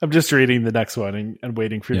 I'm just reading the next one and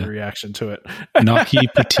waiting for your reaction to it. Gnocchi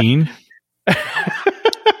poutine.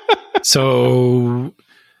 So,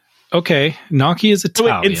 okay, gnocchi is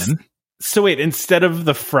Italian. So wait, instead of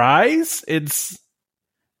the fries, it's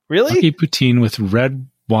really gnocchi poutine with red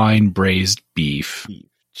wine braised beef,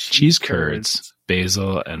 cheese curds,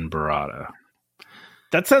 basil, and burrata.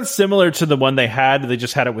 That sounds similar to the one they had. They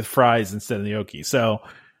just had it with fries instead of gnocchi. So,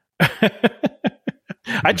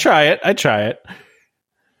 I'd try it.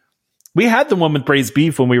 We had the one with braised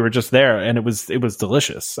beef when we were just there, and it was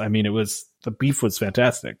delicious. I mean, the beef was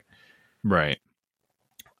fantastic. Right.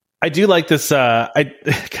 I do like this. God,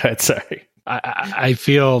 sorry. I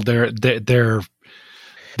feel they're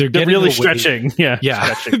really stretching.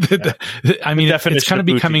 Yeah. Stretching. I mean, it's kind of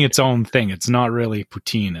becoming its own thing. It's not really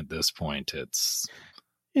poutine at this point. It's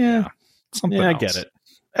something else. I get it.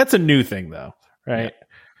 That's a new thing, though, right?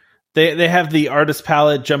 Yeah. They have the artist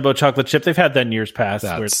palette jumbo chocolate chip. They've had that in years past,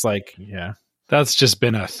 where it's like, that's just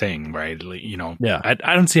been a thing, right?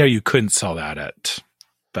 I don't see how you couldn't sell that at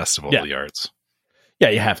Festival of the Arts. Yeah,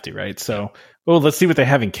 you have to, right? So, let's see what they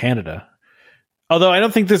have in Canada. Although I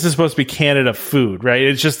don't think this is supposed to be Canada food, right?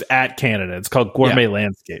 It's just at Canada. It's called Gourmet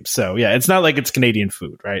Landscape. So, it's not like it's Canadian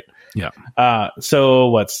food, right? Yeah. So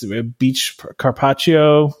what's beach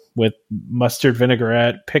carpaccio with mustard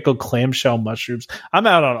vinaigrette, pickled clamshell mushrooms. I'm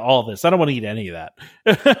out on all this. I don't want to eat any of that.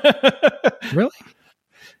 Really?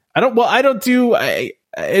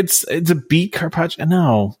 It's a beet carpaccio.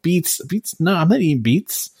 No, beets. No, I'm not eating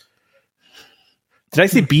beets. Did I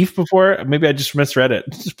say beef before? Maybe I just misread it.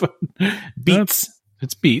 Beets.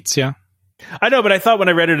 It's beets, yeah. I know, but I thought when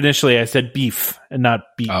I read it initially, I said beef and not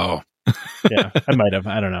beet. Oh. Yeah, I might have.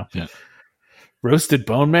 I don't know. Yeah. Roasted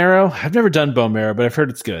bone marrow. I've never done bone marrow, but I've heard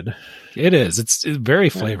it's good. It is. It's very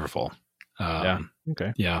flavorful.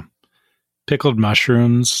 Okay. Yeah. Pickled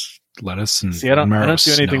mushrooms, lettuce, and I don't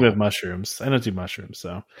do anything with mushrooms. I don't do mushrooms.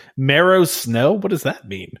 So marrow snow. What does that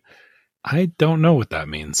mean? I don't know what that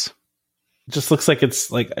means. It just looks like it's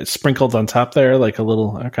like sprinkled on top there, like a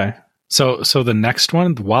little. Okay. So the next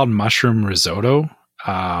one, the wild mushroom risotto.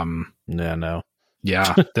 No.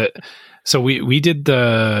 Yeah. So we did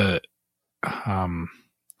the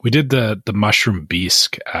mushroom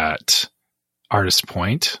bisque at Artist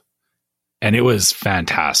Point, and it was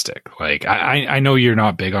fantastic. Like I know you're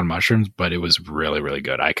not big on mushrooms, but it was really, really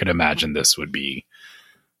good. I could imagine this would be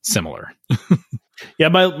similar. Yeah,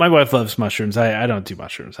 my wife loves mushrooms. I don't do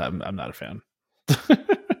mushrooms. I'm not a fan.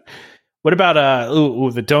 What about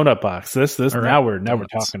the donut box? This right. now we're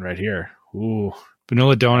talking right here. Ooh.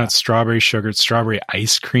 Vanilla donuts, strawberry sugar, strawberry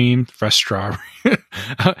ice cream, fresh strawberry.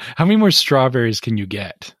 How many more strawberries can you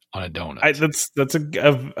get on a donut? That's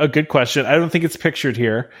a good question. I don't think it's pictured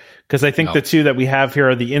here because I think the two that we have here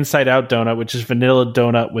are the Inside Out donut, which is vanilla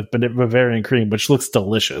donut with Bavarian cream, which looks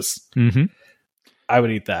delicious. Mm-hmm. I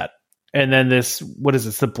would eat that. And then this, what is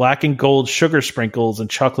this? The black and gold sugar sprinkles and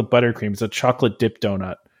chocolate buttercream. It's a chocolate dip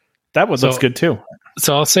donut. That one looks good too.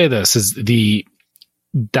 So I'll say this is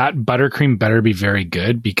that buttercream better be very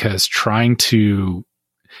good, because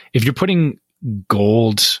if you're putting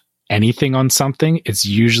gold anything on something, it's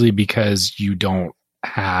usually because you don't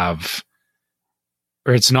have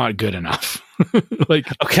or it's not good enough. Like,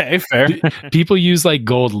 okay, fair. People use like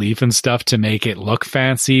gold leaf and stuff to make it look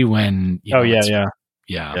fancy when, yeah.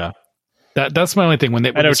 That's my only thing when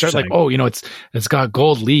they start like, oh, it's got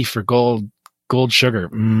gold leaf or gold sugar.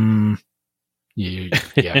 I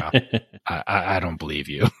don't believe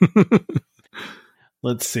you.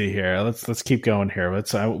 Let's see here. Let's keep going here.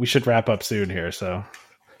 We should wrap up soon here. So,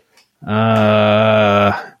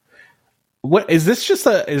 what is this? Just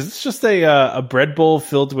a bread bowl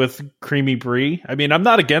filled with creamy brie? I mean, I'm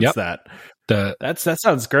not against that. That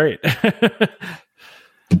sounds great.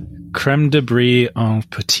 Creme de brie en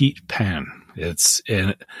petit pain. It's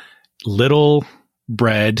a little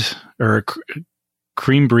bread or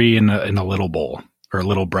cream brie in a little bowl or a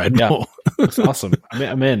little bread bowl. That's awesome.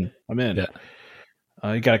 I'm in. Yeah.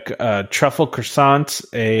 You got a truffle croissant,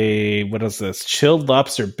 what is this? Chilled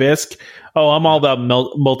lobster bisque. Oh, I'm all about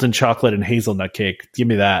molten chocolate and hazelnut cake. Give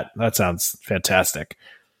me that. That sounds fantastic.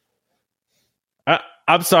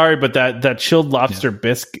 I'm sorry, but that chilled lobster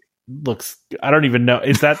bisque looks, I don't even know.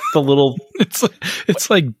 Is that the little... it's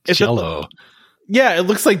like Jell-O. Yeah, it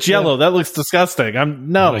looks like Jell-O. That looks disgusting.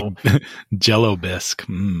 No. Like Jell-O bisque.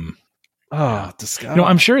 Oh, disgusting.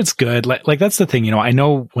 I'm sure it's good. Like that's the thing, I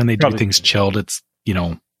know when they do things chilled, it's,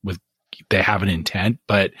 they have an intent,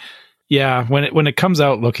 but yeah, when it comes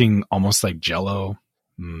out looking almost like Jell-O,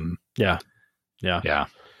 yeah,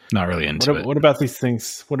 not really into it. What about these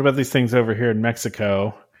things? What about these things over here in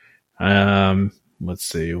Mexico? Let's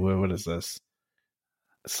see. What is this?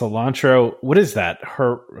 Cilantro. What is that?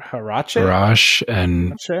 Harache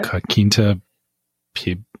and Quinta.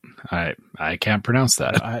 I can't pronounce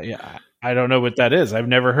that. I don't know what that is. I've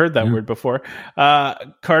never heard that word before.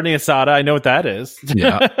 Carne asada. I know what that is.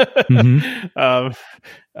 Yeah. Mm-hmm.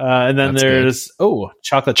 And then there's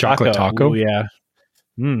chocolate taco. Ooh, yeah.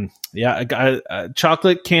 Yeah.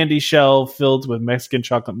 Chocolate candy shell filled with Mexican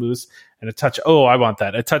chocolate mousse and a touch. Oh, I want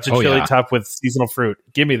that. A touch of chili top with seasonal fruit.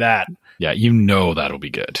 Give me that. Yeah. That'll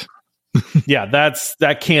be good. Yeah.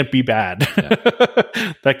 That can't be bad. Yeah.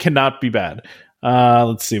 That cannot be bad.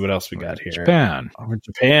 Let's see what else we got here. Japan.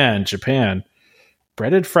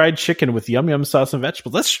 Breaded fried chicken with yum yum sauce and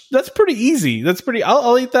vegetables. That's pretty easy.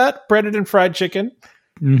 I'll eat that. Breaded and fried chicken.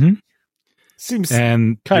 Mm-hmm. Seems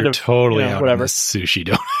and kind of totally out whatever. On this sushi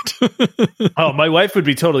donut. Oh, my wife would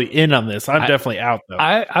be totally in on this. I'm definitely out though.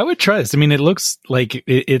 I would try this. I mean, it looks like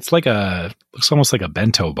it's like looks almost like a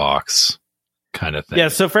bento box kind of thing. Yeah,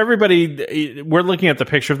 so for everybody, we're looking at the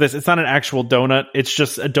picture of this. It's not an actual donut. It's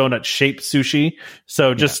just a donut-shaped sushi.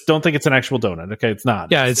 So just don't think it's an actual donut. Okay, it's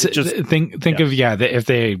not. Yeah, it's just think of if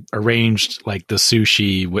they arranged like the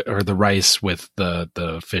sushi or the rice with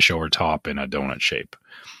the fish over top in a donut shape.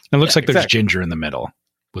 It looks like there's ginger in the middle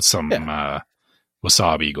with some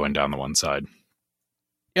wasabi going down the one side.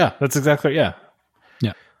 Yeah, that's exactly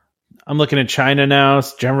I'm looking at China now.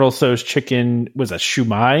 General Tso's chicken was a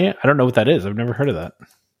shumai. I don't know what that is. I've never heard of that.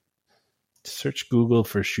 Search Google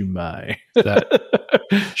for shumai.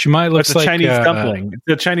 Shumai looks like Chinese dumpling. It's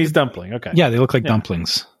a Chinese dumpling. Okay. Yeah, they look like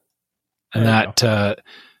dumplings. And that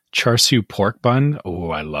char siu pork bun. Oh,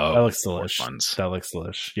 I love that. Looks delicious. Pork buns. That looks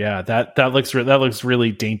delicious. Yeah, that looks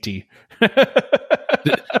really dainty.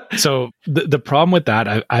 So the problem with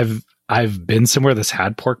that, I've been somewhere that's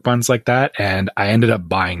had pork buns like that, and I ended up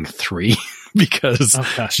buying 3 because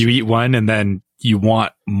you eat one and then you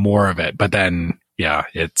want more of it. But then, I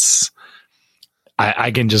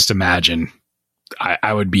can just imagine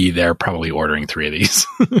I would be there probably ordering 3 of these.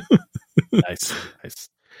 Nice.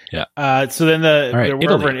 Yeah. So then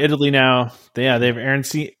we're over in Italy now. They have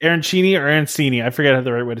arancini or arancini. I forget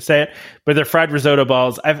the right way to say it, but they're fried risotto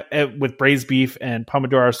balls. With braised beef and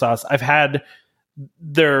pomodoro sauce. I've had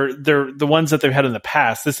they're the ones that they've had in the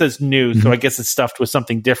past. This is new, so I guess it's stuffed with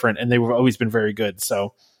something different, and they've always been very good.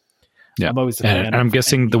 So I'm always a fan. And I'm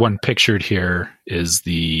guessing the one pictured here is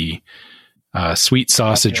the sweet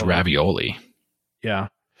sausage ravioli. Yeah,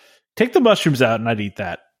 take the mushrooms out, and I'd eat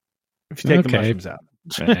that. If you take the mushrooms out,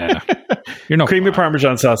 you're no creamy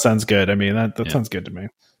Parmesan sauce sounds good. I mean that sounds good to me.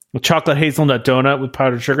 A chocolate hazelnut donut with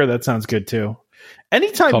powdered sugar, that sounds good too.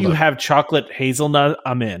 Anytime you have chocolate hazelnut,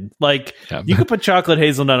 I'm in. Like, you can put chocolate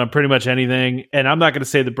hazelnut on pretty much anything, and I'm not going to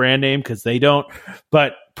say the brand name because they don't,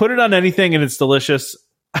 but put it on anything and it's delicious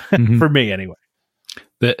for me anyway.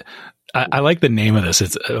 I like the name of this.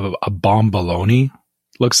 It's a bomboloni.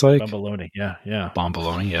 Looks like bomboloni. Yeah.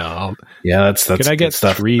 Bomboloni. Yeah. That's. Can I get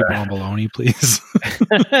 3 bomboloni, please?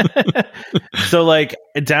 So like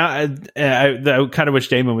I kind of wish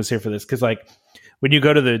Damon was here for this because like. When you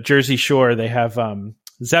go to the Jersey Shore, they have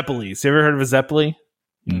Zeppelis. You ever heard of a Zeppeli?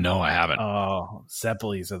 No, I haven't. Oh,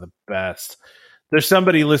 Zeppelis are the best. There's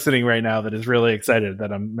somebody listening right now that is really excited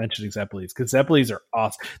that I'm mentioning Zeppelis, because Zeppelis are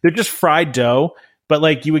awesome. They're just fried dough, but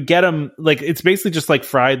like you would get them, like it's basically just like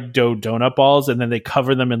fried dough donut balls, and then they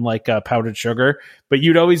cover them in like powdered sugar. But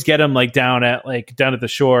you'd always get them like down at the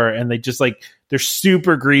shore, and they just like they're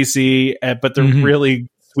super greasy, but they're really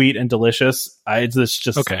sweet and delicious. It's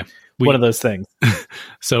just okay. One of those things.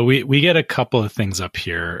 So we get a couple of things up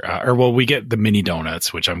here, we get the mini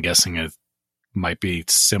donuts, which I'm guessing might be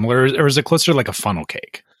similar, or is it closer to like a funnel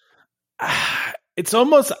cake? It's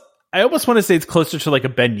almost, I almost want to say it's closer to like a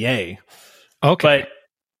beignet. Okay. But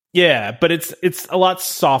yeah, but it's a lot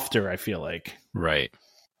softer, I feel like. Right.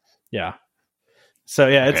 Yeah. So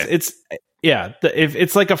yeah, okay.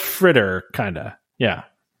 It's like a fritter kind of. Yeah.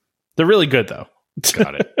 They're really good though.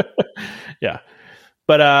 Got it. Yeah.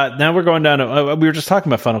 But now we're going down to, we were just talking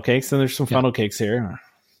about funnel cakes, and there's some funnel cakes here.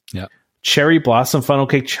 Yeah. Cherry blossom funnel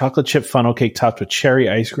cake, chocolate chip funnel cake topped with cherry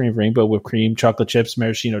ice cream, rainbow whipped cream, chocolate chips,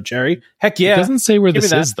 maraschino cherry. Heck yeah. It doesn't say where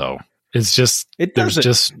this is though. It's just, there's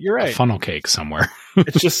just You're right. a funnel cake somewhere.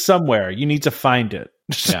 It's just somewhere. You need to find it.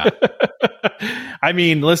 Yeah. I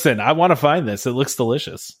mean, listen, I want to find this. It looks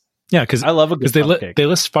delicious. Yeah, because I love a good funnel cake. They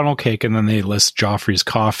list funnel cake, and then they list Joffrey's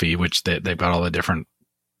coffee, which they've got all the different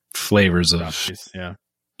flavors of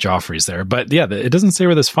Joffrey's there. But yeah, it doesn't say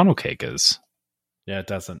where this funnel cake is. Yeah, it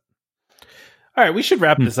doesn't. All right, we should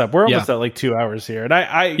wrap this up. We're almost at like 2 hours here,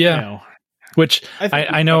 and you know, which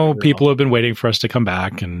I know people have been waiting for us to come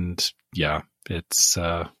back, and yeah, it's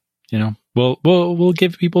we'll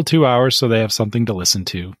give people 2 hours so they have something to listen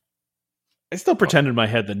to. I still pretend in my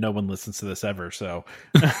head that no one listens to this ever, so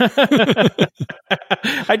I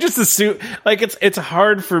just assume like it's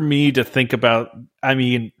hard for me to think about. I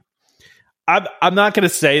mean, I'm not going to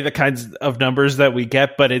say the kinds of numbers that we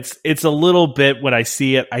get, but it's a little bit, when I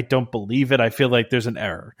see it, I don't believe it. I feel like there's an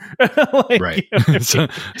error. Right. You know so,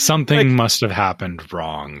 something must have happened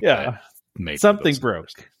wrong. Yeah. Something broke.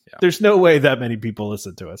 Yeah. There's no way that many people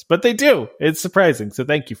listen to us, but they do. It's surprising. So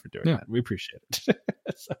thank you for doing that. We appreciate it.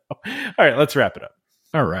 All right, let's wrap it up.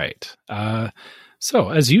 All right. So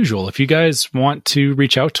as usual, if you guys want to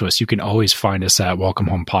reach out to us, you can always find us at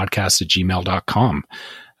welcomehomepodcast@gmail.com.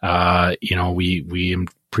 We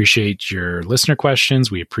appreciate your listener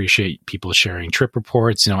questions. We appreciate people sharing trip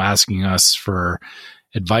reports, asking us for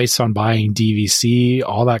advice on buying DVC,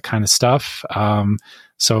 all that kind of stuff.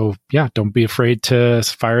 So yeah, don't be afraid to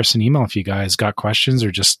fire us an email if you guys got questions,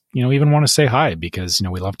 or just, even want to say hi, because,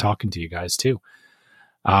 we love talking to you guys too.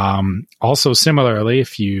 Also similarly,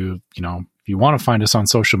 if you want to find us on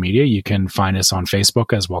social media, you can find us on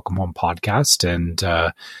Facebook as Welcome Home Podcast. And,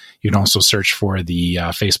 you can also search for the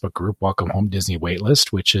Facebook group, Welcome Home Disney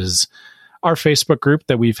Waitlist, which is our Facebook group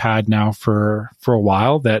that we've had now for a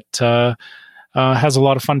while, that, has a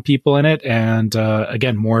lot of fun people in it. And,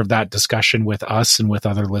 again, more of that discussion with us and with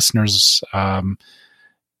other listeners,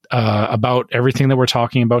 about everything that we're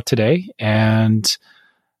talking about today. And,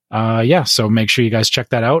 so make sure you guys check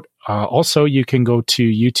that out. Also, you can go to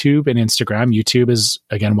YouTube and Instagram. YouTube is,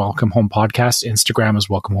 again, Welcome Home Podcast. Instagram is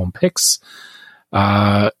Welcome Home Pics.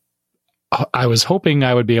 I was hoping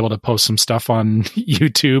I would be able to post some stuff on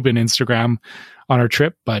YouTube and Instagram on our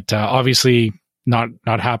trip, but obviously not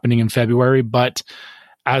happening in February. But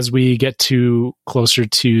as we get closer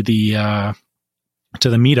to the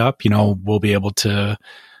meetup, we'll be able to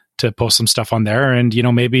post some stuff on there. And,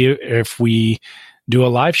 maybe if we do a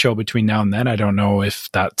live show between now and then, I don't know if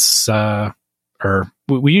that's, or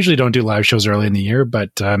we usually don't do live shows early in the year,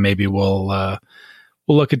 but maybe we'll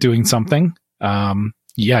look at doing something.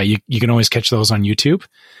 You can always catch those on YouTube.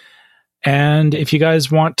 And if you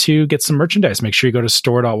guys want to get some merchandise, make sure you go to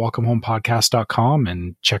store.welcomehomepodcast.com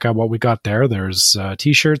and check out what we got there. There's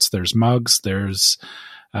t-shirts, there's mugs, there's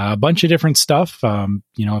a bunch of different stuff.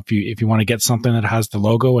 If you want to get something that has the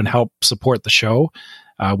logo and help support the show,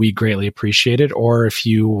 we greatly appreciate it. Or if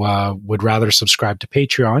you would rather subscribe to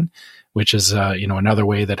Patreon, which is another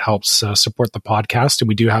way that helps support the podcast, and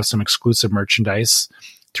we do have some exclusive merchandise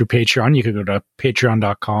through Patreon. You can go to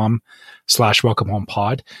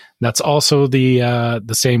patreon.com/welcomehomepod. That's also the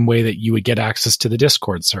same way that you would get access to the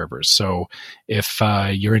Discord servers. So if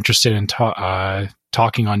you're interested in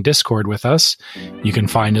talking on Discord with us, you can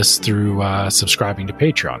find us through subscribing to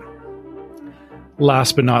Patreon.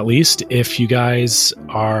 Last but not least, if you guys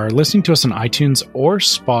are listening to us on iTunes or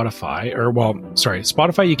Spotify,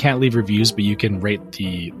 Spotify, you can't leave reviews, but you can rate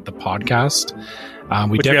the podcast.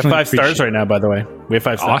 We have 5 stars right now, by the way. We have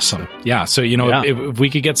 5 stars. Awesome. Yeah. So, if we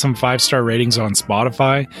could get some 5-star ratings on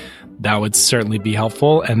Spotify, that would certainly be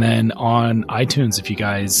helpful. And then on iTunes, if you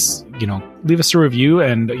guys, leave us a review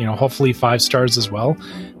and, hopefully 5 stars as well.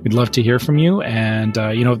 We'd love to hear from you. And,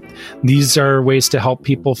 these are ways to help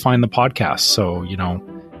people find the podcast. So,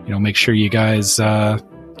 make sure you guys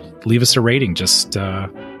leave us a rating. Just,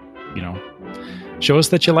 show us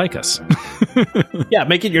that you like us. Yeah,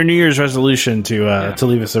 make it your New Year's resolution to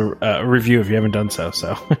leave us a review if you haven't done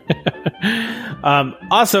so.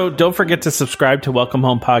 Also, don't forget to subscribe to Welcome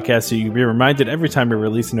Home Podcast so you can be reminded every time we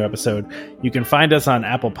release a new episode. You can find us on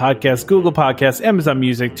Apple Podcasts, Google Podcasts, Amazon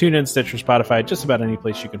Music, TuneIn, Stitcher, Spotify, just about any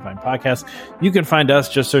place you can find podcasts. You can find us,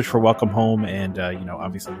 just search for Welcome Home and,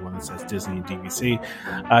 obviously the one that says Disney and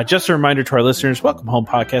DVC. Just a reminder to our listeners, Welcome Home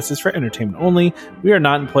Podcast is for entertainment only. We are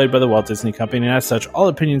not employed by the Walt Disney Company, and as such, all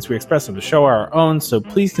opinions we express on the show are our own, so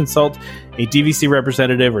please consult a DVC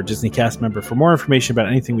representative or Disney cast member for more information about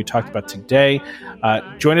anything we talked about today.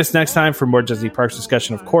 Join us next time for more Disney Parks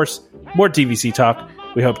discussion, of course, more DVC talk.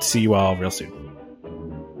 We hope to see you all real soon.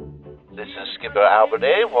 This is Skipper Albert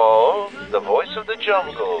Awol, the voice of the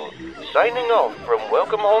jungle, signing off from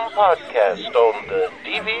Welcome Home Podcast on the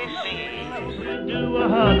DVC. Do a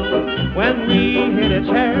huddle when we hit its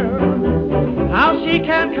hair. How she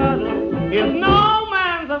can cuddle is no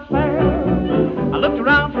man's affair. I looked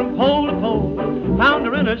around from pole to pole, found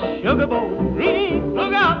her in a sugar bowl.